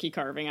turkey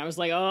carving. I was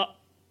like,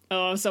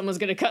 oh, someone's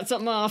going to cut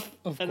something off.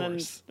 Of and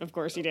course. Then, of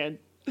course, he did.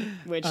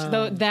 Which,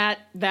 though, that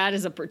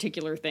is a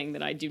particular thing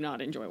that I do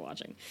not enjoy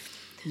watching.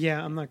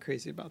 Yeah, I'm not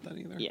crazy about that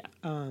either. Yeah.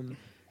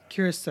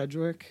 Kira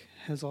Sedgwick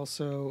has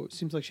also,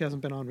 seems like she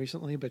hasn't been on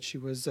recently, but she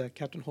was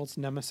Captain Holt's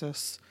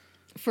nemesis.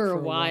 For a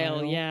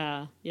while,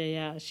 yeah.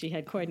 She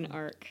had quite an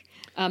arc.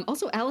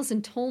 Also,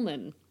 Alison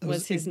Tolman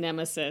was his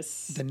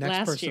nemesis The next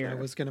last person year. I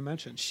was going to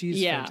mention.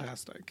 She's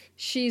fantastic.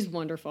 She's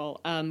wonderful.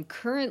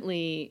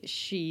 Currently,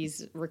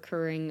 she's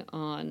recurring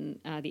on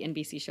the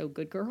NBC show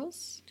Good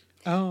Girls.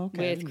 Oh,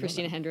 okay. With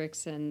Christina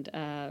Hendricks and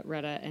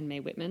Retta and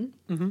Mae Whitman.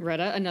 Mm-hmm.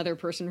 Retta, another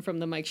person from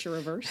the Mike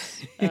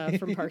Schur-verse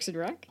from Parks and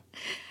Rec.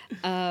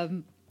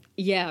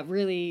 Yeah,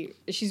 really,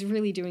 she's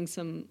really doing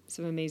some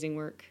amazing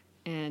work.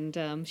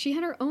 And she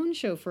had her own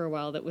show for a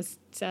while that was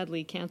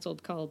sadly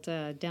canceled called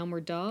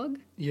Downward Dog.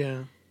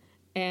 Yeah.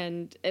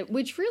 And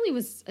which really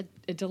was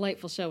a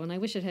delightful show, and I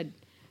wish it had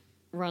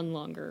run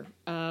longer.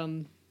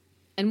 And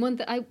one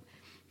that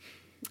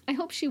I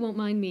hope she won't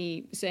mind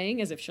me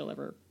saying, as if she'll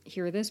ever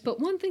hear this, but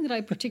one thing that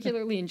I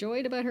particularly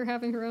enjoyed about her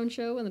having her own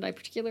show, and that I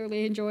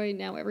particularly enjoy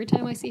now every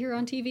time I see her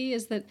on TV,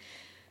 is that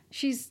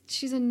she's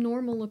a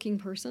normal-looking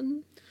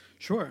person.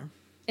 Sure.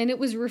 And it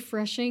was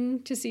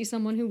refreshing to see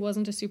someone who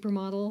wasn't a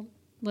supermodel,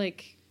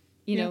 like,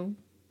 you know,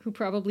 who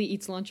probably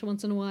eats lunch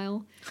once in a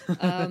while,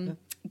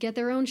 get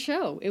their own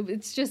show.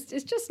 It's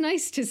just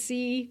nice to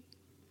see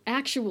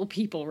actual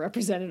people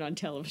represented on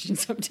television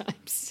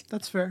sometimes.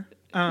 That's fair.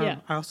 I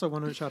also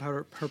wanted to shout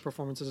out her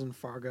performances in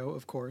Fargo,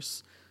 of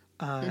course,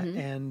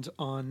 and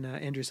on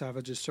Andrew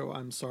Savage's show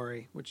I'm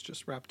Sorry, which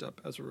just wrapped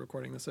up as we're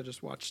recording this. I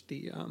just watched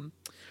the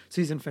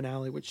season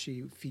finale, which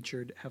she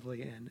featured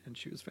heavily in, and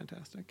she was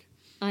fantastic.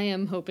 I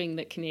am hoping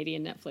that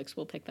Canadian Netflix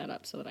will pick that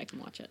up so that I can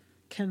watch it.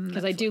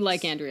 Because I do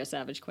like Andrea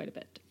Savage quite a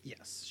bit.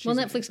 Yes. Well,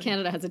 Netflix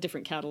Canada has a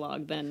different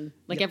catalog than,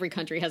 every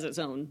country has its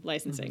own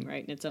licensing,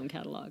 right, and its own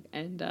catalog.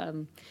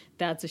 And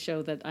that's a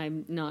show that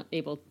I'm not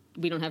able,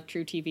 we don't have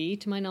True TV,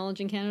 to my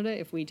knowledge, in Canada.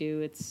 If we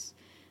do, it's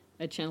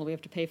a channel we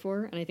have to pay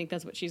for, and I think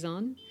that's what she's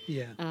on.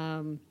 Yeah.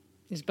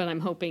 But I'm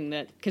hoping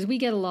that, because we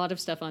get a lot of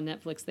stuff on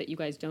Netflix that you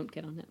guys don't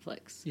get on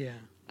Netflix.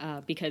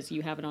 Yeah. Because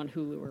you have it on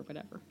Hulu or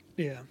whatever.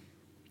 Yeah.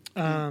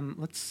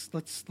 Let's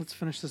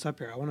finish this up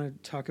here. I want to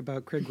talk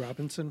about Craig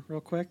Robinson real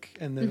quick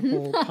and the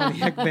whole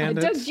Pontiac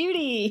Bandits. Doug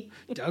Judy.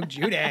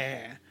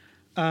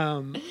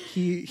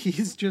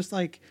 He's just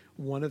like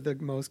one of the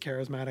most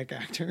charismatic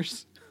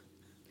actors.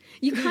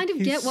 You kind of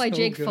get why so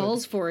Jake good.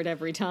 falls for it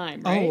every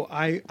time, right? Oh,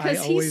 I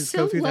always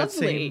go through that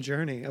lovely. same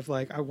journey of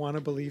like, I want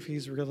to believe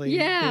he's really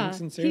being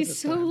sincere. He's this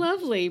so time.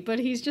 lovely, but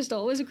he's just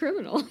always a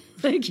criminal.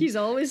 Like, he's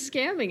always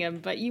scamming him,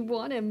 but you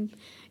want him.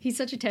 He's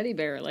such a teddy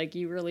bear. Like,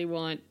 you really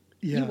want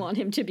you want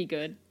him to be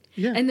good.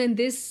 Yeah. And then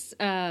this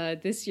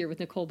year with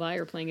Nicole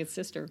Byer playing his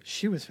sister.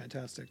 She was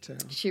fantastic too.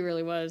 She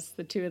really was.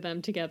 The two of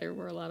them together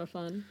were a lot of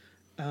fun.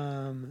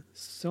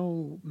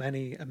 So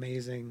many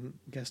amazing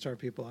guest star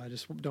people. I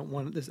just don't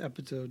want this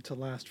episode to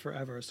last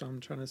forever, so I'm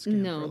trying to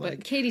scan for like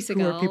but Katie who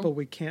Sagal are people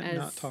we can't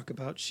not talk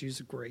about.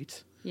 She's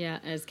great. Yeah,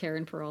 as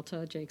Karen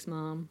Peralta, Jake's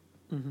mom.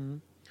 Mm-hmm.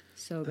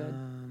 So good.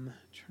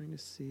 Trying to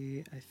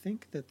see. I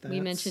think that's... We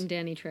mentioned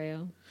Danny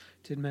Trejo.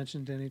 Did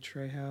mention Danny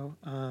Trejo.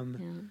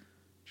 Trying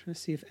to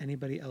see if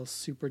anybody else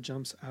super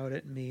jumps out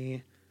at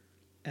me.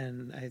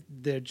 And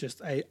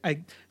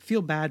I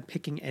feel bad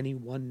picking any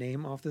one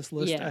name off this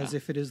list as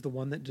if it is the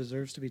one that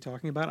deserves to be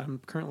talking about.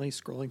 I'm currently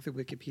scrolling through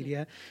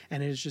Wikipedia,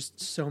 and it is just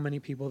so many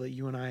people that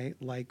you and I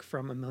like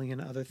from a million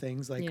other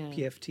things, like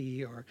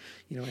PFT or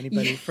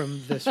anybody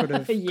from the sort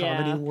of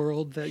comedy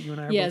world that you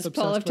and I are both obsessed with.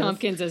 Paul F.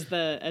 Tompkins as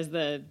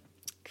the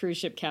cruise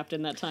ship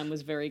captain that time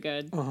was very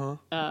good.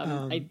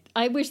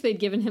 I wish they'd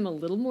given him a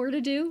little more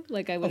to do.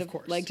 Like, I would have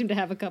liked him to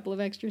have a couple of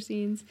extra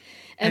scenes.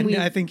 And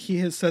I think he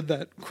has said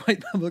that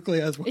quite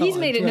publicly as well. He's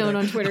made it known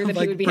on Twitter that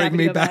he would be bring happy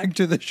me to go back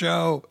to the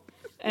show.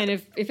 And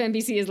if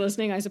NBC is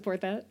listening, I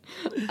support that.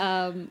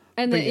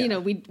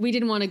 We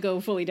didn't want to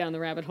go fully down the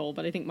rabbit hole,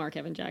 but I think Mark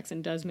Evan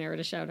Jackson does merit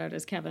a shout out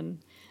as Kevin.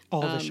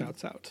 All the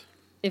shouts out.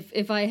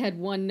 If I had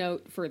one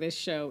note for this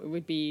show, it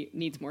would be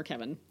needs more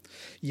Kevin.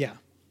 Yeah.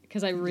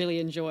 Because I really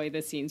enjoy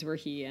the scenes where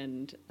he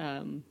and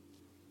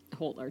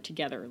Holt are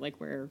together, like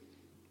where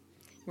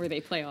they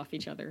play off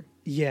each other.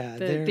 Yeah.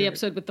 The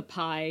episode with the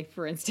pie,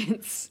 for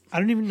instance. I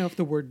don't even know if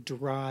the word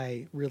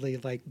dry really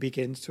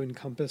begins to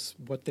encompass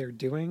what they're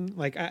doing.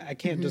 Like, I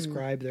can't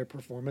describe their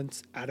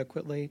performance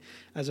adequately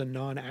as a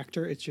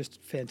non-actor. It's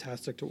just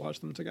fantastic to watch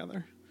them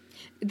together.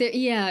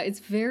 It's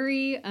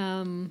very...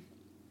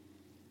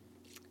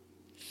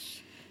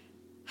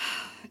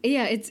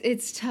 Yeah,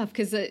 it's tough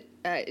because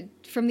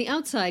from the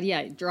outside,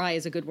 yeah, dry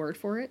is a good word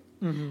for it.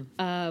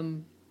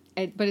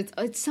 But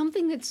it's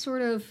something that's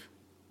sort of,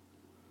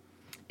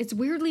 it's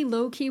weirdly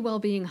low key while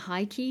being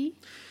high key.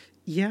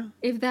 Yeah.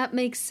 If that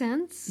makes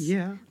sense.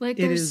 Yeah. Like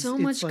there's so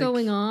much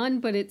going on,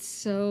 but it's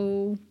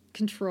so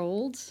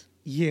controlled.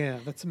 Yeah,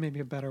 that's maybe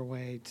a better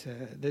way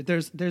to.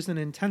 There's an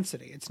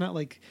intensity. It's not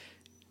like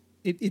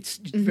it's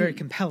very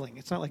compelling.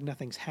 It's not like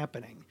nothing's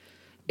happening,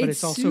 but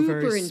it's also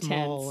very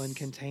small and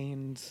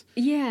contained.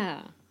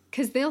 Yeah,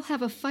 because they'll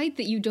have a fight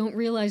that you don't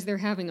realize they're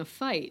having a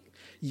fight.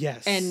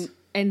 Yes,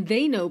 and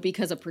they know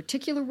because a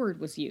particular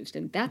word was used,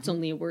 and that's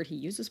only a word he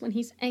uses when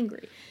he's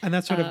angry. And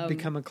that's sort of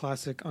become a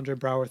classic Andre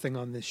Braugher thing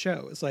on this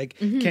show. It's like,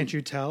 can't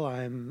you tell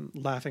I'm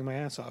laughing my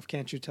ass off?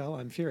 Can't you tell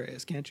I'm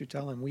furious? Can't you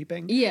tell I'm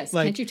weeping? Yes,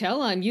 like, can't you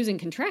tell I'm using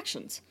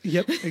contractions?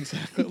 Yep,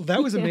 exactly.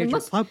 That was a major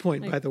plot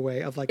point, by the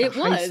way, of like a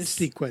heist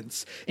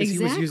sequence. Exactly.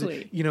 He was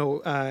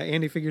using,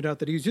 Andy figured out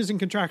that he was using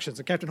contractions,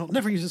 and Captain Holt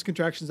never uses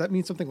contractions. That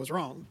means something was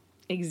wrong.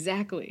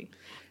 Exactly.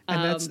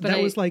 And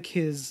that was like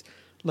his...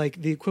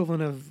 like the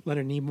equivalent of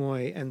Leonard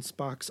Nimoy and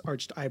Spock's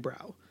arched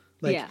eyebrow.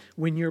 Like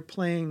when you're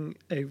playing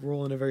a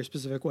role in a very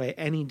specific way,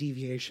 any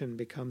deviation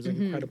becomes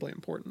incredibly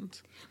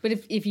important. But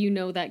if you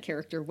know that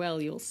character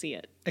well, you'll see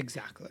it.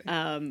 Exactly.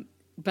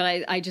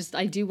 But I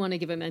do want to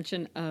give a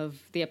mention of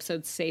the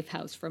episode Safe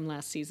House from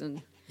last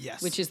season.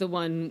 Yes. Which is the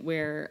one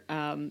where,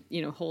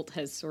 Holt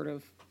has sort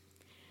of,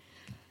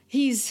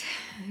 he's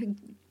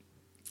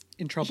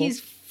in trouble. He's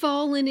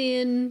fallen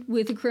in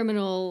with a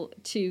criminal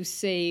to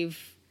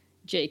save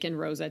Jake and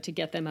Rosa to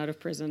get them out of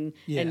prison,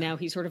 and now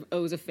he sort of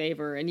owes a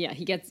favor, and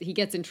he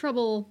gets in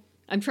trouble.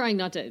 I'm trying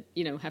not to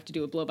have to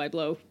do a blow by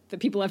blow that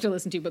people have to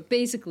listen to, but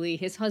basically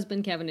his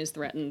husband Kevin is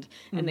threatened,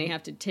 and they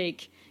have to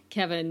take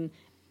Kevin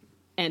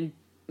and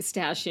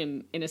stash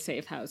him in a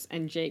safe house,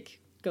 and Jake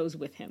goes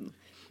with him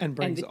and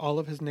brings all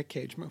of his Nick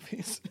Cage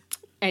movies.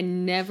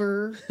 And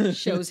never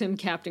shows him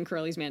Captain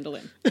Curly's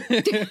mandolin.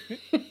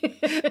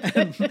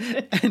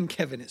 and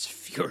Kevin is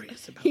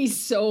furious about it.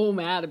 He's so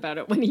mad about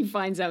it when he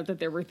finds out that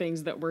there were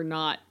things that were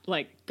not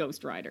like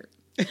Ghost Rider.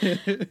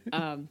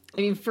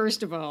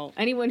 First of all,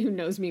 anyone who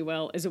knows me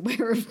well is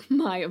aware of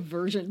my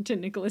aversion to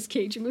Nicolas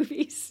Cage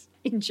movies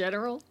in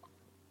general.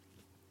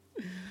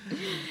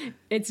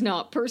 It's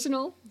not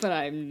personal, but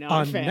I'm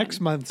not a fan. On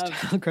next month's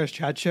Talent Crush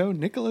Chat Show,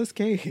 Nicolas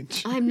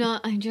Cage.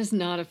 I'm just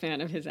not a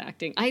fan of his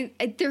acting.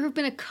 There have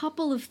been a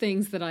couple of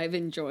things that I've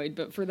enjoyed,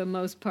 but for the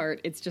most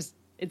part, it's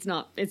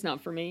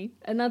not for me.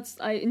 And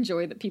I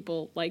enjoy that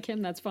people like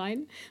him, that's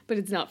fine, but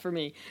it's not for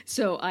me.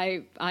 So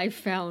I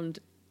found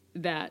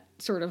that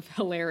sort of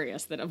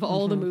hilarious that of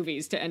all the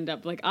movies to end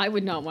up, like, I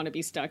would not want to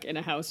be stuck in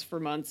a house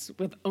for months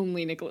with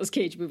only Nicolas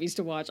Cage movies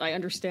to watch. I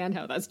understand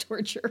how that's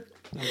torture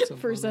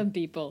for some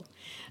people.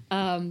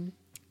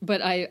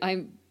 But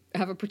I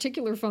have a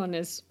particular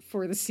fondness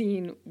for the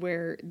scene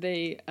where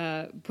they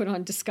put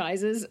on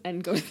disguises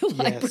and go to the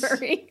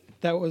library.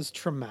 That was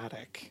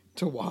traumatic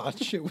to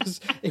watch. It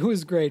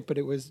was great, but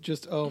it was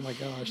just, oh my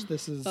gosh,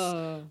 this is,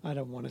 I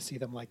don't want to see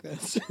them like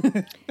this.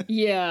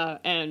 Yeah,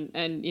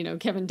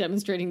 and Kevin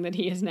demonstrating that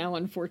he has now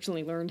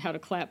unfortunately learned how to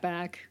clap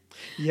back.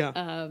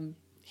 Yeah.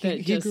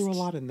 He grew a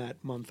lot in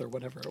that month or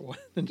whatever it was.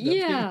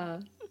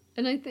 Yeah,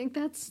 and I think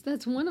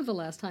that's one of the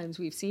last times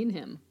we've seen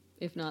him,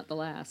 if not the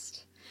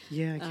last.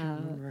 Yeah, I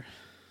can't remember.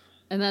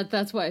 And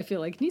that's why I feel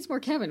like needs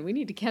more Kevin. We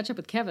need to catch up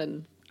with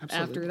Kevin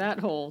after that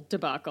whole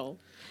debacle.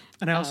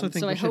 And I also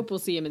think I hope we'll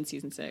see him in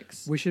season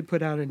 6. We should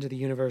put out into the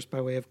universe,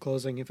 by way of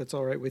closing, if it's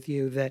all right with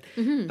you, that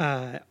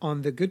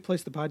on the Good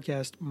Place, the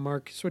podcast,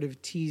 Mark sort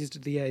of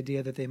teased the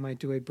idea that they might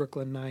do a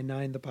Brooklyn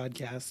Nine-Nine, the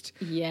podcast,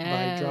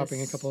 by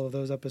dropping a couple of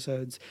those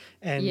episodes.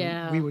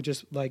 And we would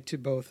just like to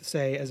both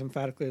say as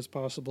emphatically as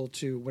possible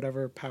to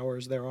whatever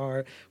powers there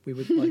are, we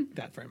would like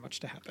that very much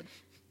to happen.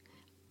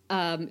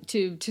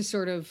 To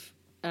sort of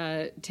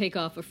take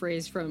off a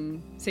phrase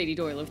from Sadie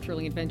Doyle of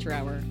Thrilling Adventure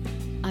Hour,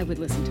 I would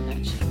listen to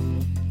that show.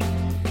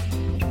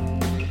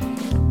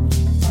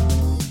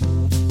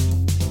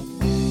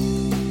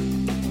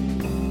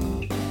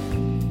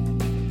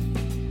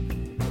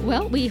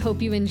 Well, we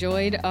hope you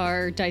enjoyed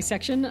our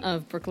dissection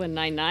of Brooklyn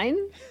Nine-Nine.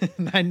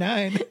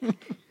 Nine-Nine.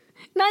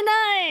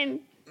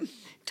 Nine-Nine!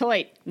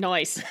 Toy.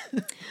 Noise.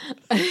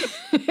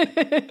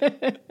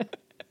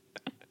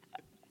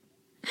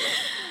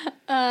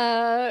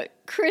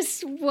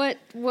 Chris, what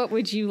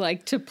would you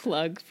like to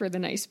plug for the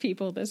nice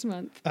people this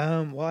month?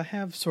 Well, I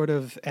have sort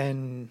of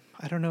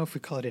I don't know if we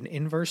call it an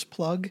inverse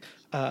plug,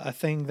 a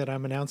thing that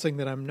I'm announcing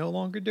that I'm no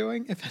longer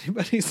doing, if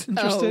anybody's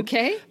interested.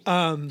 Okay.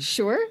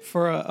 Sure.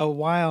 For a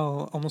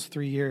while, almost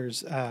 3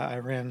 years, I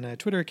ran a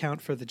Twitter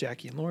account for the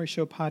Jackie and Laurie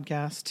Show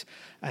podcast,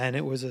 and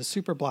it was a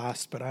super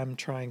blast, but I'm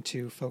trying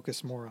to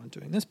focus more on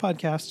doing this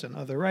podcast and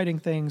other writing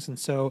things, and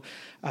so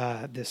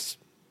this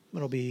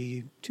it'll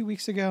be 2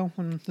 weeks ago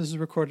when this is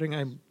recording,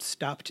 I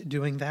stopped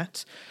doing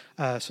that.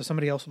 So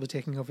somebody else will be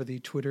taking over the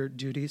Twitter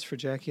duties for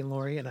Jackie and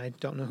Laurie, and I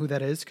don't know who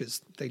that is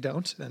because they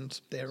don't, and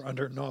they're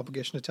under no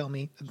obligation to tell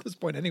me at this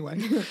point anyway.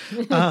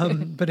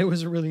 But it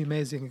was a really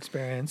amazing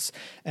experience,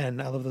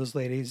 and I love those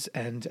ladies,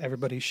 and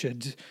everybody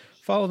should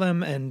follow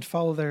them and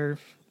follow their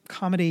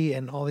comedy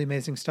and all the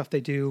amazing stuff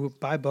they do.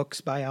 Buy books,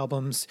 buy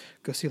albums,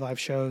 go see live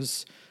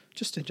shows,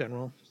 just in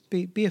general.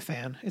 Be a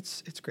fan.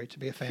 It's great to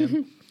be a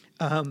fan.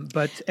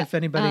 But if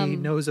anybody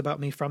knows about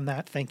me from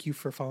that, thank you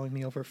for following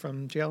me over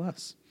from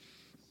GLS.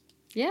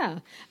 Yeah.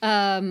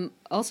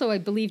 Also, I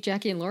believe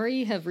Jackie and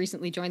Laurie have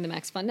recently joined the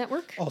Max Fun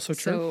Network. Also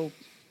true. So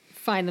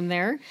find them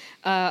there.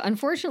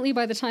 Unfortunately,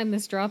 by the time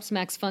this drops,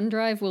 Max Fun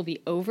Drive will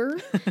be over.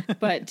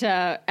 But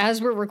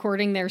as we're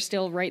recording, they're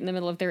still right in the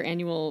middle of their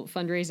annual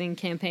fundraising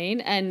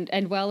campaign.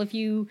 And while if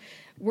you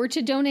were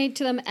to donate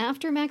to them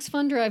after Max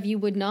Fun Drive, you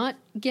would not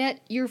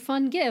get your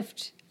fun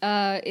gift.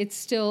 It's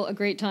still a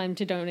great time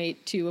to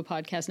donate to a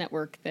podcast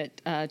network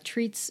that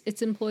treats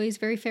its employees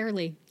very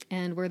fairly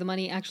and where the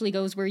money actually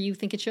goes where you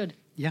think it should.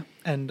 Yeah,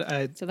 and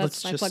so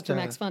that's my plug for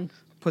Max Fun.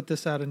 Put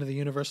this out into the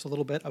universe a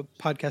little bit. A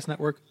podcast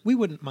network we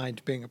wouldn't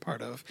mind being a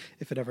part of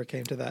if it ever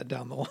came to that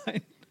down the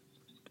line.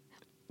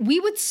 We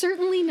would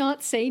certainly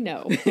not say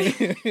no.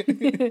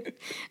 We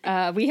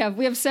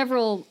have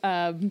several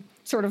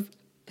sort of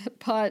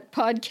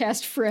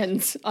podcast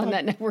friends on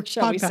that network,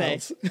 shall we say?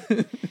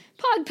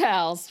 Pod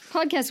pals,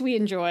 podcasts we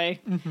enjoy,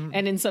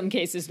 and in some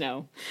cases,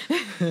 no.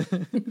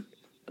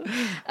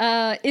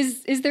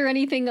 Is there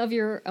anything of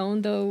your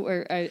own though,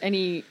 or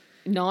any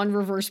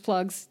non-reverse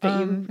plugs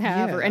that you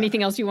have, or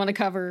anything else you want to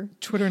cover?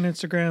 Twitter and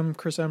Instagram,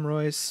 Chris M.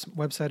 Royce.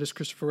 Website is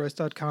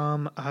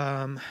christopherroyce.com.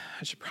 I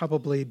should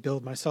probably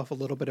build myself a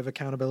little bit of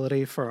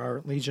accountability for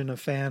our legion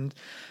of fans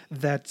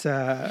that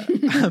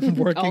I'm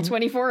working. All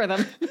 24 of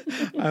them.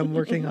 I'm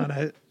working on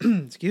a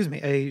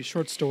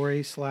short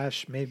story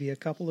 / maybe a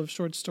couple of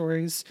short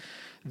stories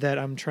that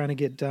I'm trying to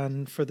get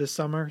done for this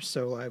summer.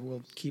 So I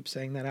will keep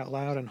saying that out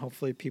loud, and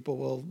hopefully people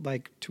will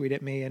tweet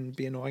at me and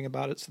be annoying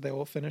about it, so they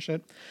will finish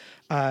it.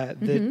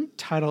 The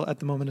title at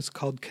the moment is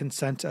called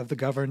Consent of the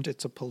Governed.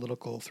 It's a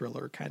political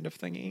thriller kind of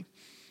thingy.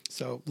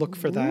 So look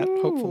for that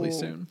hopefully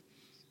soon.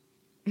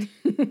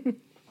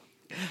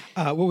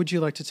 What would you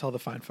like to tell the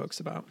fine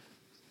folks about?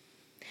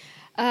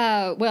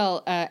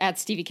 At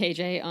Stevie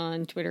KJ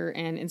on Twitter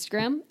and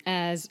Instagram,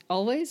 as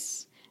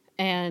always.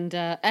 And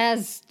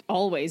as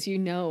always,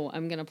 I'm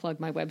going to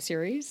plug my web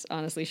series,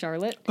 Honestly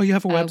Charlotte. Oh, you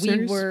have a web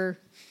series?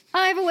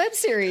 I have a web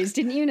series.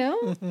 Didn't you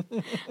know?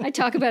 I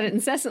talk about it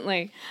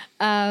incessantly.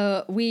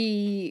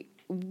 We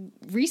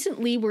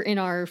recently were in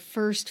our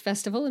first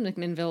festival in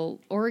McMinnville,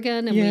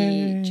 Oregon, and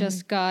we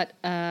just got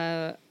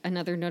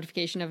another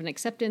notification of an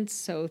acceptance.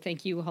 So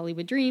thank you,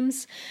 Hollywood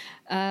Dreams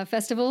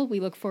Festival. We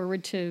look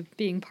forward to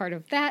being part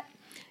of that.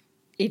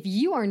 If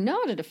you are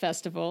not at a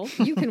festival,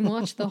 you can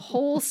watch the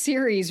whole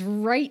series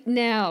right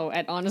now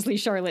at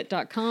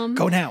honestlycharlotte.com.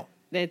 Go now.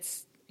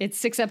 It's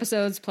 6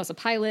 episodes plus a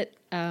pilot,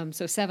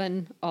 so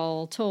 7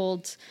 all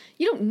told.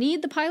 You don't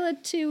need the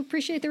pilot to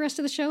appreciate the rest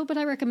of the show, but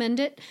I recommend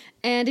it.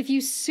 And if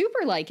you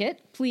super like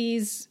it,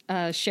 please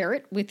share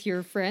it with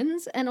your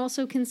friends, and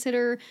also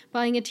consider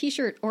buying a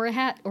t-shirt or a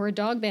hat or a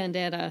dog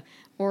bandana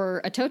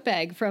or a tote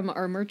bag from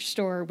our merch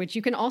store, which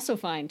you can also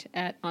find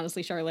at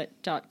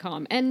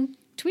honestlycharlotte.com. And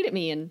tweet at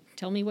me and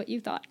tell me what you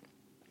thought.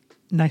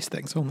 Nice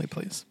things only,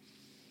 please.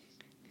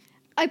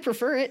 I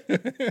prefer it.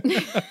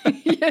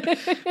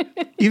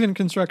 Even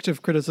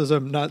constructive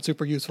criticism, not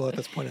super useful at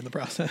this point in the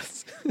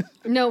process.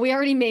 No, we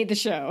already made the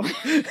show.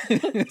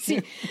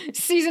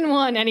 Season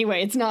 1,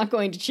 anyway, it's not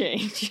going to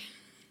change.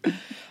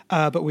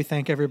 But we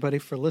thank everybody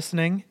for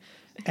listening.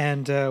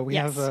 And we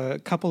have a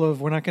couple of,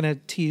 we're not going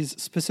to tease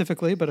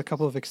specifically, but a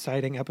couple of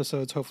exciting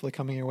episodes hopefully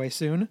coming your way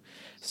soon.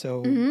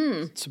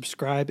 So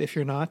subscribe if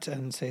you're not,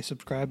 and say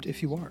subscribed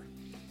if you are.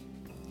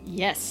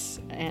 Yes,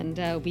 and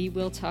we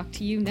will talk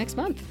to you next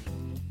month.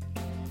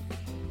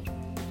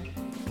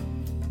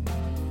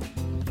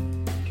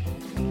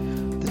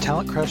 The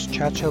Talent Crush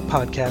Chat Show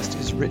podcast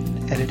is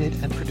written, edited,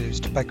 and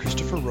produced by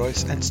Christopher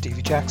Royce and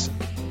Stevie Jackson.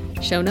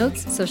 Show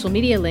notes, social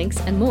media links,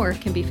 and more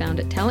can be found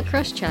at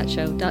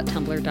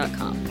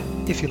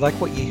talentcrushchatshow.tumblr.com. If you like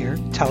what you hear,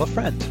 tell a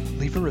friend.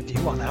 Leave a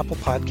review on Apple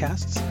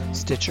Podcasts,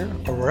 Stitcher,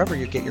 or wherever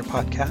you get your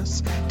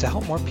podcasts to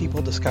help more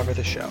people discover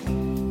the show.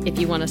 If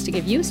you want us to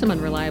give you some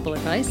unreliable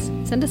advice,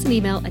 send us an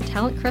email at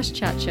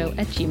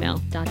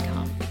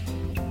talentcrushchatshow@gmail.com.